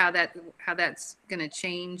people how that's going to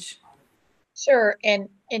change? Sure. And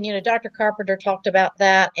you know, Dr. Carpenter talked about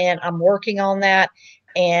that, and I'm working on that.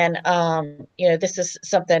 And you know, this is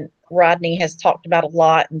something Rodney has talked about a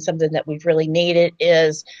lot, and something that we've really needed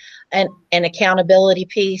is an accountability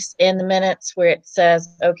piece in the minutes where it says,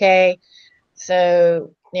 okay,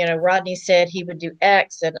 so you know, Rodney said he would do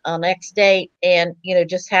X and on X date, and you know,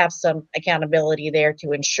 just have some accountability there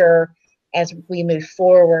to ensure as we move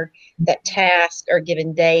forward that tasks are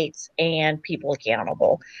given dates and people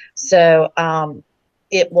accountable. So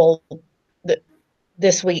it will, the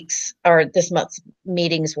this week's or this month's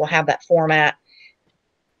meetings will have that format.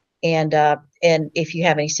 And if you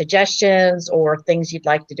have any suggestions or things you'd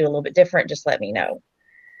like to do a little bit different, just let me know.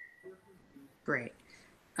 Great.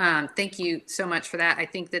 Thank you so much for that. I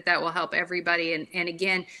think that will help everybody. And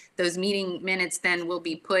again, those meeting minutes then will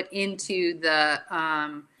be put into the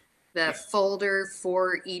folder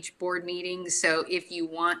for each board meeting. So if you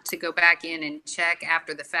want to go back in and check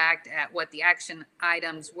after the fact at what the action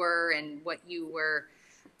items were and what you were,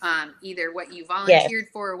 either what you volunteered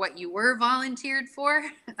for or what you were volunteered for,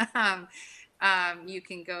 you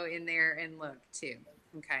can go in there and look too.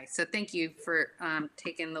 Okay, so thank you for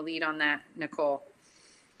taking the lead on that, Nicole.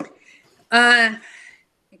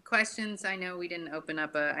 Questions? I know we didn't open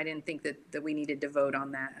up I didn't think that we needed to vote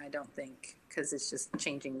on that. I don't think, because it's just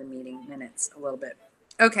changing the meeting minutes a little bit.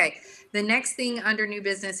 Okay, the next thing under new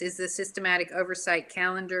business is the systematic oversight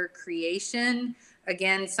calendar creation.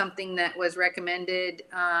 Again, something that was recommended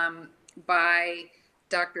by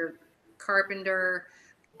Dr. Carpenter.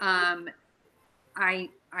 I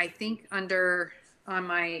think on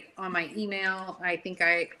my email, I think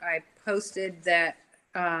I posted that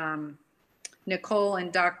Nicole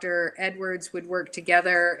and Dr. Edwards would work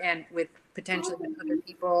together and with potentially with other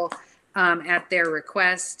people at their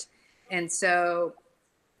request. And so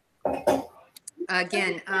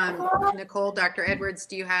again, Nicole, Dr. Edwards,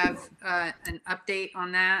 do you have an update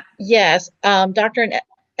on that? Yes, Dr.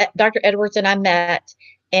 Edwards and I met,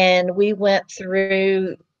 and we went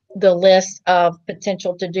through the list of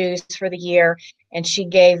potential to-dos for the year, and she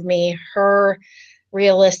gave me her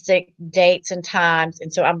realistic dates and times,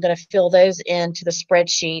 and so I'm going to fill those into the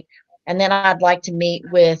spreadsheet. And then I'd like to meet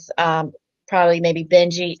with probably maybe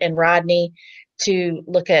Benji and Rodney to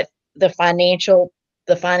look at the finance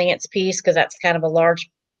piece, because that's kind of a large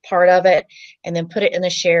part of it, and then put it in the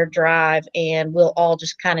shared drive, and we'll all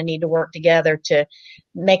just kind of need to work together to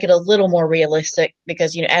make it a little more realistic,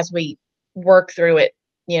 because as we work through it,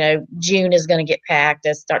 June is going to get packed,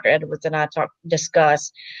 as Dr. Edwards and I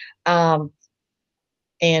discussed,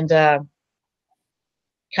 and kind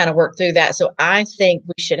of work through that. So I think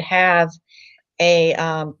we should have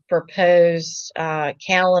a proposed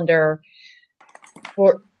calendar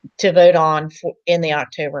to vote on in the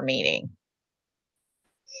October meeting.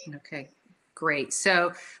 Okay, great.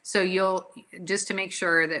 So you'll, just to make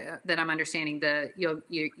sure that I'm understanding,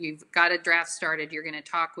 you've got a draft started. You're going to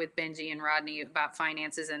talk with Benji and Rodney about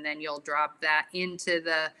finances, and then you'll drop that into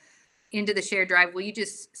the shared drive. Will you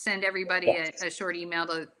just send everybody a short email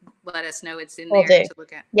to let us know it's in there to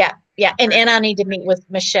look at? Yeah. And I need to meet with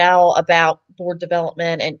Michelle about board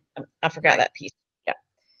development, and I forgot that piece. Yeah.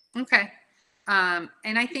 Okay.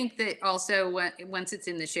 And I think that also once it's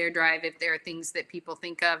in the shared drive, if there are things that people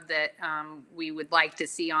think of that we would like to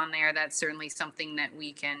see on there, that's certainly something that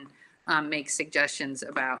we can make suggestions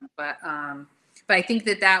about. But I think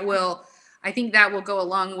that will go a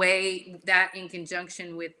long way. That, in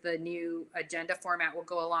conjunction with the new agenda format, will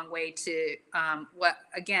go a long way to what,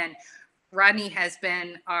 again, Rodney has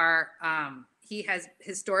been he has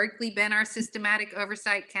historically been our systematic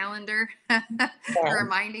oversight calendar,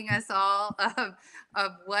 reminding us all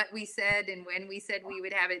of what we said and when we said we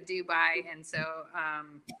would have it due by. And so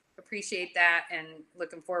appreciate that, and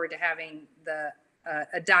looking forward to having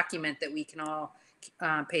a document that we can all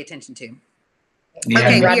pay attention to. Yeah,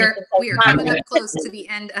 okay, we are coming up close to the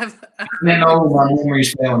end of. My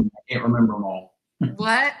memory's failing me. I can't remember them all.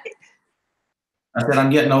 What? I said I'm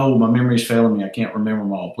getting old. My memory's failing me. I can't remember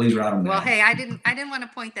them all. Please write them down. Well, hey, I didn't want to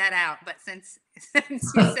point that out, but since you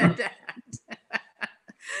said that.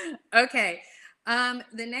 Okay.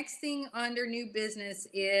 The next thing under new business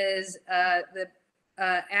is the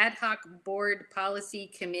ad hoc board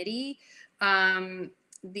policy committee. And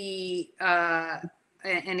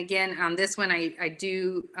again, on this one,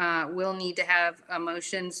 I will need to have a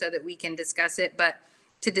motion so that we can discuss it, but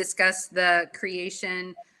to discuss the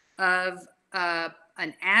creation of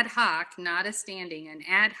an ad hoc, not a standing, an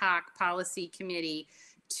ad hoc policy committee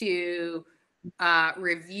to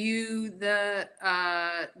review the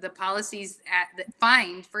policies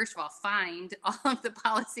find all of the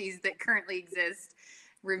policies that currently exist,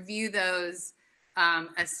 review those,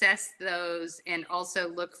 assess those, and also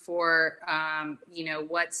look for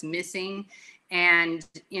what's missing. And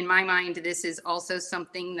in my mind, this is also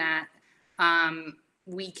something that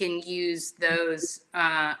we can use those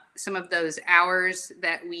some of those hours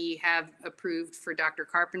that we have approved for Dr.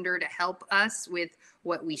 Carpenter to help us with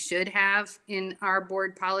what we should have in our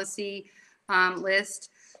board policy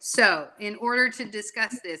list. So in order to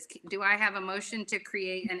discuss this, do I have a motion to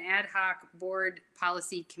create an ad hoc board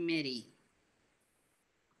policy committee?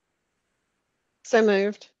 So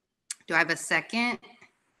moved. Do I have a second?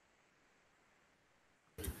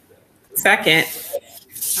 Second.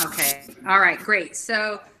 Okay. All right, great.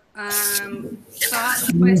 So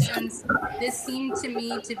thoughts, questions. This seemed to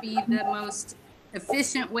me to be the most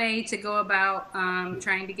efficient way to go about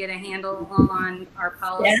trying to get a handle on our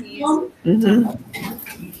policies.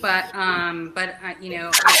 But you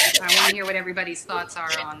know, I want to hear what everybody's thoughts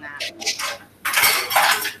are on that.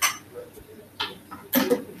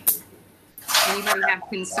 Anybody have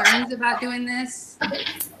concerns about doing this?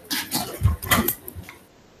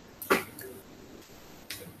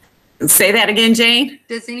 Say that again, Jane.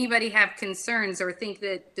 Does anybody have concerns or think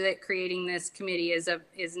that creating this committee is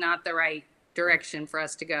not the right direction for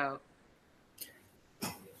us to go?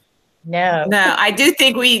 No. No, I do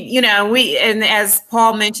think and as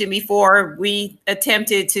Paul mentioned before, we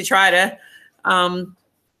attempted to try to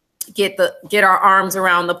get our arms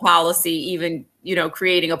around the policy, even,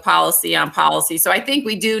 creating a policy on policy. So I think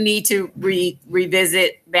we do need to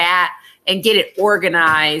revisit that and get it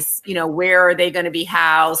organized. Where are they going to be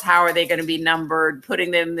housed? How are they going to be numbered? Putting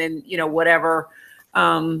them in, whatever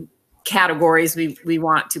categories we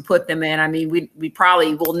want to put them in. I mean, we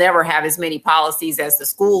probably will never have as many policies as the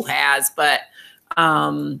school has, but,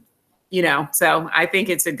 so I think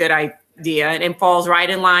it's a good idea and falls right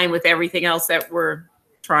in line with everything else that we're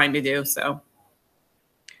trying to do. So.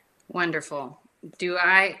 Wonderful. Do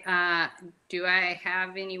I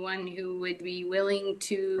have anyone who would be willing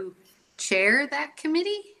to chair that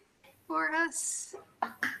committee for us?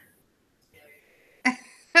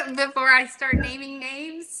 Before I start naming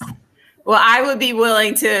names? Well, I would be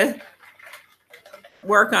willing to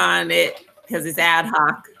work on it because it's ad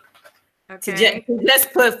hoc. Okay. To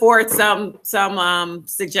just put forth some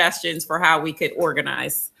suggestions for how we could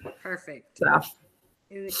organize. Perfect. Stuff.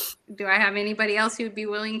 Do I have anybody else who would be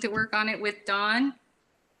willing to work on it with Dawn?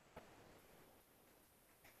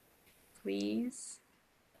 Please.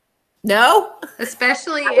 No,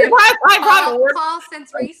 especially if Paul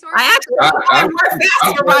sends resources. I'm more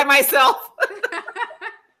faster by myself.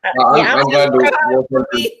 I'm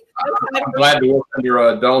glad to work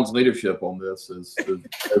under Dawn's leadership on this as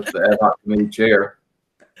the ad hoc committee chair,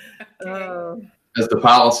 as the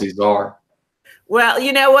policies are. Well,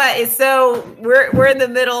 you know what? It's so we're in the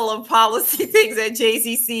middle of policy things at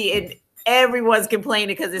JCC, and everyone's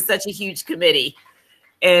complaining because it's such a huge committee.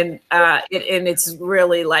 And it's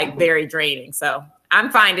really like very draining. So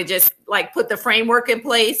I'm fine to just like put the framework in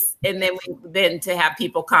place and then to have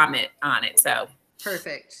people comment on it. So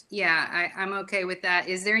perfect. Yeah, I'm okay with that.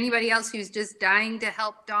 Is there anybody else who's just dying to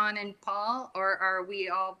help Dawn and Paul, or are we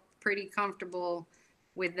all pretty comfortable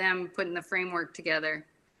with them putting the framework together?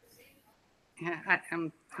 Yeah,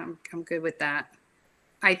 I'm good with that.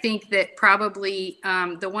 I think that probably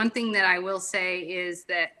the one thing that I will say is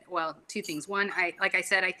that, well, two things. One, like I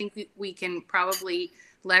said, I think we can probably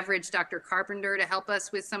leverage Dr. Carpenter to help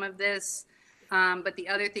us with some of this. But the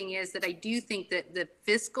other thing is that I do think that the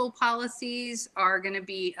fiscal policies are going to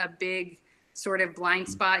be a big sort of blind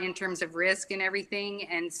spot in terms of risk and everything.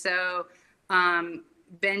 And so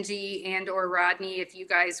Benji and or Rodney, if you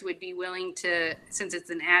guys would be willing to, since it's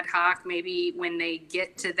an ad hoc, maybe when they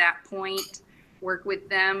get to that point, work with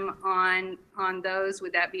them on those.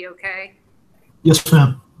 Would that be okay? Yes,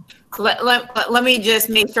 ma'am. Let me just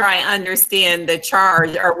make sure I understand the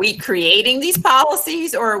charge. Are we creating these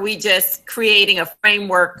policies, or are we just creating a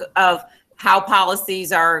framework of how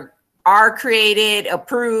policies are created,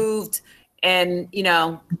 approved, and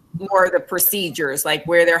more of the procedures, like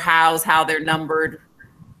where they're housed, how they're numbered,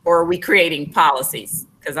 or are we creating policies?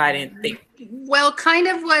 Because I didn't think. Well, kind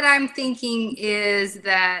of what I'm thinking is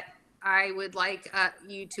that I would like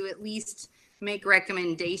you to at least make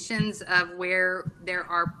recommendations of where there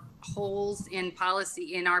are holes in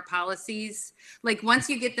our policies. Like once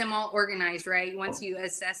you get them all organized, right? Once you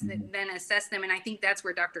assess them, and I think that's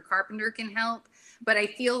where Dr. Carpenter can help. But I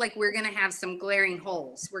feel like we're going to have some glaring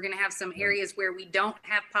holes. We're going to have some areas where we don't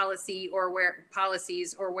have policy, or where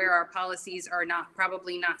our policies are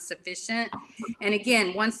probably not sufficient. And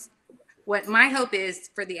again, what my hope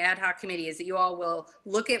is for the ad hoc committee is that you all will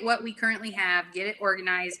look at what we currently have, get it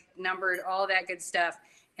organized, numbered, all that good stuff.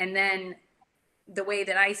 And then the way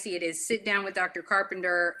that I see it is sit down with Dr.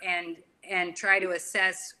 Carpenter and try to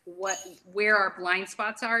assess where our blind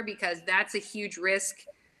spots are, because that's a huge risk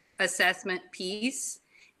assessment piece.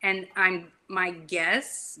 And my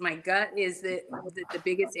gut is that the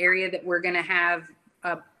biggest area that we're going to have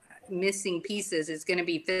missing pieces is going to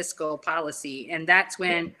be fiscal policy. And that's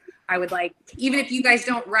when I would like, even if you guys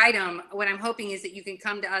don't write them, what I'm hoping is that you can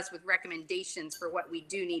come to us with recommendations for what we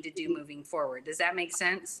do need to do moving forward. Does that make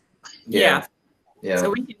sense? Yeah. Yeah.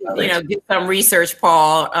 So we can, do some research,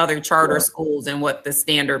 Paul, other charter schools and what the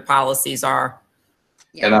standard policies are.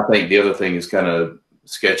 Yeah. And I think the other thing is kind of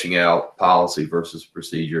sketching out policy versus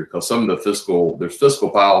procedure, because some of the there's fiscal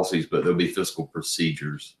policies, but there'll be fiscal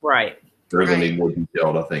procedures. Right. They're going to be more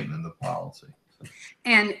detailed, I think, than the policy.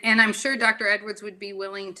 And I'm sure Dr. Edwards would be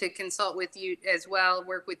willing to consult with you as well,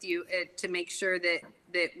 work with you to make sure that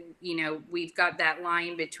we've got that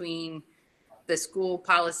line between the school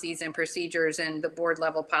policies and procedures and the board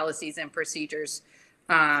level policies and procedures.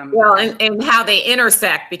 Well, and how they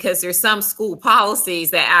intersect, because there's some school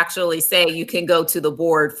policies that actually say you can go to the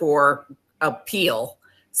board for appeal.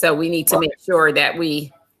 So we need to make sure that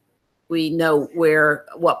we know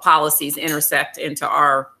what policies intersect into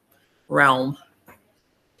our realm.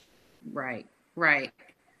 Right.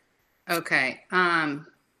 Okay.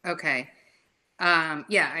 Okay.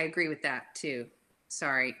 Yeah, I agree with that too.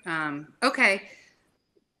 Sorry. Okay.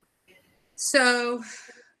 So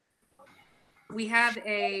we have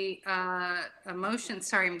a motion.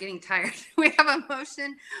 Sorry, I'm getting tired. We have a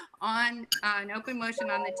motion on an open motion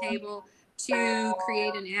on the table to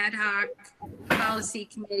create an ad hoc policy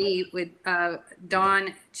committee with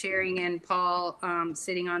Dawn chairing and Paul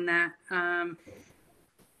sitting on that.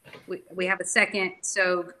 We have a second.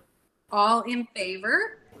 So all in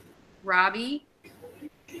favor? Robbie?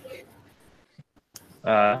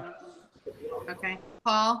 Okay.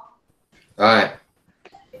 Paul? Aye.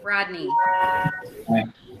 Rodney? Aye.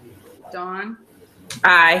 Dawn?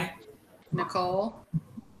 Aye. Nicole?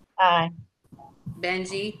 Aye.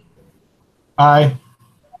 Benji? Aye.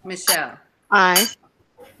 Michelle? Aye.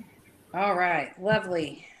 All right.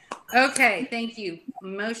 Lovely. Okay. Thank you.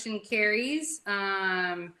 Motion carries.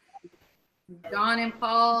 Dawn and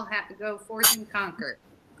Paul have to go forth and conquer.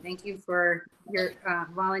 Thank you for your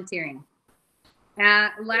volunteering.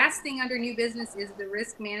 Last thing under new business is the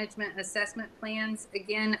risk management assessment plans.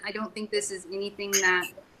 Again, I don't think this is anything that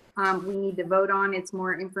we need to vote on. It's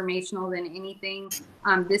more informational than anything.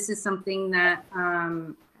 This is something that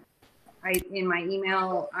in my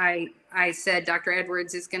email, I said Dr.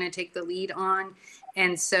 Edwards is going to take the lead on.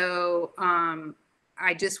 And so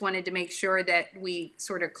I just wanted to make sure that we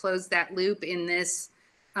sort of close that loop in this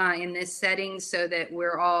setting so that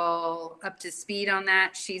we're all up to speed on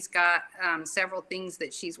that. She's got several things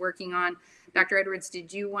that she's working on. Dr. Edwards,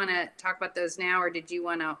 did you want to talk about those now, or did you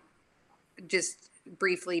want to just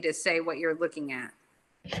briefly to say what you're looking at?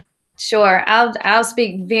 Sure. I'll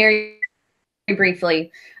speak very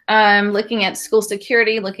briefly. Looking at school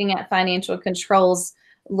security, looking at financial controls,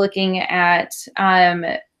 looking at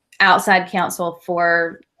outside counsel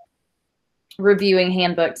for reviewing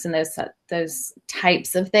handbooks and those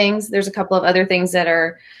types of things. There's a couple of other things that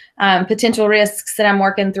are potential risks that I'm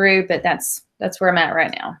working through, but that's where I'm at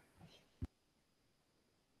right now.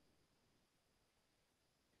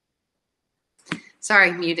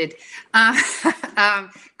 Sorry, muted.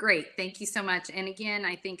 Great. Thank you so much. And again,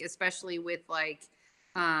 I think especially with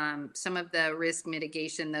some of the risk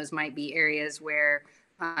mitigation, those might be areas where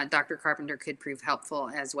Dr. Carpenter could prove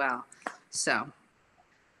helpful as well. So,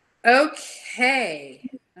 okay.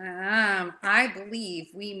 I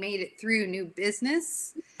believe we made it through new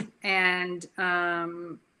business and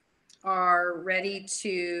are ready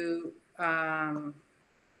to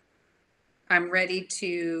I'm ready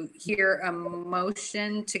to hear a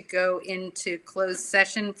motion to go into closed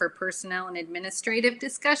session for personnel and administrative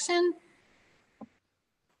discussion.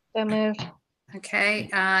 So moved. Okay.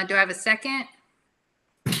 Do I have a second?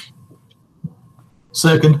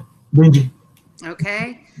 Second, Benji.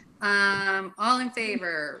 Okay. All in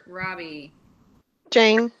favor? Robbie.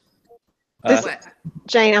 Jane.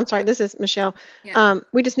 Jane, I'm sorry. This is Michelle. Yeah.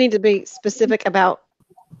 We just need to be specific about,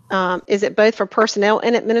 is it both for personnel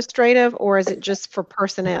and administrative, or is it just for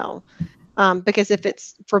personnel? Because if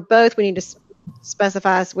it's for both, we need to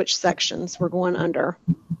specify which sections we're going under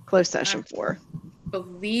closed session for. I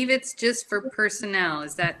believe it's just for personnel.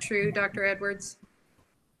 Is that true, Dr. Edwards?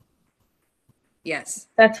 Yes.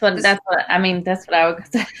 That's what I would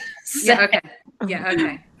say. Yeah. Okay. Yeah.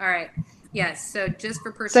 Okay. All right. Yes. So just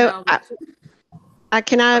for personnel. So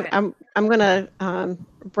I'm going to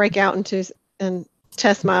break out into and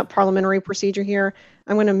test my parliamentary procedure here.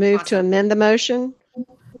 I'm going to move to amend the motion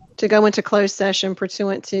to go into closed session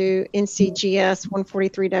pursuant to NCGS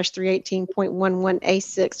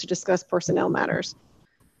 143-318.11A6 to discuss personnel matters.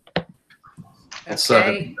 Okay.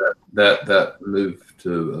 Second that move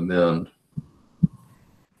to amend.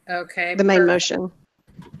 Okay. The main motion.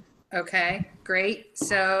 Okay, great.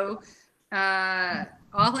 So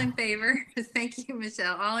all in favor? Thank you,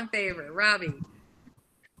 Michelle. All in favor. Robbie.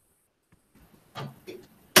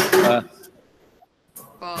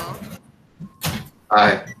 Paul.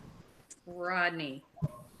 Aye. Rodney.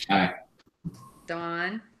 Aye.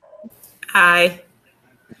 Dawn. Aye.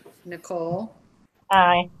 Nicole.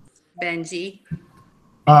 Aye. Benji.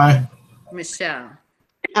 Aye. Michelle.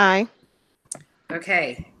 Aye.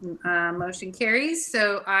 Okay, motion carries.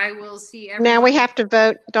 So I will see everyone. Now we have to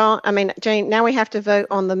vote, Jane, now we have to vote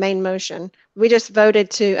on the main motion. We just voted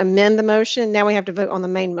to amend the motion. Now we have to vote on the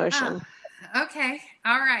main motion. Oh, okay,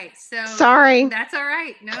 all right. So sorry. That's all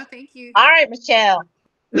right. No, thank you. All right, Michelle.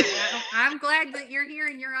 I'm glad that you're here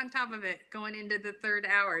and you're on top of it going into the third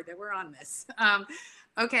hour that we're on this.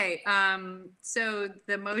 Okay, so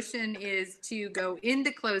the motion is to go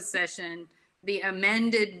into closed session.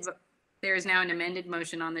 There is now an amended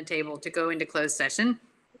motion on the table to go into closed session.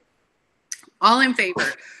 All in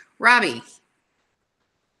favor? Robbie?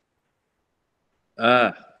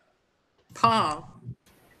 Paul?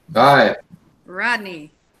 Aye.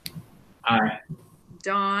 Rodney? Aye.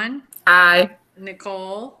 Dawn? Aye.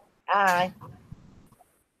 Nicole? Aye.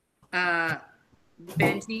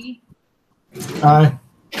 Benji? Aye.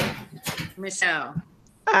 Michelle?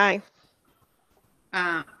 Aye.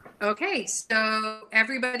 Okay, so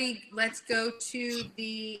everybody, let's go to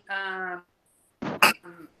the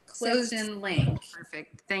close-in link.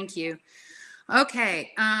 Perfect, thank you.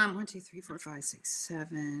 Okay, 1, 2, 3, 4, 5, 6,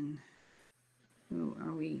 7. Who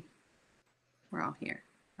are we? We're all here.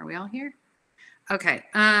 Are we all here? Okay,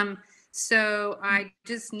 so I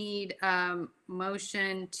just need a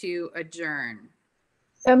motion to adjourn.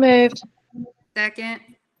 So moved. Second?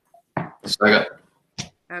 Second.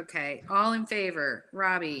 Okay, all in favor?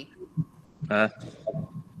 Robbie?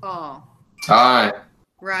 Paul? Aye.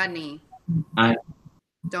 Rodney? Aye.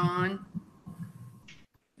 Dawn?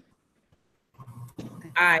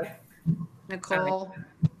 Aye. Nicole?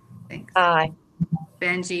 Thanks. Aye.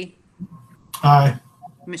 Benji? Aye.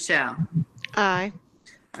 Michelle? Aye.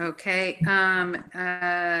 Okay,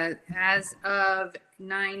 as of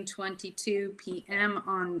 9:22 p.m.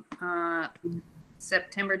 on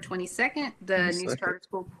September 22nd, the New Charter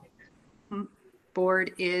School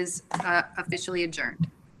Board is officially adjourned.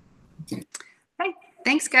 Okay,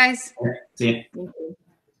 thanks, guys. See ya. Thank you.